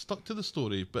 She's stuck to the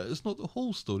story, but it's not the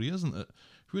whole story, isn't it?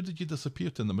 Where did you disappear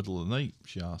to in the middle of the night?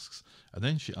 She asks. And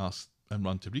then she asks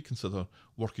Imran to reconsider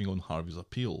working on Harvey's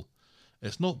appeal.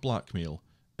 It's not blackmail.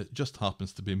 It just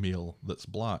happens to be mail that's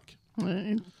black.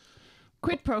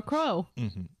 Quid pro quo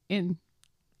in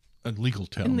legal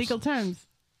terms. In legal terms.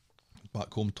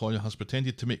 Back home, Toya has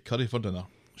pretended to make curry for dinner.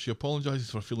 She apologises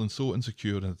for feeling so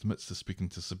insecure and admits to speaking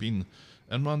to Sabine.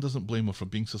 Imran doesn't blame her for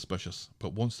being suspicious,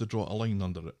 but wants to draw a line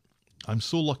under it. I'm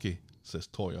so lucky, says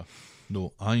Toya.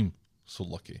 No, I'm so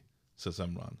lucky, says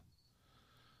Imran.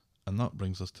 And that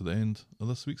brings us to the end of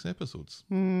this week's episodes.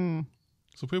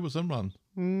 So where was Imran?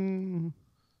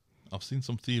 I've seen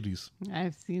some theories.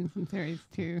 I've seen some theories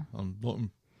too. I'm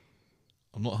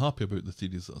not happy about the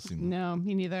theories that I've seen. No,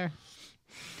 me neither.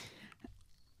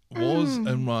 Was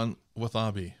Imran with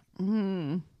Abby?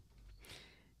 There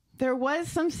was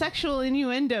some sexual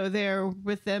innuendo there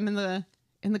with them in the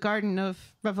Garden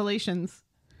of Revelations.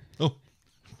 Oh,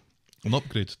 an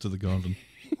upgrade to the garden.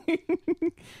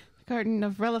 Garden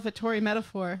of Revelatory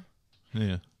Metaphor.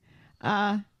 Yeah.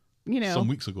 Some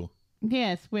weeks ago.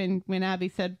 Yes, when Abby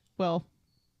said, well,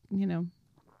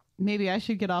 maybe I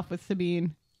should get off with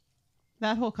Sabine.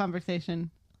 That whole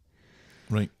conversation.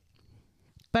 Right.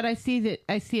 But I see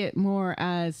it more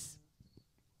as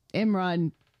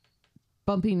Imran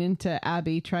bumping into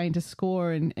Abby, trying to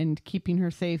score and keeping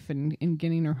her safe and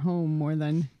getting her home more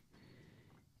than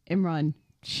Imran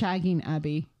shagging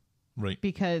Abby. Right.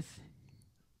 Because,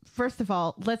 first of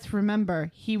all, let's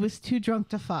remember, he was too drunk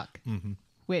to fuck.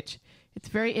 Which, it's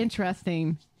very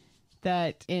interesting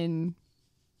that in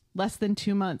less than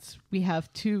 2 months, we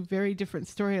have two very different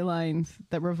storylines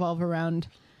that revolve around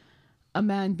a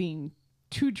man being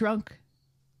too drunk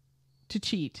to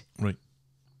cheat. Right.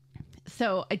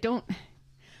 So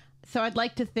I'd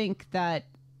like to think that,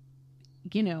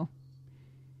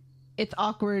 it's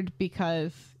awkward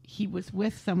because he was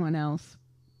with someone else,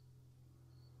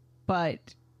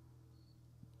 but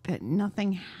that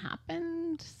nothing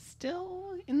happened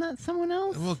still in that someone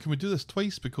else. Well, can we do this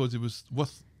twice? Because it was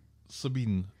with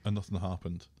Sabine and nothing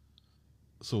happened.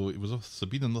 So it was with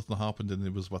Sabine and nothing happened, and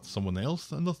it was with someone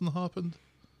else and nothing happened.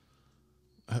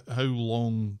 How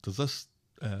long does this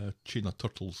chain of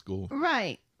turtles go?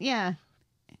 Right, yeah.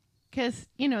 Because,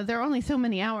 there are only so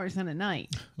many hours in a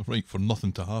night. Right, for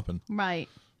nothing to happen. Right.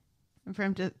 And for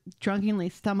him to drunkenly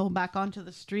stumble back onto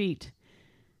the street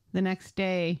the next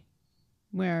day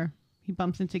where he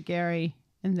bumps into Gary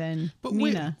and then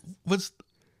Nina. Wait,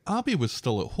 Abby was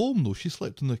still at home, though. She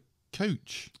slept on the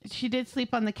couch. She did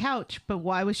sleep on the couch, but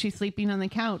why was she sleeping on the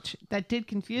couch? That did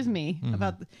confuse me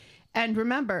about... And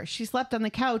remember, she slept on the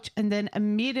couch and then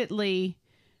immediately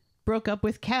broke up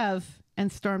with Kev and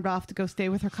stormed off to go stay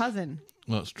with her cousin.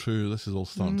 That's true. This is all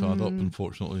starting to add up,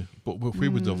 unfortunately. But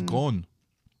where would they have gone?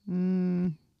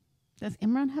 Does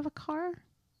Imran have a car?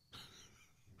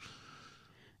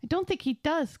 I don't think he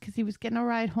does, because he was getting a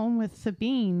ride home with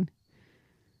Sabine.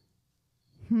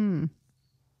 Were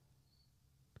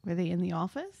they in the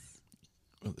office?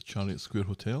 At the Chariot Square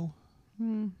Hotel?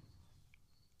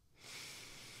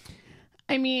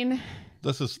 I mean...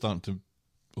 This is starting to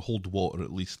hold water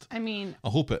at least. I mean, I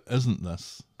hope it isn't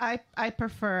this. I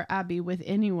prefer Abby with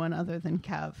anyone other than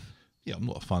Kev. Yeah, I'm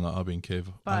not a fan of Abby and Kev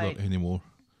But- anymore.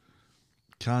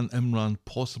 Can Imran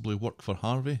possibly work for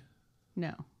Harvey?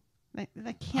 No,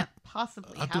 that can't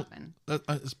possibly I don't- happen.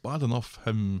 It's bad enough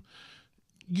him.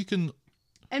 You can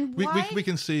And we why?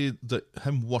 can say that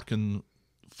him working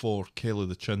for Kelly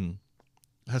the Chin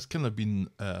has kind of been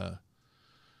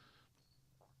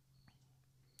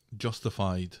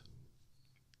justified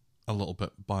a little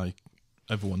bit by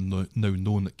everyone now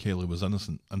knowing that Kelly was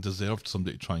innocent and deserved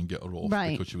somebody to try and get her off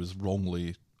Right. because she was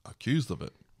wrongly accused of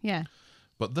it. Yeah,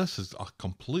 But this is a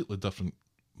completely different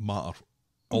matter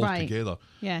Right. altogether.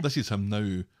 Yeah. This is him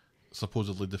now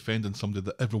supposedly defending somebody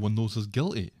that everyone knows is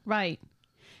guilty. right.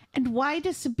 And why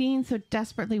does Sabine so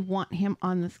desperately want him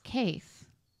on this case?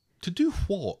 To do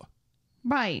what?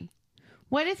 Right.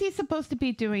 What is he supposed to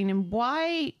be doing, and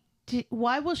why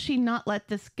will she not let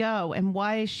this go, and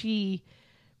why is she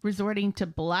resorting to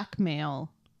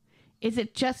blackmail? Is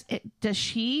it just does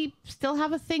she still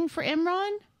have a thing for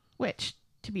Imran? Which,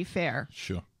 to be fair,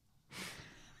 Sure.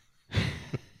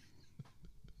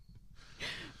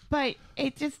 but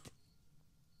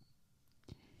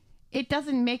it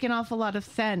doesn't make an awful lot of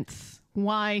sense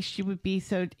why she would be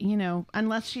so,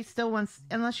 unless she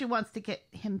wants to get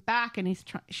him back, and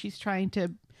she's trying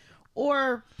to,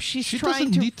 or she's She trying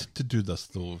doesn't to, need to do this,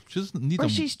 though. She doesn't need or him.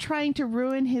 she's trying to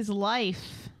ruin his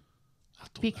life I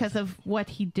don't because know. of what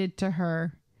he did to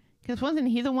her. Because wasn't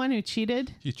he the one who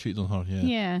cheated? He cheated on her, yeah.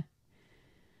 Yeah.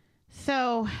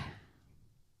 So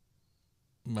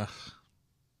Ugh.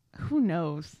 who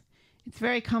knows? It's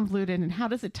very convoluted, and how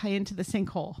does it tie into the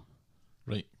sinkhole?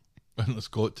 Right. And it's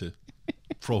got to.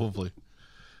 Probably.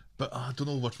 But I don't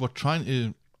know, we're trying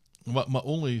to... My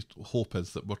only hope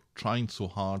is that we're trying so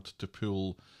hard to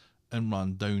pull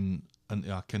Imran down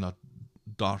into a kind of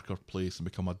darker place and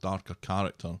become a darker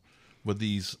character with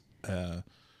these... the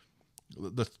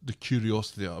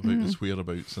curiosity about his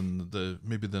whereabouts and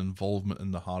maybe the involvement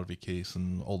in the Harvey case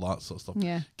and all that sort of stuff.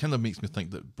 Yeah. Kind of makes me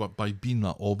think that by being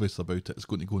that obvious about it, it's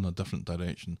going to go in a different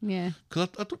direction. Yeah. Because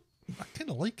I kind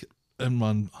of like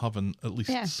Imran having at least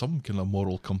Yeah. some kind of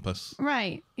moral compass.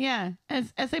 Right. Yeah.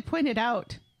 As I pointed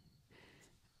out,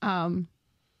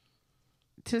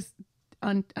 just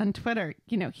on Twitter,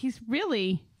 he's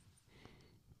really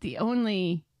the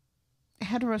only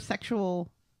heterosexual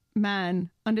man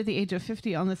under the age of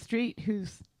 50 on the street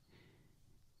who's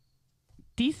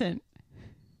decent.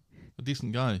 A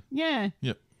decent guy. Yeah.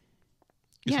 Yep.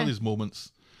 He's Yeah. had his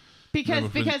moments. Because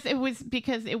Never really-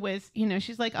 it was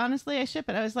she's like, honestly, I ship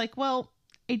it. I was like, well,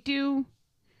 I do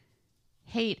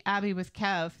hate Abby with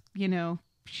Kev.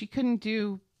 She couldn't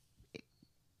do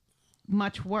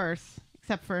much worse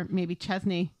except for maybe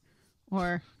Chesney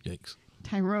or Yikes.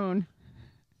 Tyrone.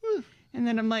 And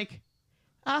then I'm like,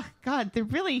 God, they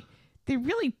really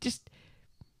just,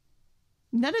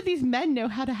 none of these men know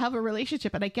how to have a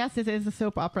relationship. And I guess it is a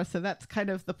soap opera, so that's kind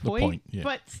of the point. point, yeah.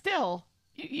 But still,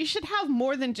 you should have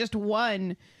more than just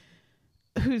one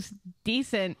who's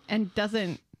decent and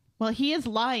doesn't, well, he is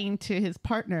lying to his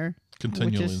partner.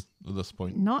 Continually Which is at this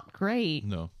point. not great.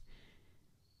 No.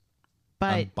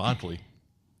 But And badly.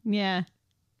 yeah.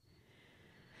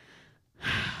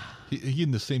 He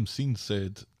in the same scene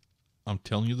said, I'm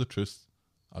telling you the truth.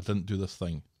 I didn't do this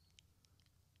thing.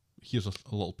 Here's a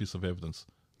little piece of evidence.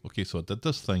 Okay, so I did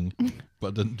this thing, but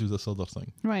I didn't do this other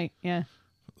thing. Right. Yeah.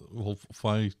 Well,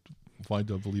 why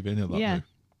do I believe any of that Yeah.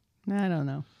 now?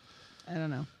 I don't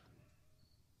know.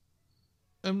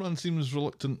 Imran seems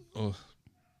reluctant, or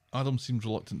Adam seems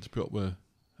reluctant to put up with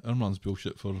Imran's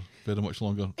bullshit for very much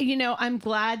longer. I'm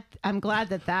glad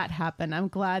that happened. I'm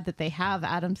glad that they have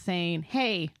Adam saying,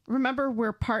 hey, remember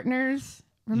we're partners.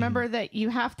 Remember that you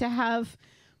have to have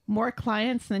more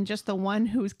clients than just the one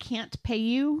who can't pay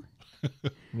you.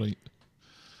 Right.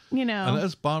 And it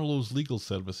is Barlow's legal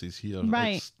services here.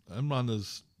 Right. Imran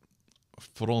is,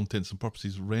 for all intents and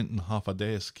purposes, renting half a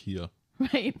desk here.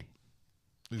 Right.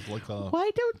 He's like a... Why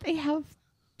don't they have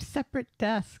separate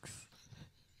desks?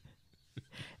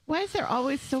 Why is there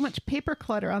always so much paper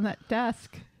clutter on that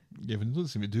desk? Yeah, but he doesn't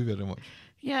seem to do very much.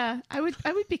 Yeah, I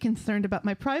would be concerned about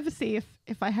my privacy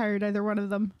if I hired either one of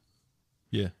them.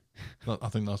 Yeah. I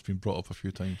think that's been brought up a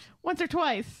few times. Once or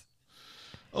twice.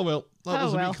 Oh, well. That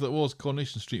was the well. week that was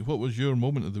Coronation Street. What was your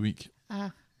moment of the week?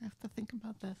 I have to think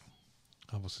about this.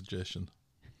 I have a suggestion.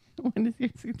 What is your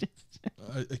suggestion?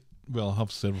 I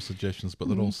have several suggestions, but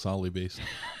they're all Sally-based.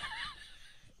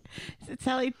 Is it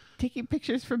Sally taking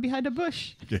pictures from behind a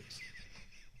bush? Yes.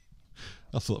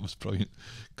 I thought it was brilliant.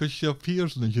 Because she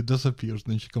appears and then she disappears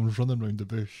and then she comes running round the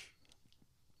bush.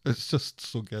 It's just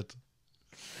so good.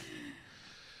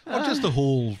 Or just the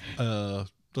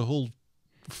whole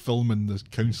filming the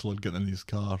counsellor getting in his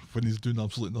car when he's doing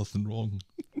absolutely nothing wrong.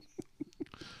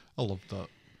 I loved that.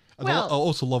 And Well, I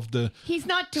also loved the He's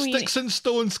not doing sticks and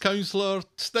stones, counsellor.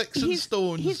 Sticks and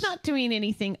stones. He's not doing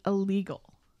anything illegal.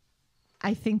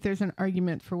 I think there's an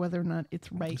argument for whether or not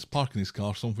it's right. He's parking his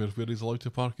car somewhere where he's allowed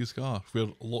to park his car, where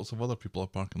lots of other people are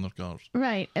parking their cars.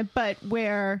 Right, but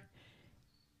where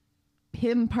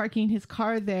him parking his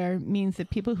car there means that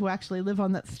people who actually live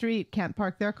on that street can't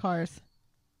park their cars.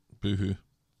 Boo-hoo.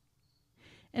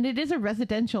 And it is a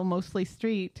residential, mostly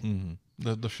street. Mm-hmm.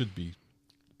 There should be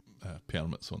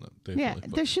permits on it, definitely.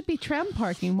 Yeah, there should be tram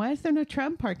parking. Why is there no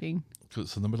tram parking? Because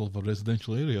it's in the middle of a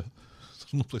residential area.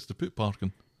 There's no place to put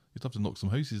parking. You'd have to knock some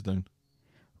houses down.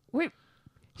 Wait,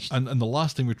 And the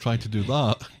last time we tried to do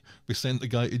that, we sent the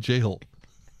guy to jail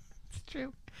it's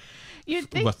true. You'd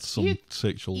think, with some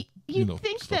sexual, you'd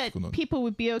think stuff that going on. people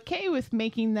would be okay with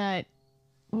making that,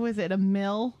 what was it, a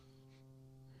mill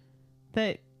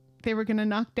that they were going to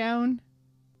knock down?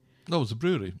 That was a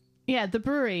brewery. Yeah, the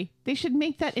brewery. They should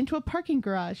make that into a parking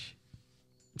garage.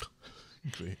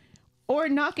 Great. Or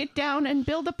knock it down and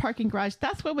build a parking garage.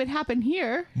 That's what would happen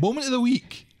here. Moment of the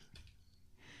week.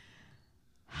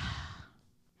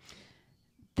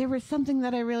 There was something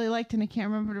that I really liked, and I can't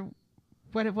remember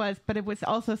what it was, but it was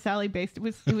also Sally based. It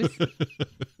was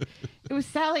it was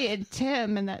Sally and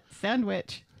Tim and that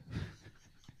sandwich.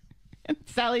 And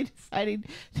Sally deciding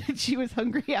that she was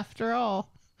hungry after all.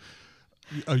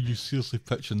 Are you seriously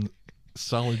pitching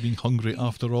Sally being hungry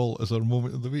after all as our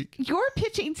moment of the week? You're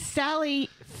pitching Sally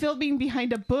filming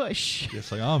behind a bush.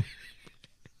 Yes, I am.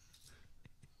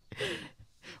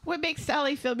 What makes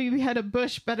Sally filming behind a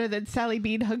bush better than Sally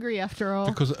being hungry after all?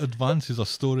 Because it advances a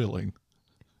storyline.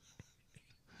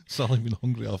 Sally being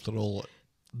hungry after all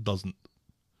doesn't.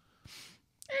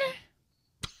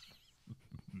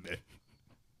 Meh.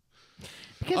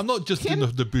 Because I'm not just Tim-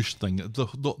 doing the bush thing.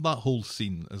 That whole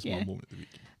scene is my Yeah. moment of the week.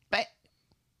 But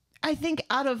I think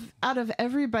out of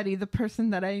everybody, the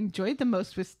person that I enjoyed the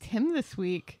most was Tim this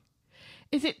week.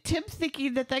 Is it Tim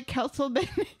thinking that councilman?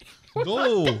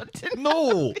 No,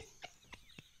 no,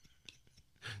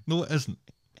 no, it isn't.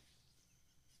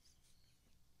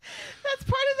 That's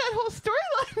part of that whole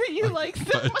storyline that you like so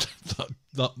But much.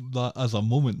 that as a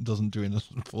moment doesn't do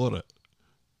anything for it.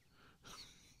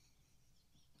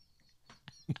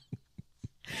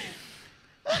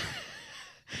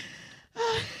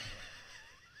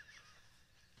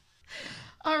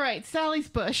 All right, Sally's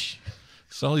bush.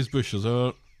 Sally's bush is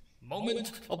our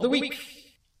Moment of the week.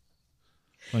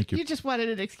 Thank you. You just wanted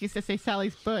an excuse to say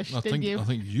Sally's bush, didn't you? I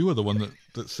think you were the one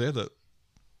that said it.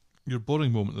 Your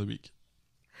boring moment of the week.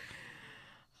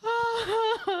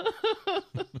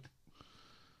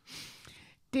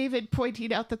 David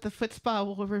pointing out that the foot spa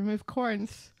will remove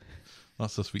corns.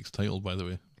 That's this week's title, by the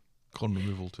way. Corn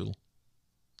removal tool.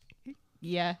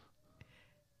 Yeah.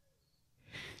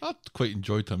 I quite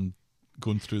enjoyed him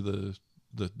going through the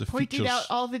Pointing features. out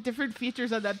all the different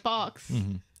features on that box.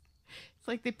 Mm-hmm. It's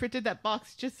like they printed that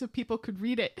box just so people could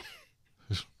read it.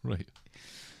 Right.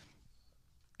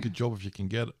 Good job if you can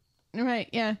get it. Right,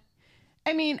 yeah.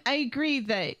 I mean, I agree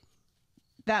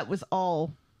that was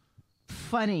all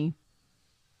funny,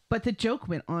 but the joke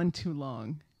went on too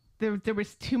long. There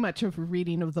was too much of a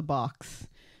reading of the box.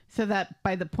 So that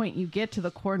by the point you get to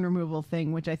the corn removal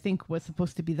thing, which I think was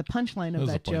supposed to be the punchline of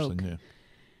that joke,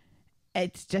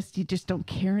 it's just, you just don't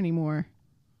care anymore.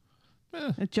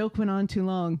 Yeah. The joke went on too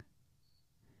long.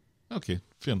 Okay,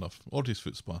 fair enough. Audrey's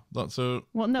foot spa. That's our...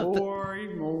 Well, no,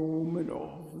 Boring moment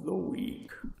of the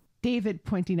week. David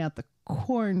pointing out the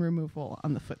corn removal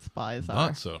on the foot spa is our...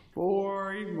 That's our...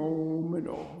 Boring moment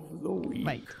of the week.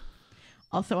 Right.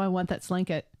 Also, I want that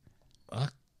slanket. I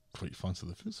quite fancy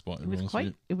the foot spa. It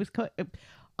was quite,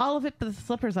 all of it, but the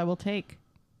slippers I will take.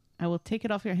 I will take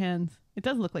it off your hands. It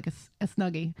does look like a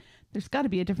Snuggie. There's got to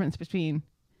be a difference between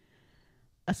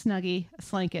a Snuggie, a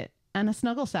slanket, and a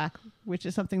snuggle sack, which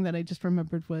is something that I just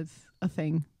remembered was a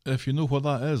thing. If you know what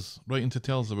that is, write in to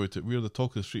tell us about it. We're the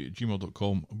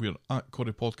talkofthestreet@gmail.com. We're at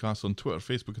Corey Podcast on Twitter,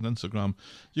 Facebook and Instagram.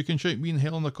 You can shout me and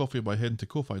Helen a coffee by heading to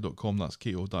ko-fi.com. That's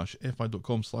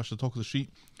ko-fi.com/the talk of the street.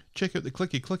 Check out the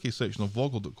clicky section of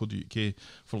voggle.co.uk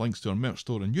for links to our merch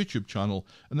store and YouTube channel.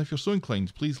 And if you're so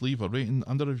inclined, please leave a rating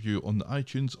and a review on the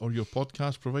iTunes or your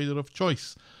podcast provider of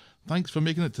choice. Thanks for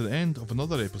making it to the end of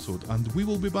another episode, and we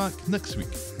will be back next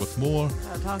week with more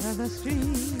The Talk of the Street.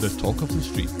 The Talk of the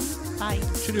Street. Bye.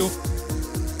 Cheerio.